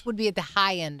 Josh would be at the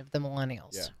high end of the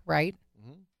millennials, right?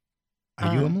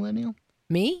 Are you a millennial?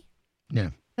 Me?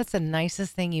 Yeah. That's the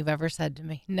nicest thing you've ever said to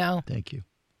me. No. Thank you.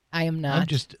 I am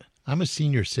not. I'm a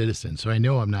senior citizen, so I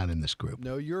know I'm not in this group.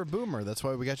 No, you're a boomer. That's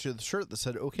why we got you the shirt that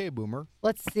said, okay, boomer.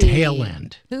 Let's see. Tail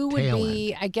end. Who would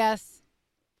be, I guess,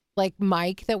 like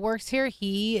Mike that works here?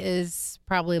 He is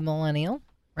probably a millennial,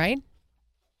 right?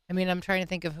 I mean, I'm trying to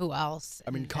think of who else.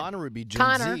 I mean, Connor would be Gen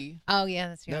Connor. Z. Oh, yeah,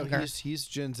 that's younger. No, he's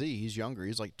Gen Z. He's younger.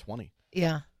 He's like 20.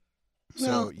 Yeah.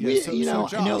 So, Well, so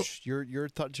Josh, I know. you're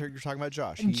talking about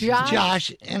Josh.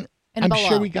 Josh, and I'm below.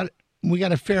 sure we got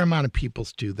a fair amount of people,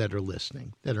 Stu, that are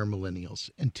listening, that are millennials.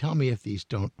 And tell me if these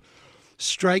don't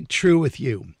strike true with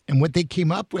you. And what they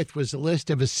came up with was a list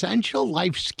of essential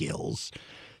life skills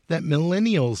that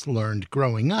millennials learned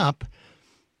growing up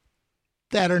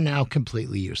that are now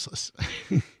completely useless.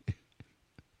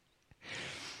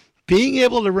 Being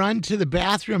able to run to the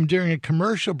bathroom during a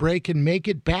commercial break and make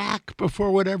it back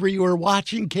before whatever you were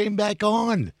watching came back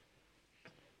on.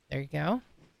 There you go.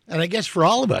 And I guess for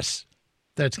all of us,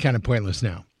 that's kind of pointless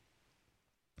now.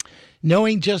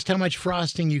 Knowing just how much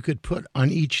frosting you could put on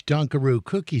each Dunkaroo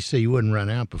cookie so you wouldn't run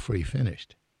out before you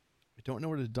finished. I don't know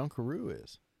what a Dunkaroo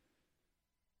is.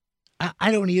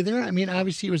 I don't either. I mean,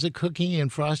 obviously it was a cookie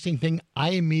and frosting thing.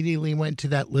 I immediately went to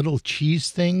that little cheese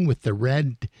thing with the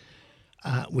red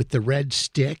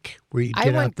stick where you get I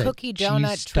went out cookie that donut,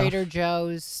 cheese stuff. Trader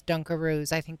Joe's,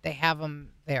 Dunkaroos. I think they have them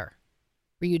there.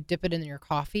 Where you dip it in your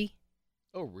coffee.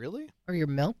 Oh, really? Or your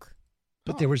milk.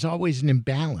 But there was always an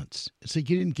imbalance. It's like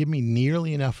you didn't give me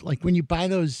nearly enough. Like when you buy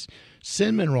those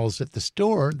cinnamon rolls at the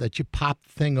store that you pop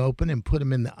the thing open and put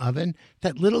them in the oven,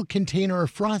 that little container of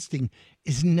frosting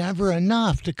is never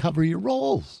enough to cover your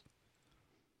rolls.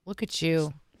 Look at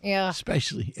you. Yeah.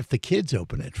 Especially if the kids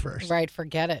open it first. Right,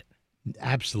 forget it.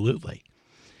 Absolutely.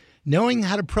 Knowing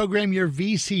how to program your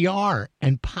VCR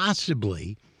and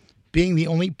possibly being the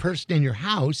only person in your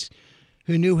house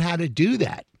who knew how to do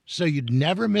that. So you'd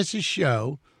never miss a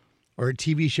show or a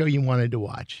TV show you wanted to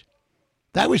watch.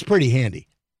 That was pretty handy.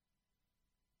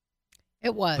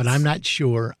 It was. But I'm not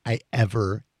sure I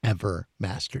ever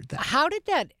mastered that. How did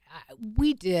that?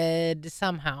 We did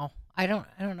somehow. I don't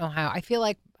know how. I feel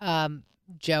like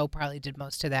Joe probably did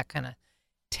most of that kind of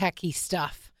techie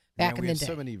stuff back in the day. We had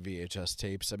so many VHS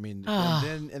tapes. I mean,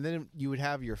 Oh. and then you would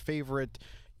have your favorite,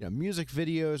 music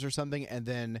videos or something, and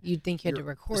then You'd think you had to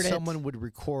record it. Someone would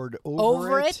record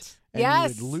Over it? and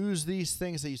Yes. you would lose these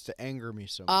things that used to anger me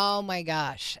so much. Oh my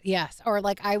gosh. Yes. Or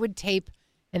like I would tape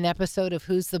an episode of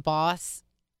Who's the Boss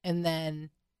and then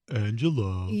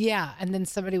Angela. yeah, and then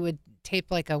somebody would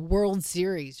tape like a World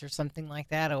Series or something like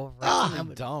that over it. Ah, And I would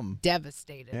be dumb.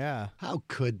 devastated. Yeah. How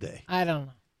could they? I don't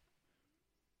know.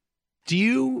 Do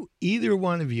you, either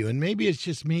one of you, and maybe it's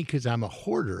just me because I'm a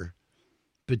hoarder,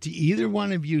 but do either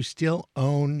one of you still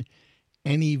own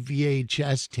any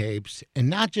VHS tapes, and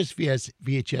not just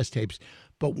VHS tapes,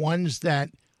 but ones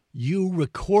that you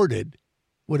recorded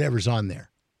whatever's on there?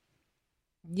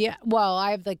 Yeah. Well,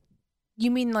 I have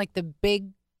you mean like the big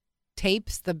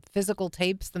tapes, the physical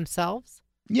tapes themselves?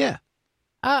 Yeah.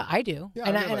 I do. Yeah,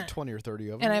 and I got about 20 or 30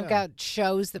 of them. And I've got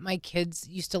shows that my kids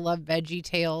used to love, Veggie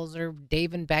Tales or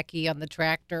Dave and Becky on the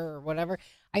tractor or whatever.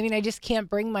 I mean, I just can't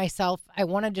bring myself. I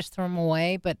want to just throw them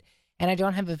away, and I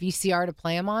don't have a VCR to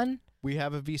play them on. We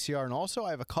have a VCR, and also I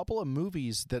have a couple of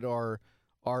movies that are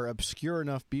obscure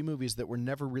enough B movies that were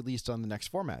never released on the next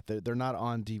format. They're not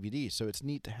on DVD, so it's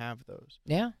neat to have those.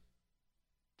 Yeah.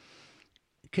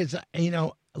 Because,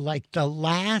 like the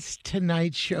last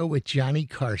Tonight Show with Johnny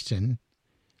Carson,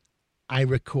 I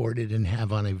recorded and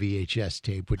have on a VHS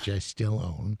tape, which I still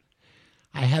own.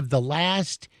 I have the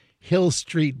last Hill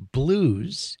Street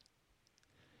Blues,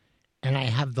 and I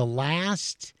have the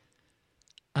last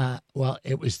Well,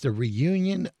 it was the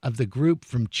reunion of the group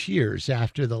from Cheers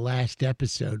after the last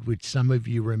episode, which some of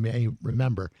you may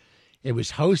remember. It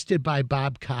was hosted by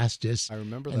Bob Costas. I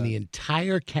remember that. And the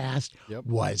entire cast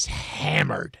was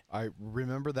hammered. I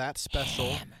remember that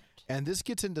special. And this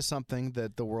gets into something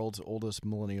that the world's oldest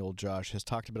millennial, Josh, has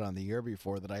talked about on the air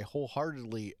before that I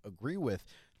wholeheartedly agree with.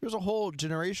 There's a whole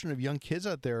generation of young kids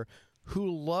out there who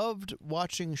loved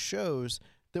watching shows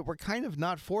that were kind of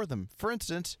not for them. For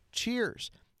instance,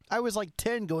 Cheers. I was like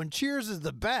 10 going, Cheers is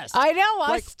the best. I know,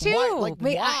 us too.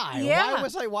 Why? Why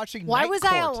was I watching Why Night was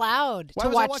Court? I allowed to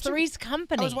watch Three's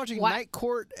Company? I was watching Night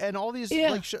Court and all these,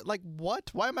 what?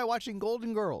 Why am I watching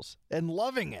Golden Girls and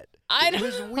loving it? It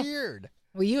was weird.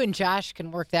 Well, you and Josh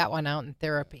can work that one out in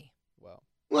therapy.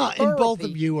 Well, and both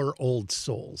of you are old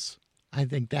souls. I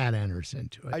think that enters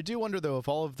into it. I do wonder, though, if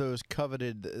all of those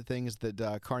coveted things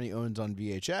that Carney owns on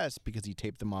VHS, because he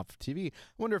taped them off of TV, I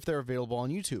wonder if they're available on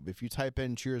YouTube. If you type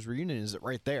in Cheers Reunion, is it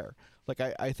right there? Like,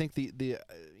 I think the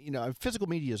physical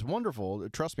media is wonderful.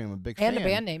 Trust me, I'm a big fan. And a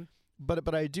band name.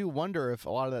 But I do wonder if a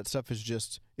lot of that stuff is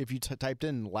just, if you typed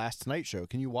in Last Night Show,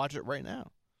 can you watch it right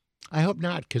now? I hope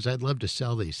not, because I'd love to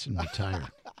sell these and retire.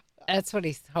 That's what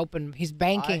he's hoping. He's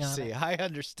banking on it. I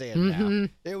understand now.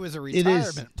 It was a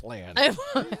retirement plan. It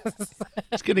was.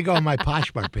 It's going to go on my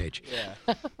Poshmark page. Yeah.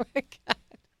 Oh, my God.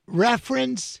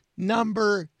 Reference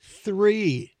number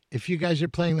 3, if you guys are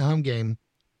playing the home game,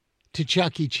 to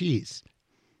Chuck E. Cheese.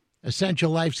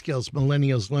 Essential life skills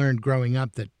millennials learned growing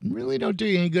up that really don't do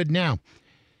you any good now.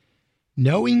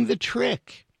 Knowing the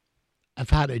trick of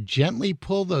how to gently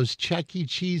pull those Chuck E.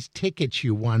 Cheese tickets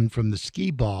you won from the skee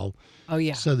ball. Oh,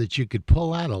 yeah. So that you could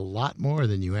pull out a lot more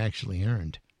than you actually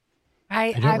earned.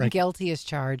 I'm guilty as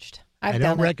charged. I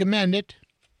don't recommend it.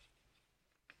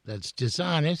 That's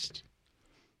dishonest.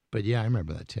 But yeah, I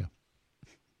remember that too.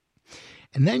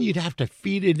 And then you'd have to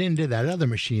feed it into that other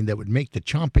machine that would make the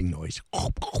chomping noise.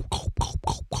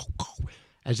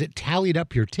 As it tallied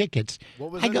up your tickets.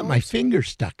 I got my finger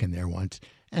stuck in there once,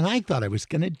 and I thought I was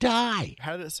going to die.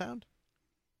 How did it sound?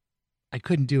 I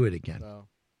couldn't do it again. Oh.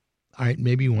 All right,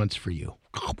 maybe once for you.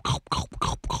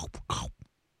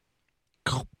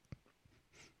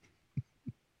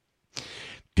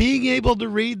 Being able to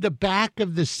read the back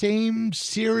of the same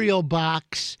cereal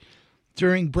box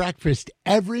during breakfast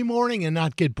every morning and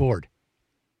not get bored.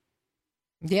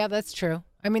 Yeah, that's true.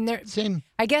 I mean,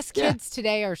 I guess kids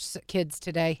today are kids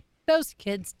today. Those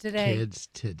kids today. Kids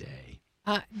today.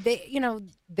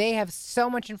 They have so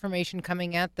much information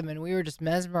coming at them, and we were just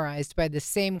mesmerized by the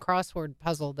same crossword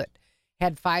puzzle that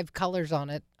had 5 colors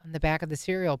on it on the back of the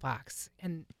cereal box.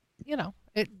 And,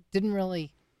 it didn't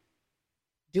really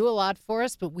do a lot for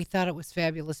us, but we thought it was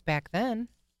fabulous back then.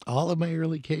 All of my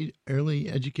early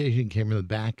education came in the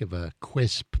back of a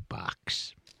Quisp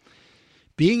box.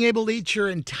 Being able to eat your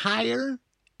entire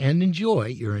and enjoy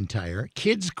your entire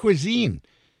kids' cuisine,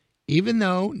 even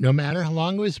though no matter how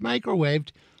long it was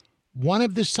microwaved, one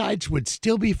of the sides would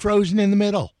still be frozen in the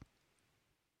middle.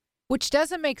 Which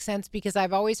doesn't make sense because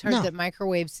I've always heard that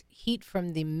microwaves heat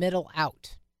from the middle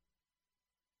out.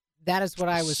 That is what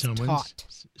I was taught.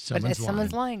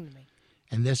 Someone's lying to me.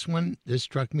 And this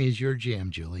struck me as your jam,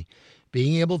 Julie.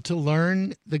 Being able to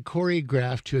learn the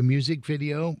choreograph to a music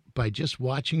video by just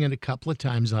watching it a couple of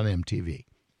times on MTV.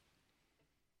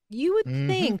 You would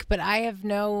think, but I have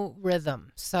no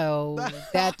rhythm, so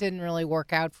that didn't really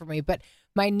work out for me. But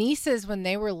my nieces, when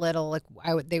they were little,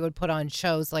 they would put on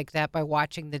shows like that by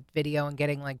watching the video and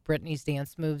getting like Britney's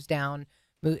dance moves down,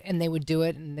 and they would do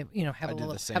it and have a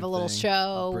little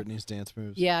show. Britney's dance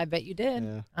moves. Yeah, I bet you did.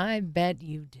 Yeah. I bet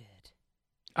you did.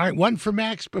 All right, one for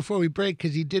Max before we break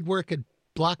because he did work at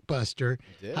Blockbuster.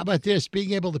 How about this?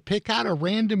 Being able to pick out a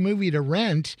random movie to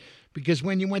rent because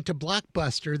when you went to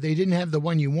Blockbuster, they didn't have the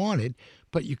one you wanted,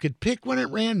 but you could pick one at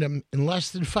random in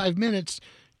less than 5 minutes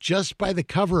just by the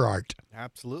cover art.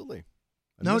 Absolutely.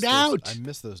 No doubt. I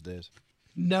miss those days.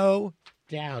 No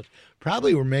doubt.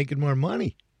 Probably we're making more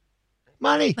money.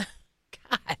 Money.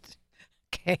 God.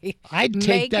 Okay. I'd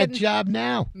take that job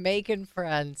now. Making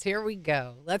friends. Here we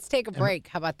go. Let's take a break.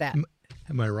 How about that?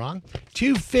 Am I wrong?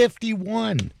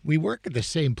 2:51. We work at the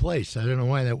same place. I don't know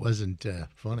why that wasn't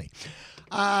funny.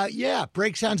 Yeah,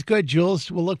 break sounds good,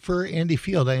 Jules. We'll look for Andy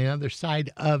Field on the other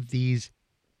side of these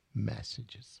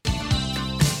messages.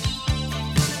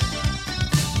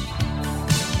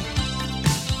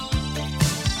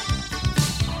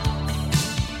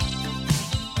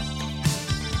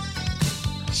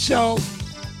 So,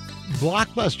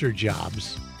 Blockbuster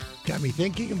jobs got me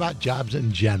thinking about jobs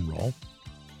in general.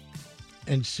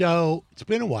 And so it's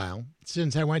been a while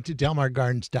since I went to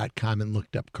DelmarGardens.com and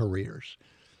looked up careers.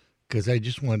 because I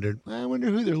just wondered, I wonder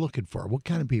who they're looking for. What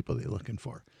kind of people are they looking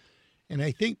for? And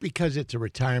I think because it's a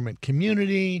retirement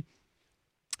community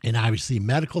and obviously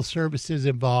medical services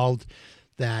involved,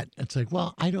 that it's like,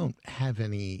 well, I don't have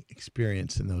any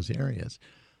experience in those areas.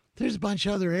 There's a bunch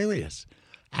of other areas.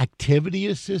 Activity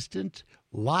assistant,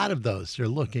 a lot of those are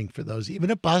looking for those.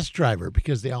 Even a bus driver,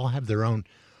 because they all have their own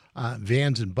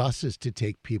vans and buses to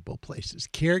take people places.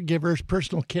 Caregivers,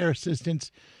 personal care assistants,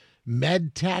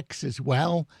 med techs as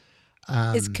well.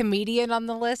 Is comedian on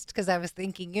the list? Because I was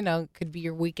thinking, it could be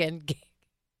your weekend gig.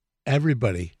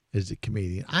 Everybody is a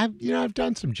comedian. I've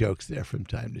done some jokes there from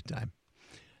time to time.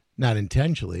 Not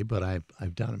intentionally, but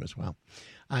I've done them as well.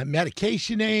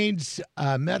 Medication aides,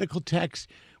 medical techs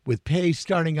with pay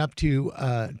starting up to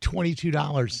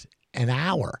 $22 an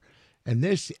hour. And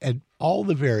this at all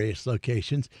the various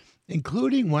locations,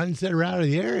 including ones that are out of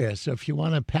the area. So if you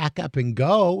want to pack up and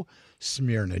go,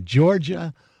 Smyrna,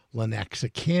 Georgia,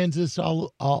 Lenexa, Kansas,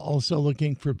 also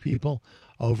looking for people,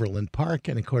 Overland Park,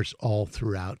 and, of course, all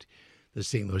throughout the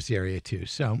St. Louis area, too.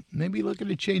 So maybe looking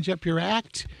to change up your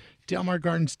act,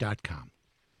 DelmarGardens.com.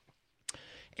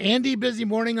 Andy, busy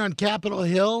morning on Capitol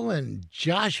Hill, and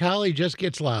Josh Hawley just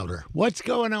gets louder. What's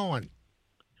going on?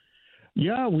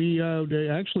 Yeah, we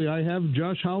actually, I have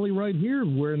Josh Hawley right here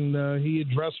when he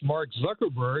addressed Mark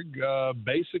Zuckerberg,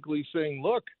 basically saying,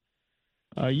 look,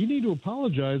 you need to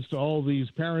apologize to all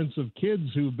these parents of kids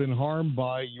who've been harmed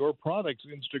by your products,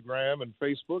 Instagram and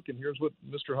Facebook. And here's what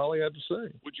Mr. Hawley had to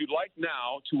say. Would you like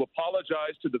now to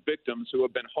apologize to the victims who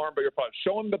have been harmed by your products?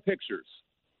 Show them the pictures.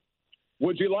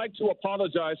 Would you like to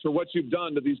apologize for what you've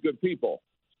done to these good people?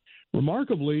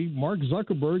 Remarkably, Mark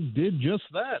Zuckerberg did just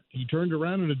that. He turned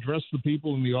around and addressed the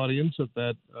people in the audience at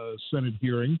that Senate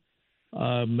hearing,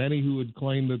 many who had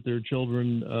claimed that their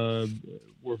children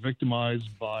were victimized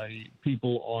by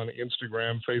people on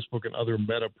Instagram, Facebook, and other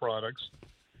Meta products.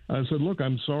 I said, look,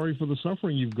 I'm sorry for the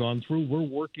suffering you've gone through. We're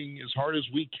working as hard as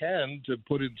we can to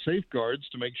put in safeguards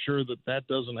to make sure that that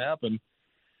doesn't happen.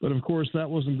 But, of course, that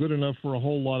wasn't good enough for a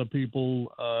whole lot of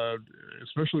people,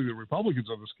 especially the Republicans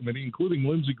on this committee, including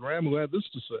Lindsey Graham, who had this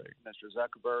to say. Mr.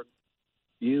 Zuckerberg,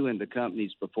 you and the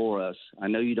companies before us, I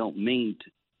know you don't mean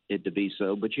it to be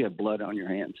so, but you have blood on your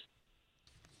hands.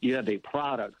 You have a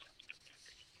product.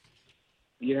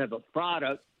 You have a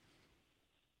product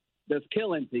that's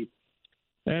killing people.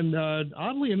 And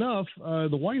oddly enough,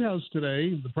 the White House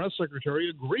today, the press secretary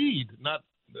agreed, not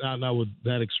with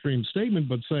that extreme statement,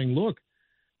 but saying, look,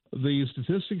 the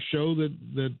statistics show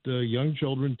that young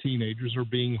children, teenagers, are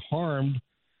being harmed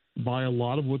by a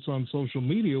lot of what's on social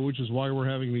media, which is why we're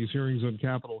having these hearings on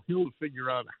Capitol Hill to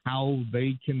figure out how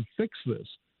they can fix this.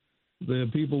 The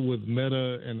people with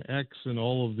Meta and X and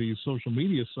all of these social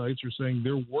media sites are saying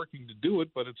they're working to do it,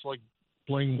 but it's like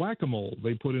playing whack-a-mole.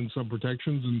 They put in some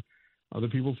protections and other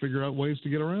people figure out ways to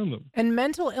get around them. And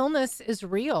mental illness is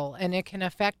real, and it can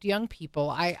affect young people.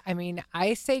 I mean,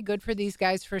 I say good for these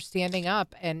guys for standing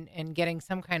up and getting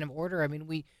some kind of order. I mean,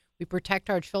 we protect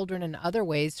our children in other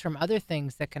ways from other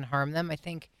things that can harm them. I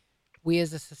think we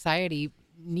as a society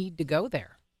need to go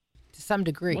there to some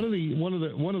degree. One of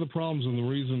the problems and the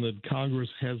reason that Congress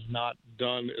has not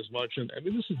done as much, and I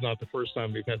mean, this is not the first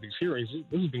time they've had these hearings.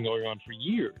 This has been going on for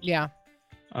years. Yeah.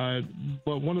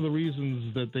 But one of the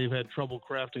reasons that they've had trouble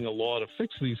crafting a law to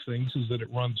fix these things is that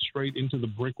it runs straight into the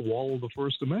brick wall of the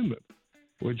First Amendment,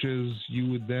 which is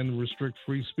you would then restrict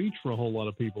free speech for a whole lot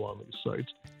of people on these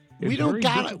sites. We don't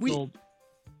got it.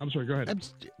 I'm sorry, go ahead.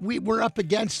 We're up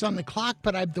against on the clock,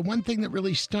 but the one thing that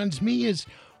really stuns me is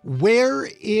where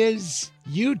is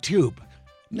YouTube?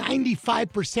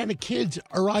 95% of kids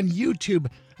are on YouTube.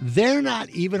 They're not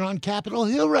even on Capitol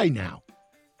Hill right now.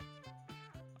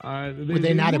 Were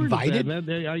they not invited?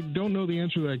 I don't know the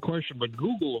answer to that question, but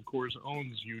Google, of course,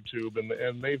 owns YouTube,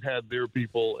 and they've had their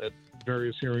people at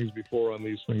various hearings before on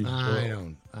these things. I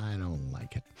don't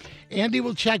like it. Andy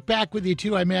will check back with you,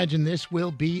 too. I imagine this will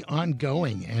be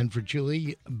ongoing. And for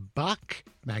Julie Buck,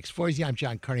 Max Foisey, I'm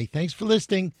John Carney. Thanks for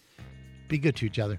listening. Be good to each other.